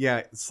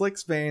 Yeah,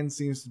 Slick's van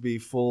seems to be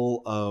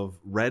full of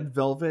red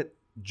velvet,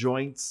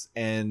 joints,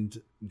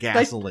 and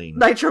gasoline.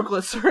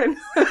 Nitroglycerin.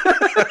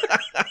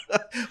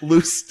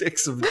 Loose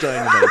sticks of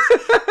dynamite.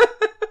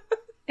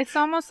 It's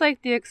almost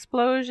like the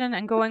explosion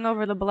and going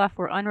over the bluff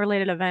were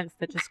unrelated events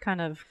that just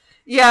kind of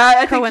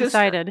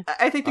coincided.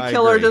 I think the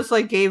killer just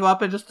like gave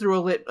up and just threw a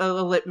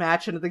lit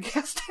match into the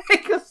gas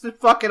tank.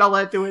 Fuck it, I'll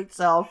let it do it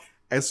itself.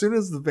 As soon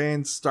as the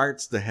van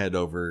starts to head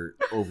over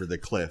the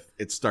cliff,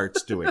 it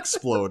starts to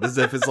explode as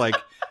if it's like,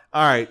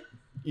 all right,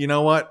 You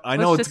know what? I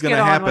know Let's it's just going to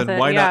get on happen. with it,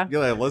 Why yeah. not?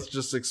 Yeah, let's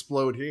just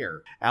explode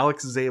here.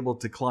 Alex is able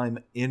to climb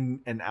in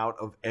and out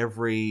of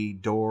every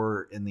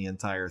door in the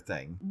entire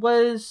thing.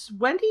 Was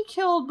Wendy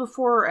killed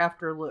before or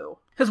after Lou?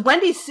 Because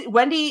Wendy's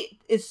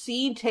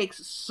scene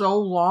takes so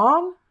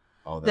long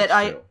Oh, that's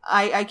that true.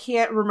 I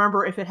can't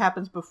remember if it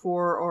happens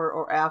before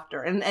or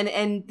after.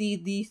 And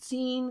the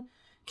scene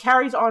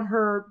carries on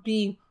her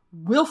being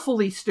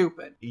willfully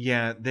stupid.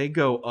 Yeah, they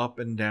go up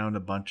and down a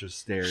bunch of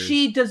stairs.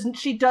 She does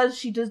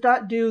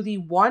not do the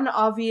one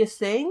obvious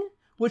thing,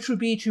 which would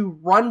be to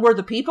run where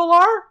the people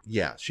are.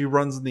 Yeah, she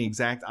runs in the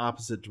exact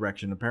opposite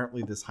direction.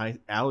 Apparently, this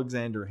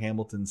Alexander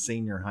Hamilton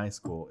Senior High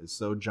School is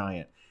so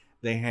giant.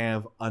 They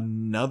have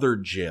another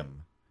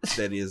gym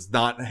that is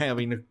not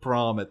having a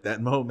prom at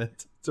that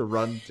moment to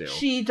run to.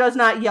 She does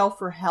not yell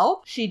for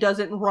help. She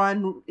doesn't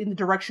run in the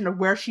direction of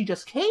where she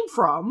just came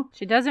from.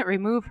 She doesn't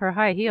remove her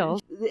high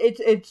heels.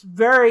 It's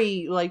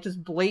very, like,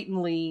 just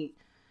blatantly,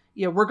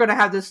 we're going to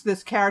have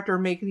this character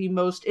make the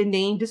most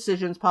inane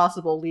decisions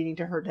possible leading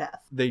to her death.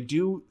 They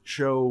do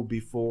show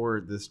before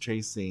this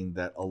chase scene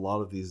that a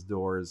lot of these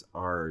doors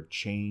are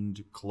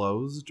chained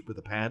closed with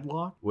a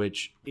padlock,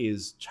 which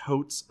is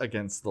totes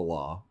against the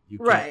law. You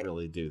can't Right.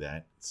 really do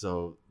that.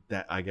 So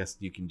that, I guess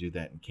you can do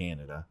that in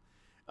Canada.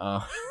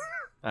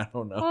 I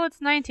don't know. Well, it's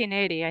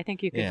 1980. I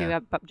think you could do Yeah.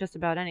 just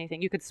about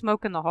anything. You could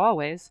smoke in the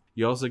hallways.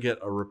 You also get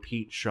a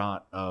repeat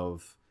shot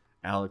of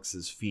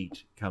Alex's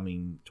feet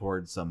coming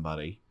towards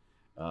somebody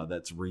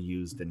that's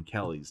reused in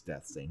Kelly's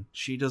death scene.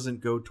 She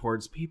doesn't go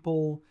towards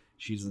people.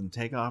 She doesn't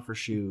take off her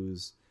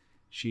shoes.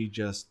 She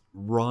just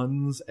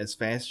runs as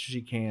fast as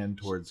she can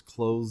towards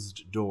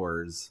closed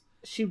doors.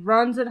 She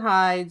runs and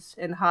hides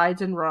and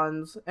hides and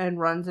runs and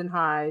runs and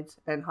hides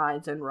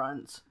and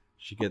runs.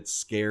 She gets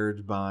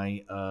scared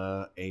by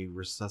a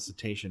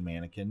resuscitation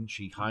mannequin.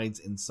 She hides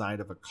inside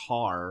of a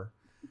car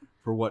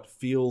for what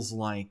feels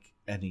like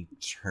an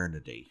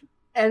eternity.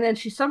 And then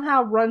she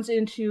somehow runs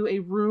into a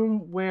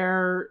room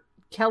where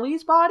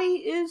Kelly's body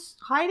is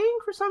hiding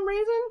for some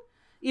reason.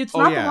 It's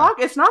not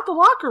it's not the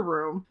locker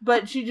room,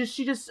 but she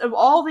just of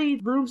all the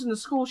rooms in the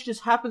school, she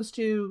just happens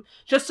to,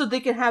 just so they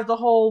can have the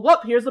whole,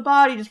 whoop, here's the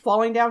body just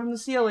falling down from the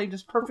ceiling,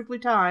 just perfectly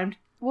timed.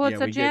 Well, Yeah,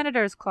 it's a we get-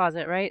 janitor's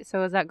closet, right? So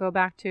does that go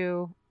back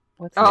to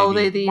what's Oh,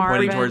 the the Marvin?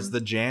 Pointing towards the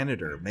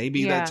janitor.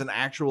 Maybe Yeah. that's an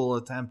actual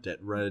attempt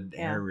at red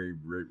Yeah.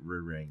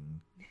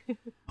 herring.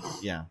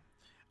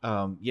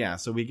 Yeah.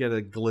 So we get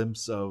a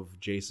glimpse of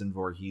Jason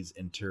Voorhees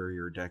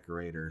interior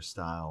decorator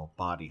style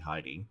body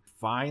hiding.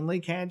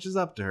 Finally catches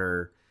up to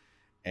her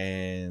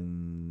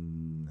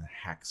and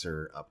hacks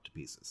her up to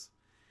pieces.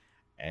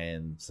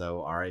 And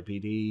so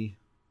R.I.P.D.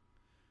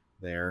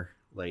 there,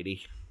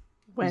 lady.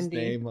 Whose Wendy.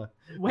 name?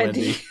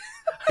 Wendy.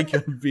 I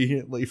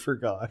conveniently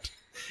forgot.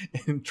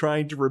 And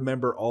trying to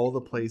remember all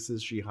the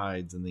places she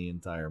hides in the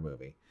entire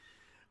movie.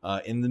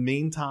 In the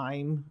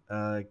meantime,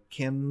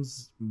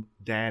 Kim's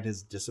dad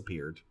has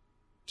disappeared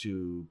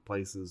to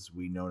places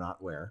we know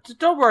not where. Just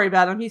don't worry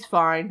about him. He's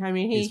fine. I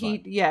mean, He's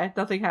fine.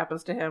 nothing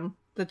happens to him.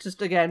 That's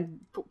just, again,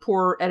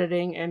 poor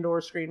editing and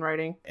or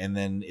screenwriting. And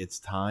then it's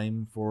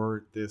time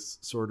for this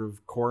sort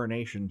of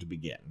coronation to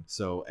begin.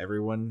 So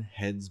everyone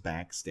heads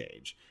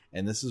backstage.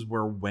 And this is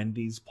where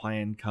Wendy's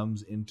plan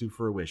comes into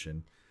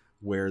fruition,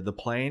 where the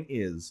plan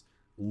is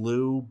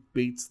Lou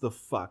beats the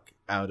fuck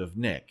out of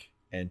Nick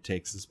and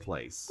takes his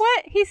place.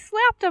 What? He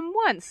slapped him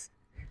once.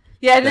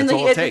 Yeah, and That's then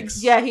all it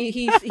takes. Yeah,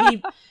 he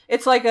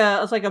it's like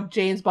a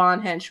James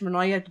Bond henchman.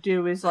 All you have to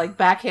do is like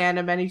backhand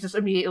him, and he's just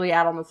immediately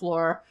out on the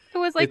floor. It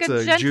was like It's a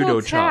a gentle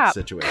judo chop tap.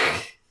 situation.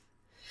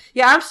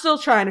 Yeah, I'm still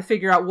trying to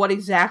figure out what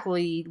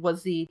exactly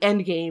was the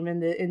end game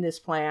in this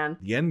plan.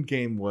 The end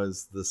game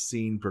was the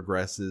scene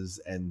progresses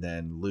and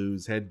then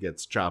Lou's head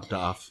gets chopped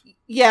off.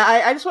 Yeah,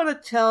 I just want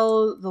to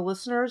tell the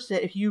listeners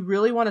that if you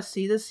really want to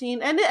see this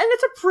scene, and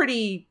it's a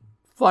pretty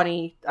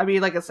funny. I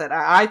mean, like I said,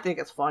 I think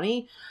it's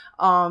funny.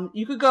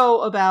 You could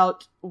go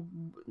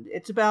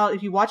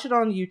if you watch it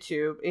on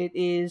YouTube, it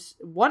is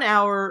 1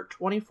 hour,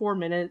 24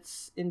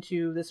 minutes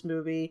into this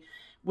movie,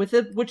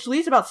 which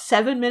leaves about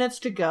 7 minutes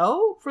to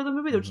go for the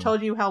movie, which Mhm.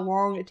 tells you how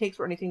long it takes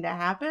for anything to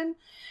happen.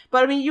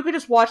 But I mean, you could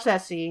just watch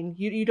that scene.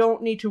 You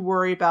don't need to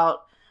worry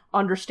about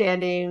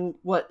understanding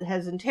what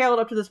has entailed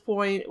up to this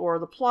point or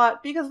the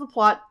plot, because the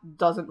plot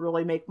doesn't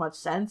really make much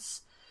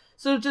sense.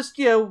 So just,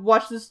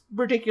 watch this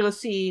ridiculous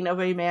scene of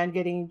a man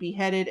getting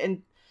beheaded,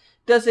 and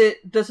does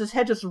his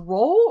head just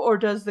roll, or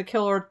does the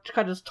killer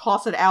kind of just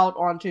toss it out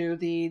onto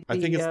the I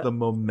think it's the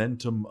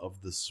momentum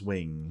of the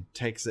swing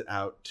takes it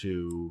out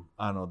to,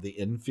 I don't know, the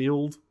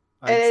infield.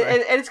 I'd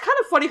say. and it's kind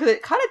of funny because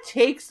it kind of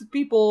takes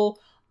people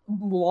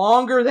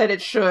longer than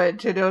it should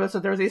to notice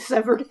that there's a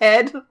severed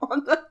head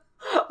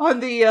on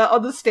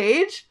the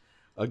stage.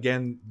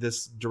 Again,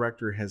 this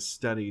director has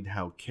studied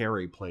how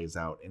Carrie plays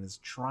out and is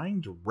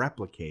trying to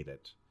replicate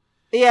it.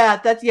 Yeah,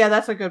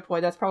 that's a good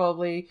point. That's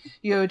probably,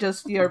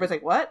 everybody's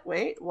like, what?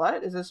 Wait,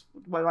 what?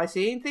 Am I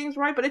seeing things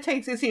right? But it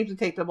seems to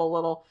take them a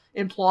little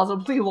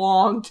implausibly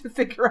long to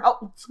figure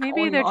out what's Maybe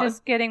going they're on.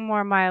 just getting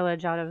more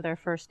mileage out of their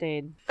first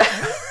aid.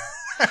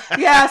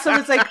 Yeah, so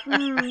it's like,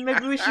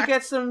 maybe we should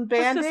get some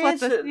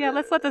band-aids.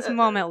 Let's let this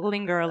moment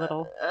linger a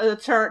little. A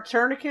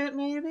tourniquet,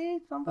 maybe?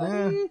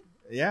 Somebody?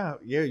 Yeah,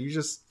 you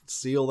just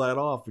seal that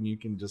off and you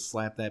can just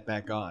slap that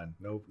back on.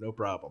 No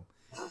problem.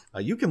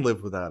 You can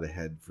live without a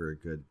head for a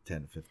good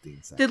 10,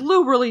 15 seconds. Did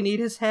Lou really need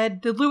his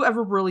head? Did Lou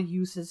ever really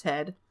use his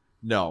head?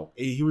 No,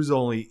 he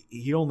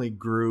only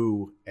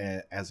grew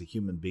as a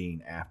human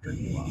being after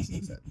he lost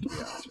his head, to be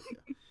honest with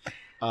you.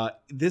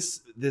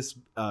 This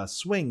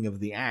swing of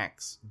the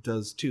axe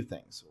does two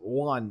things.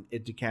 One,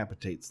 it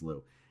decapitates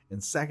Lou.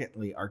 And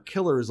secondly, our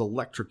killer is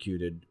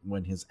electrocuted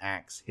when his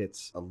axe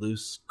hits a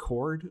loose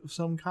cord of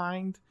some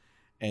kind,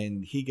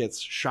 and he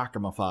gets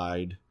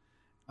shockamified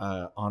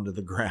onto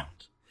the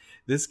ground.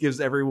 This gives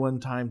everyone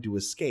time to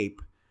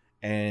escape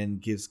and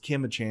gives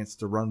Kim a chance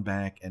to run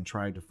back and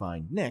try to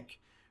find Nick,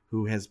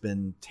 who has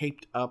been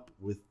taped up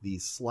with the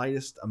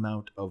slightest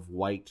amount of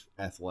white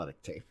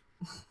athletic tape.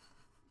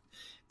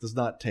 Does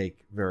not take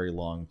very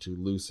long to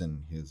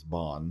loosen his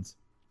bonds.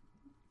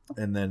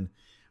 And then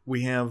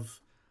we have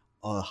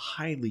a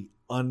highly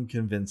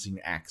unconvincing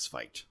axe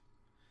fight.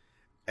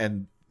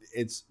 And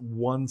it's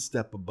one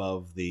step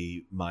above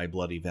the My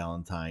Bloody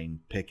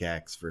Valentine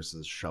pickaxe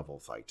versus shovel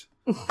fight.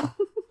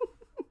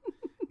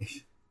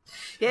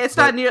 Yeah, it's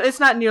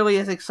not nearly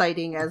as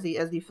exciting as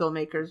the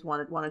filmmakers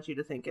wanted you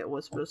to think it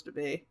was supposed to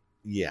be.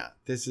 Yeah,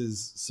 this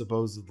is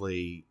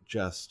supposedly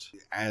just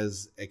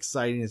as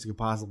exciting as it could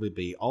possibly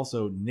be.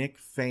 Also, Nick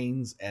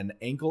feigns an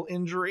ankle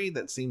injury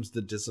that seems to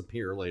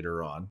disappear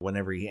later on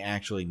whenever he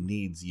actually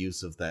needs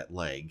use of that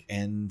leg.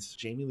 And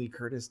Jamie Lee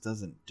Curtis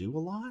doesn't do a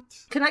lot.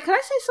 Can I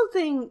say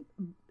something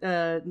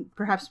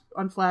perhaps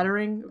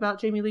unflattering about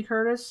Jamie Lee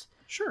Curtis?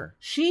 Sure.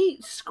 She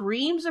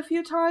screams a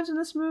few times in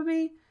this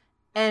movie,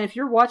 and if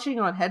you're watching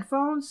on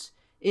headphones,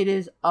 it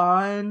is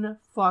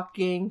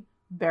unfucking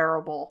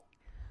bearable.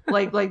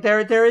 Like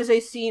there is a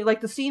scene,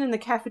 like the scene in the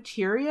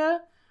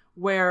cafeteria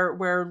where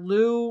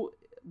Lou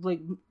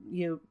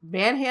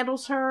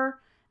manhandles her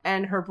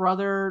and her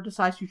brother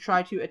decides to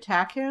try to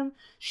attack him.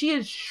 She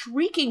is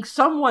shrieking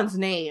someone's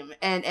name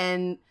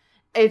and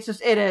it's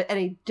just at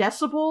a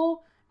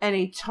decibel and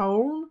a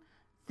tone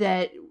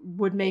that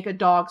would make a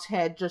dog's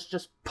head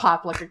just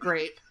pop like a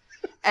grape.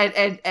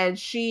 And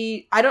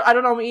she, I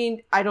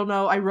don't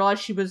know. I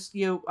realized she was,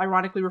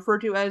 ironically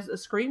referred to as a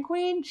scream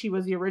queen. She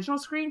was the original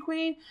scream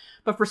queen,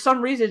 but for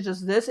some reason,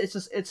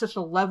 it's such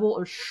a level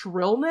of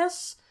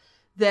shrillness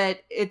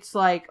that it's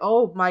like,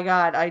 oh my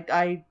God,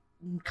 I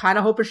kind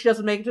of hope she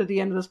doesn't make it to the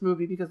end of this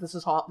movie because this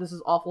is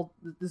awful.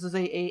 This is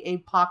a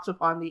pox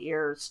upon the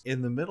ears.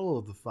 In the middle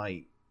of the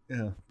fight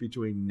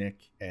between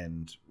Nick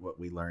and what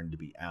we learned to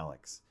be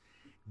Alex,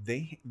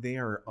 they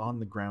are on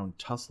the ground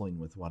tussling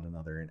with one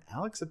another, and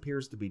Alex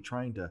appears to be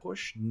trying to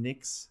push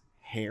Nick's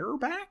hair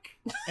back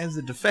as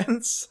a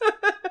defense.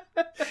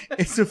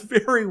 It's a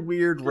very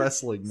weird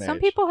wrestling match. Some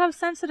people have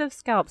sensitive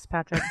scalps,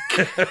 Patrick.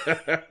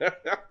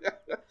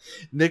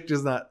 Nick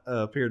does not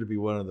appear to be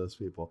one of those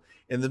people.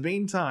 In the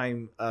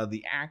meantime,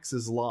 the axe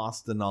is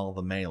lost in all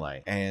the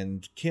melee,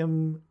 and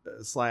Kim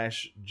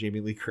 / Jamie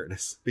Lee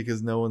Curtis,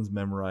 because no one's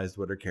memorized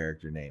what her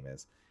character name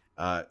is,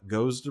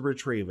 goes to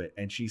retrieve it,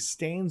 and she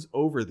stands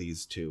over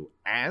these two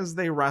as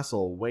they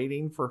wrestle,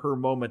 waiting for her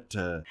moment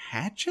to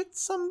hatchet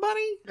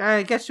somebody.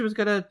 I guess she was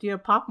gonna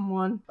pop him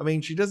one. I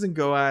mean, she doesn't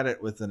go at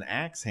it with an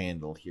axe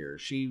handle here.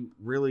 She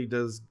really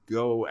does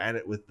go at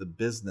it with the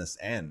business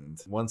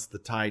end once the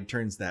tide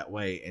turns that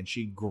way, and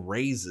she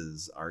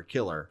grazes our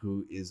killer,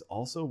 who is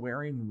also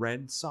wearing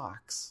red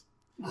socks.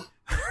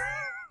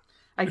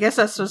 I guess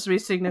that's supposed to be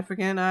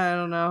significant. I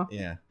don't know.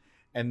 Yeah.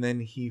 And then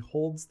he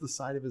holds the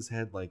side of his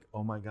head like,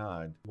 oh my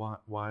God,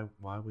 why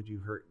would you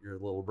hurt your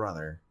little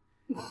brother?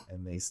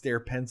 And they stare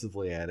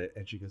pensively at it,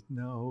 and she goes,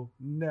 no.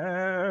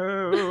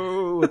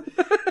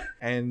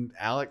 And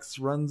Alex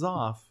runs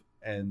off,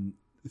 and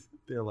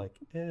they're like,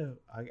 ew,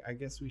 I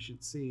guess we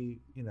should see,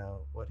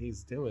 what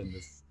he's doing.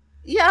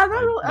 Yeah,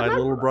 my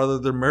little brother,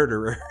 the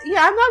murderer.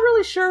 Yeah, I'm not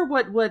really sure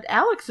what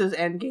Alex's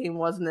end game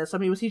was in this. I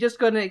mean, was he just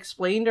going to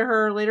explain to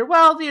her later?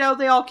 Well, they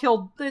all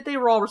killed. They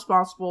were all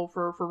responsible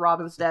for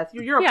Robin's death.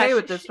 You're okay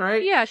with this,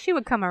 right? Yeah, she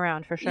would come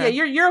around for sure.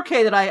 Yeah, you're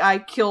okay that I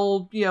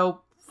killed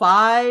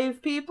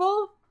 5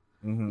 people.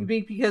 Mm-hmm.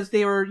 Because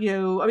they were,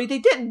 they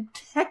didn't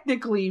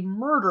technically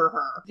murder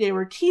her. They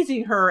were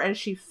teasing her and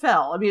she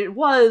fell. I mean, it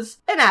was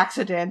an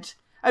accident.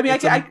 I mean,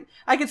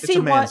 I can see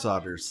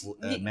manslaughter.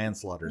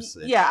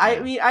 Yeah, I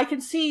mean, I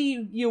can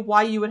see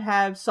why you would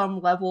have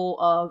some level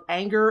of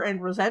anger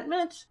and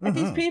resentment at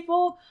these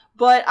people,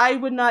 but I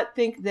would not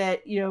think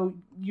that you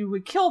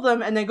would kill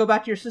them and then go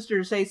back to your sister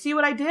and say, "See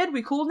what I did?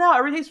 We cool now.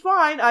 Everything's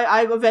fine.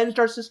 I've avenged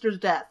our sister's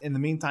death." In the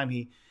meantime,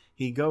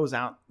 he goes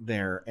out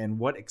there, and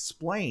what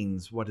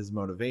explains what his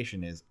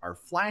motivation is are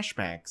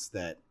flashbacks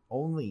that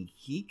only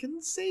he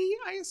can see,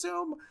 I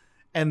assume,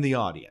 and the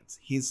audience.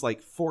 He's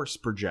like force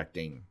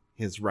projecting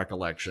his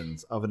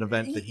recollections of an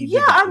event that he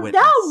didn't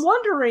witness. Now I'm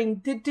wondering,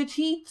 did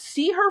he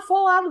see her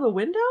fall out of the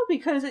window?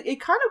 Because it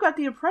kind of got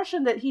the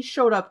impression that he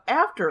showed up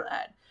after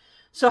that.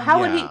 So how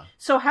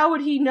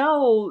would he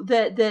know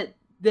that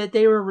that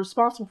they were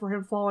responsible for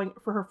her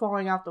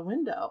falling out the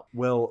window.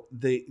 Well,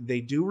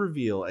 they do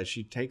reveal as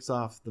she takes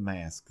off the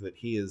mask that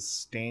he is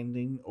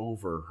standing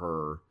over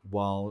her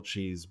while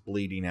she's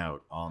bleeding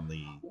out on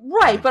the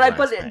right. But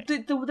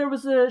paint. there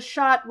was a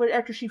shot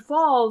after she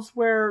falls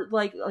where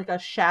like a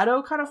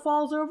shadow kind of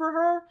falls over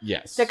her.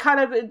 Yes, that kind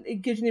of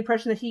it gives you the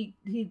impression that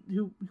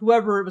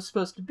whoever it was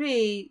supposed to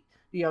be,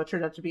 it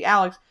turned out to be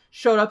Alex,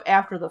 showed up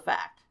after the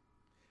fact.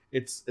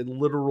 It's a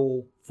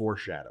literal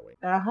foreshadowing.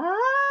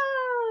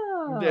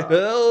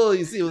 Oh,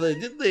 you see what I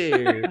did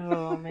there?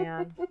 Oh,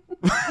 man.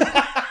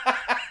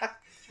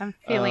 I'm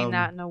feeling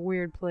that in a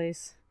weird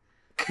place.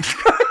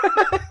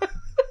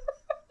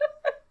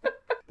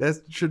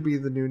 That should be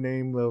the new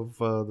name of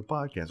the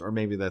podcast. Or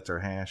maybe that's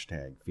our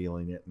hashtag,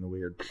 feeling it in a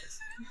weird place.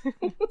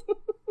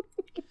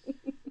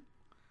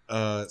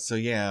 So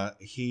yeah,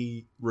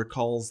 he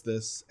recalls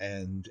this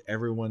and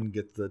everyone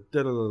gets the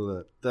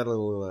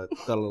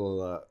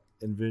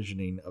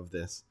envisioning of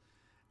this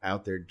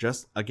out there,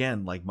 just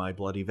again like My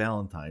Bloody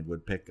Valentine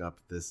would pick up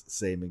this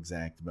same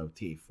exact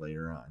motif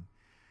later on.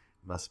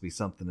 Must be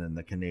something in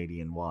the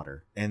Canadian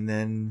water. And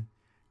then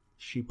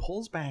she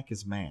pulls back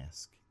his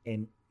mask,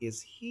 and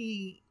is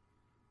he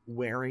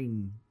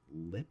wearing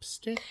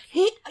lipstick?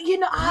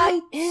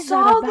 I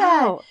saw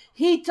that.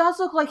 He does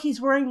look like he's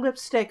wearing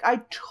lipstick.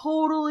 I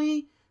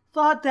totally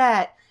thought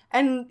that.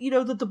 And,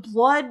 the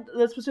blood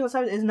that's supposed to be on the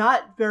side is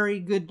not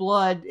very good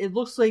blood. It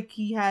looks like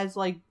he has,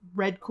 like,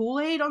 red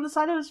Kool-Aid on the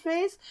side of his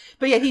face.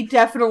 But yeah, he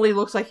definitely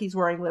looks like he's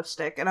wearing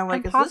lipstick. And I'm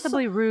like, and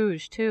possibly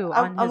rouge, too,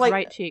 on his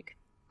right cheek.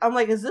 I'm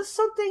like, is this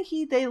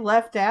something they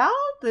left out?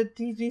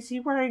 Is he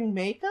wearing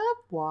makeup?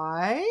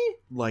 Why?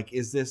 Like,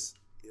 is this,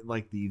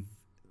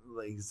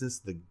 is this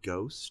the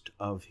ghost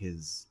of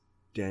his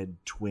dead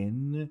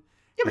twin?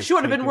 Yeah, but she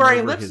would have been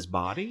wearing lipstick. His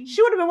body?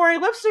 She would have been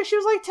wearing lipstick. She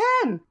was like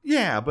 10.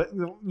 Yeah, but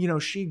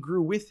she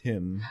grew with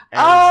him.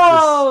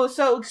 So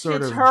it's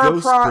her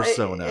ghost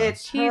persona.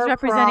 She's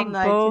representing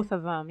both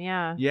of them.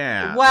 Yeah.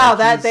 Yeah. Wow,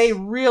 they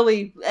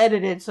really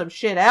edited some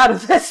shit out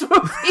of this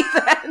movie.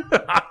 Then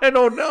I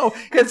don't know,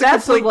 because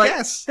that's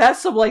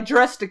some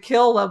Dress to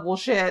Kill level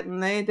shit,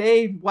 and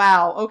they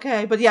wow,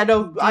 okay, but yeah,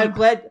 no, I'm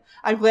glad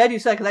you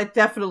said, because I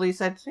definitely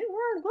said, is he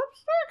wearing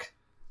lipstick?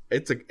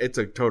 It's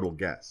a total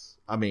guess.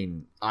 I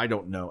mean, I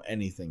don't know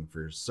anything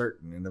for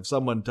certain, and if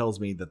someone tells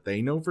me that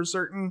they know for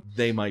certain,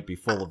 they might be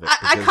full of it.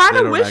 I kind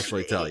of wish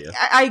actually tell you.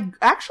 I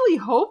actually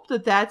hope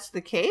that that's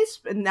the case,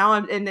 and now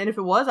and if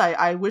it was,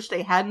 I wish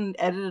they hadn't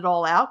edited it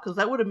all out, because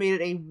that would have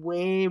made it a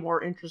way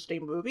more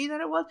interesting movie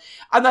than it was.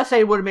 I'm not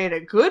saying it would have made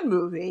it a good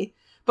movie,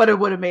 but it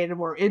would have made it a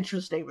more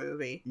interesting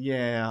movie.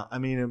 Yeah, I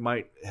mean, it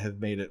might have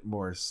made it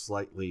more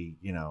slightly,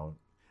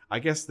 I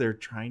guess they're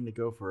trying to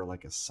go for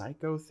like a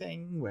Psycho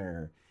thing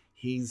where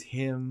he's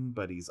him,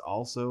 but he's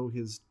also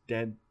his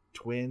dead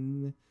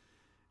twin,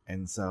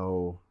 and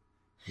so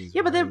he's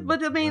but I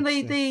mean,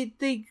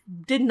 they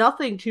did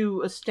nothing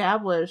to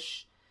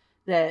establish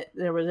that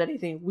there was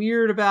anything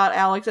weird about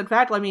Alex. In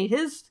fact, I mean,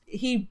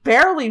 he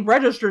barely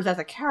registers as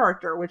a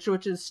character, which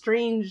is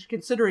strange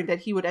considering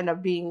that he would end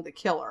up being the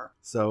killer.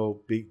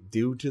 So,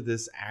 due to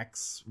this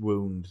axe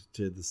wound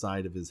to the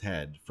side of his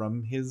head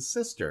from his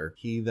sister,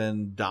 he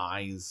then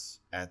dies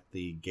at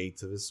the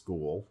gates of his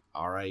school.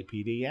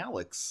 R.I.P.D.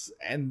 Alex.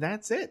 And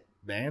that's it,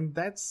 man.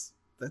 That's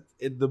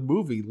it. The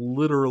movie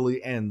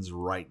literally ends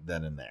right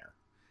then and there,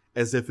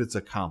 as if it's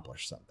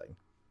accomplished something.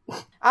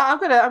 I'm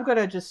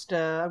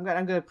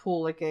gonna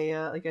pull like a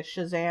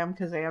Shazam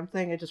Kazam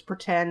thing and just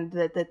pretend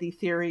that the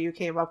theory you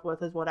came up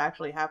with is what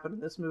actually happened in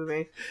this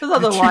movie. Because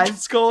otherwise,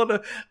 it's called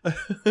a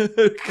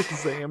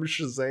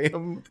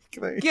Shazam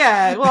thing.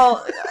 Yeah,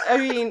 well, I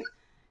mean,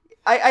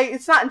 I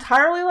it's not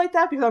entirely like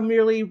that because I'm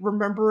merely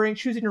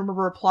choosing to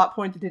remember a plot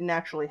point that didn't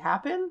actually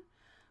happen.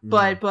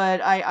 But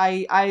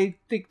I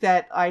think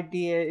that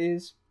idea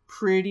is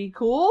pretty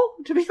cool,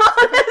 to be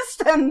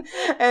honest,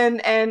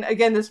 and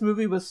again, this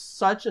movie was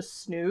such a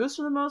snooze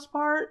for the most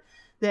part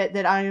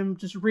that I am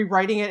just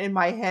rewriting it in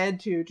my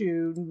head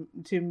to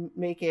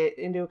make it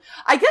into.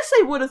 I guess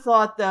they would have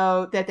thought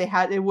though that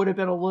it would have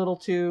been a little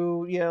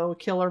too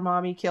killer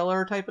mommy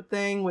killer type of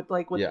thing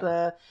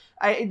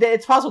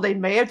it's possible they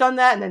may have done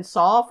that and then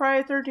saw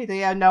Friday the 13th.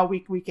 Yeah, no,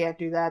 we can't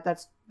do that.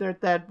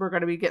 That we're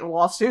going to be getting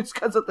lawsuits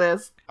because of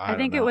this. I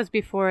think it was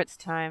before its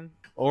time.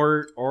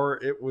 Or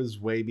it was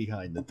way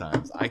behind the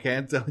times. I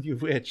can't tell you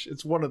which.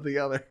 It's one or the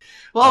other.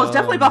 Well, it was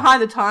definitely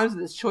behind the times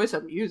with this choice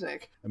of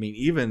music. I mean,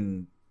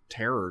 even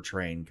Terror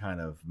Train kind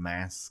of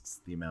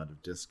masks the amount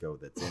of disco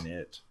that's in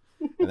it.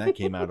 And that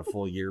came out a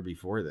full year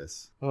before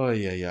this. Oh,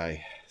 yeah.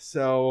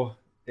 So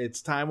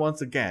it's time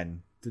once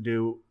again to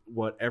do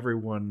what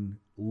everyone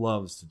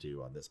loves to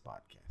do on this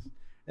podcast.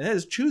 And that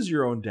is choose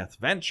your own death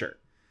venture.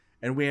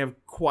 And we have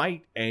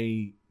quite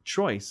a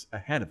choice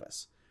ahead of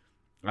us.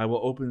 I will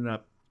open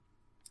up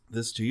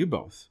this to you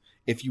both.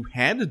 If you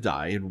had to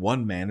die in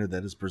one manner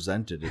that is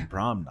presented in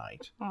Prom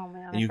Night,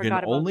 and you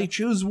can only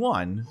choose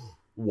one,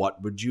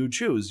 what would you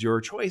choose?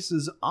 Your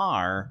choices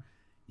are: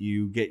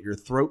 you get your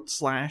throat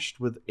slashed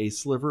with a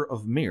sliver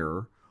of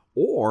mirror,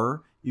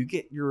 or you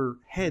get your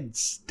head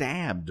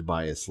stabbed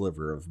by a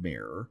sliver of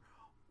mirror,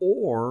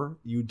 or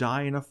you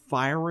die in a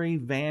fiery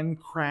van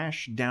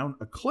crash down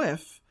a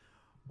cliff,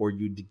 or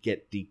you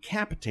get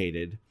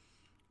decapitated,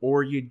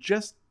 or you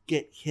just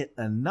get hit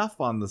enough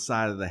on the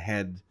side of the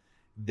head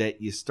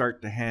that you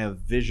start to have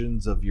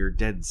visions of your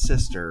dead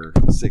sister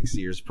 6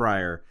 years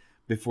prior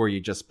before you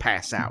just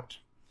pass out.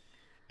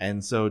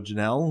 And so,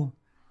 Janelle,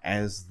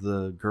 as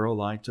the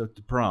girl I took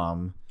to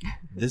prom,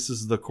 this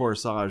is the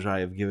corsage I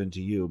have given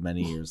to you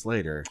many years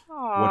later.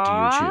 What do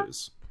you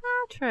choose?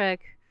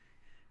 Patrick.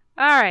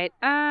 All right.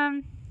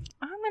 I'm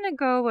gonna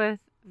go with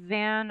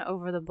Van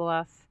over the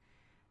bluff.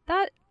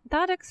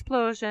 That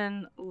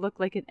explosion looked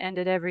like it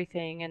ended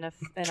everything in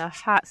a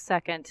hot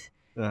second.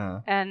 Uh-huh.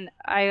 And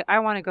I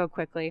want to go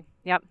quickly.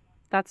 Yep,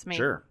 that's me.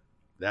 Sure.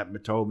 That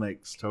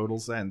makes total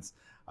sense.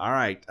 All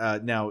right.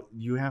 Now,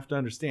 you have to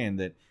understand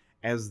that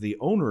as the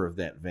owner of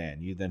that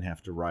van, you then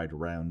have to ride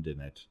around in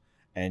it,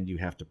 and you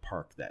have to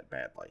park that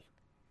badly.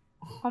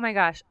 Oh my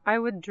gosh, I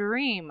would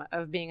dream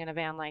of being in a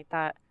van like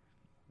that.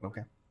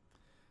 Okay.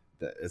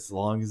 As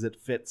long as it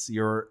fits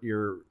your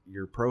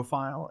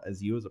profile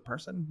as you as a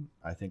person,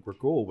 I think we're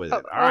cool with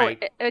it. All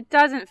right. It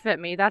doesn't fit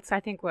me. That's, I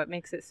think, what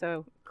makes it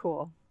so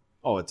cool.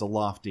 Oh, it's a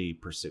lofty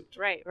pursuit.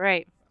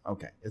 Right.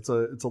 Okay. It's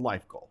a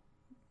life goal.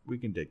 We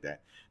can dig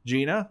that.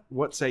 Gina,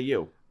 what say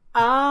you?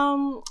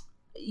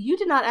 You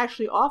did not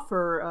actually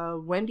offer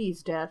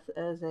Wendy's death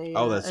as a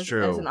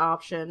true. as an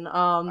option.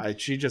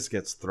 She just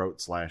gets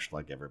throat slashed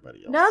like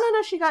everybody else. No,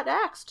 she got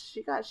axed.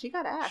 She got axed. She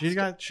got axed. She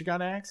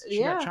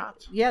got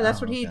chopped. Yeah,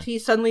 that's what he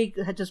suddenly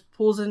just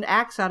pulls an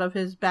axe out of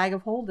his bag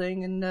of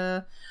holding, and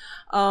that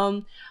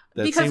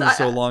seems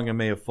so long I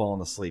may have fallen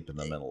asleep in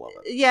the middle of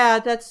it. Yeah,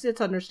 it's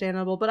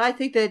understandable, but I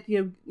think that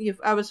if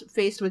I was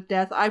faced with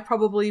death, I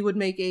probably would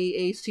make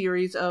a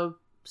series of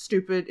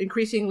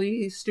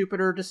increasingly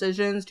stupider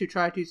decisions to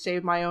try to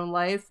save my own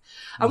life.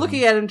 I'm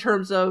looking at it in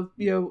terms of,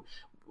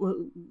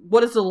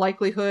 what is the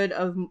likelihood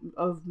of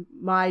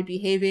my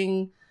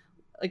behaving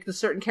like the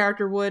certain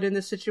character would in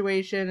this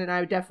situation, and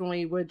I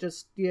definitely would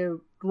just,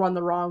 run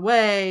the wrong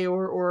way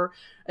or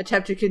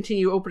attempt to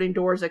continue opening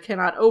doors that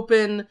cannot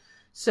open.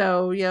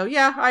 So,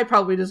 I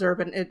probably deserve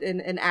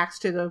an axe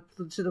to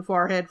the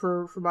forehead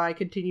for my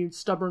continued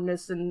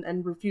stubbornness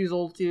and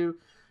refusal to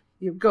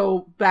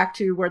go back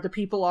to where the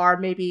people are,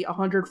 maybe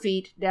 100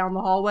 feet down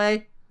the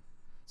hallway.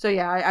 So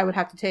I would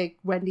have to take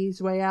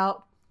Wendy's way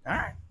out. All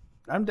right.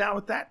 I'm down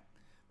with that.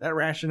 That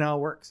rationale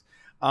works.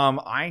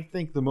 I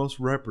think the most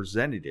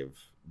representative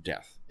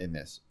death in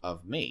this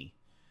of me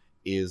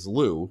is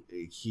Lou.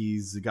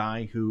 He's the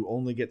guy who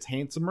only gets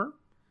handsomer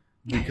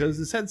because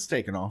his head's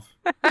taken off.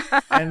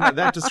 And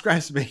that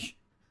describes me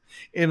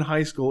in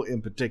high school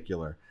in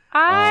particular.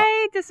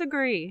 I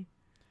disagree.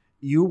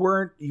 You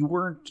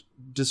weren't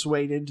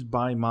dissuaded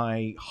by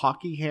my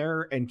hockey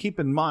hair, and keep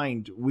in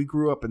mind we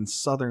grew up in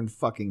Southern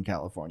fucking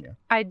California.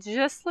 I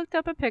just looked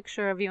up a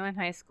picture of you in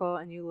high school,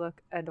 and you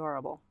look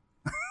adorable.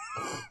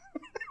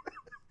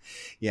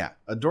 Yeah,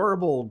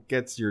 adorable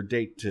gets your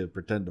date to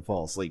pretend to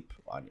fall asleep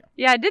on you.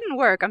 Yeah, it didn't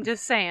work. I'm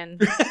just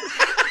saying.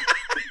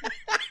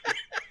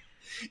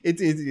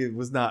 It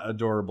was not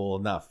adorable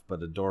enough,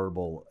 but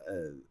adorable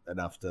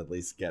enough to at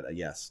least get a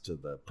yes to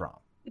the prom.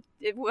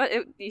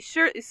 You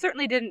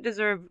certainly didn't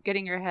deserve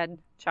getting your head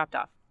chopped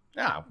off.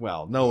 Ah,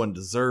 well, no one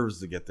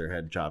deserves to get their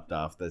head chopped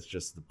off. That's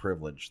just the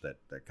privilege that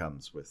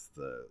comes with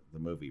the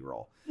movie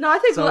role. No,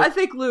 I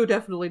think Lou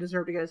definitely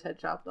deserved to get his head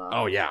chopped off.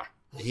 Oh yeah,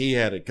 he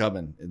had it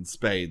coming in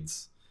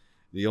spades.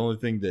 The only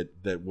thing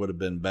that would have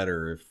been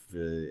better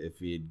if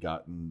he had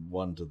gotten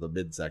one to the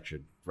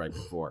midsection right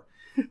before.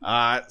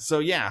 So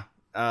yeah.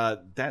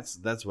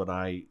 That's what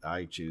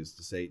I choose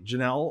to say.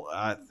 Janelle,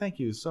 thank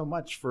you so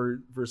much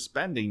for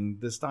spending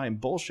this time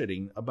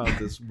bullshitting about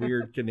this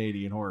weird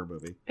Canadian horror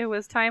movie. It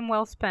was time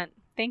well spent.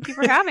 Thank you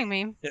for having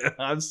me.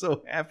 I'm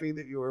so happy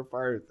that you were a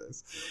part of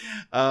this.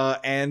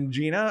 And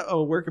Gina,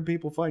 where can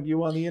people find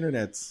you on the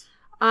internets?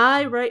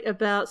 I write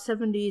about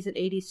 70s and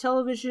 80s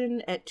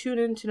television at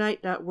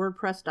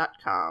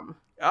tuneintonight.wordpress.com.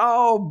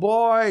 Oh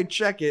boy,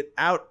 check it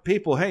out,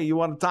 people. Hey, you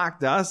want to talk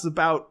to us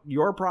about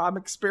your prom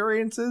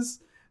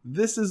experiences?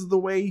 This is the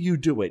way you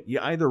do it. You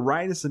either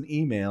write us an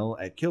email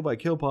at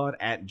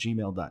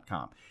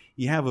killbykillpod@gmail.com.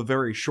 You have a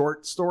very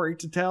short story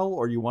to tell,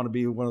 or you want to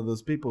be one of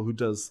those people who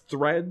does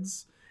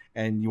threads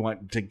and you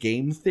want to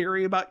game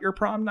theory about your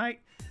prom night,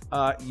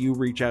 you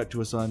reach out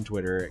to us on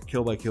Twitter at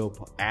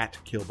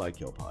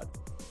killbykillpod.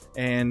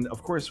 And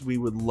of course, we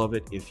would love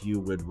it if you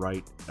would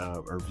write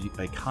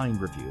a kind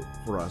review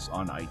for us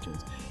on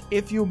iTunes.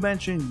 If you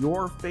mention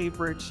your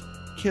favorite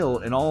kill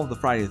in all of the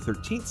Friday the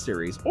 13th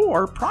series,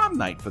 or prom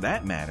night for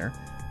that matter,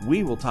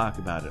 we will talk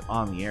about it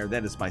on the air.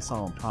 That is my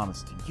solemn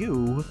promise to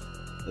you,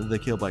 the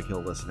Kill by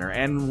Kill listener.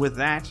 And with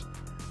that,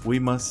 we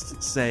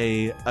must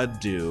say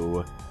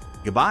adieu.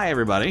 Goodbye,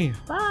 everybody.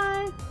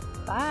 Bye.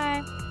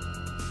 Bye.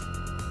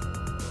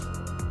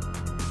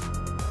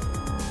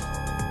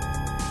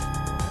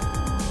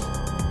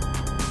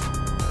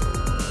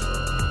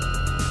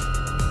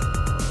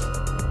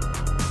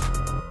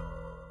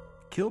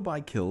 Kill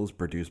by Kill is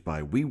produced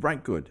by We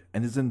Write Good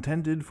and is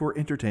intended for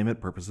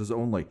entertainment purposes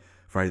only.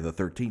 Friday the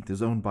 13th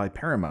is owned by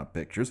Paramount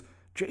Pictures.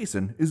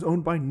 Jason is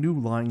owned by New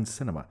Line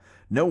Cinema.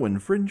 No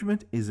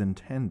infringement is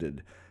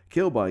intended.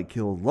 Kill by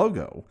Kill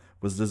logo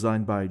was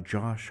designed by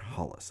Josh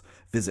Hollis.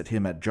 Visit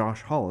him at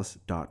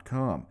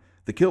joshhollis.com.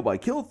 The Kill by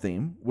Kill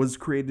theme was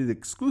created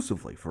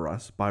exclusively for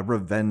us by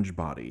Revenge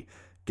Body.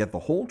 Get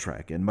the whole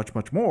track and much,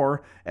 much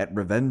more at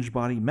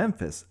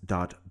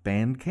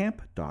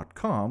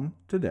revengebodymemphis.bandcamp.com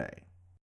today.